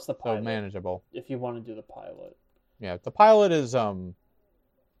 10 plus the so pilot. manageable. If you want to do the pilot. Yeah, the pilot is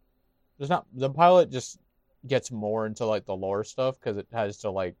there's not the pilot just gets more into like the lore stuff because it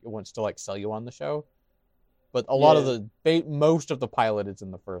wants to like sell you on the show, but a lot of most of the pilot is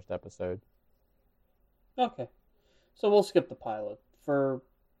in the first episode. Okay. So we'll skip the pilot for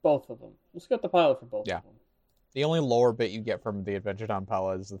both of them. We'll skip the pilot for both Yeah. of them. The only lore bit you get from the Adventure Time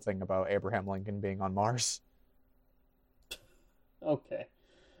pilot is the thing about Abraham Lincoln being on Mars. Okay.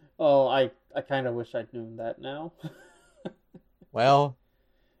 Oh, I kind of wish I'd known that now. Well,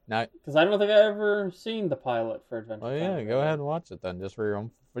 now, Because I don't think I've ever seen the pilot for Adventure well, Time. yeah, go ahead and watch it then, just for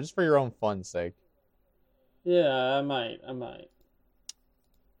your own fun's sake. Yeah, I might.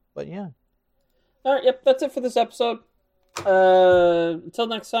 But yeah, All right, yep, that's it for this episode. Until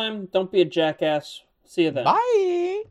next time, don't be a jackass. See you then. bye.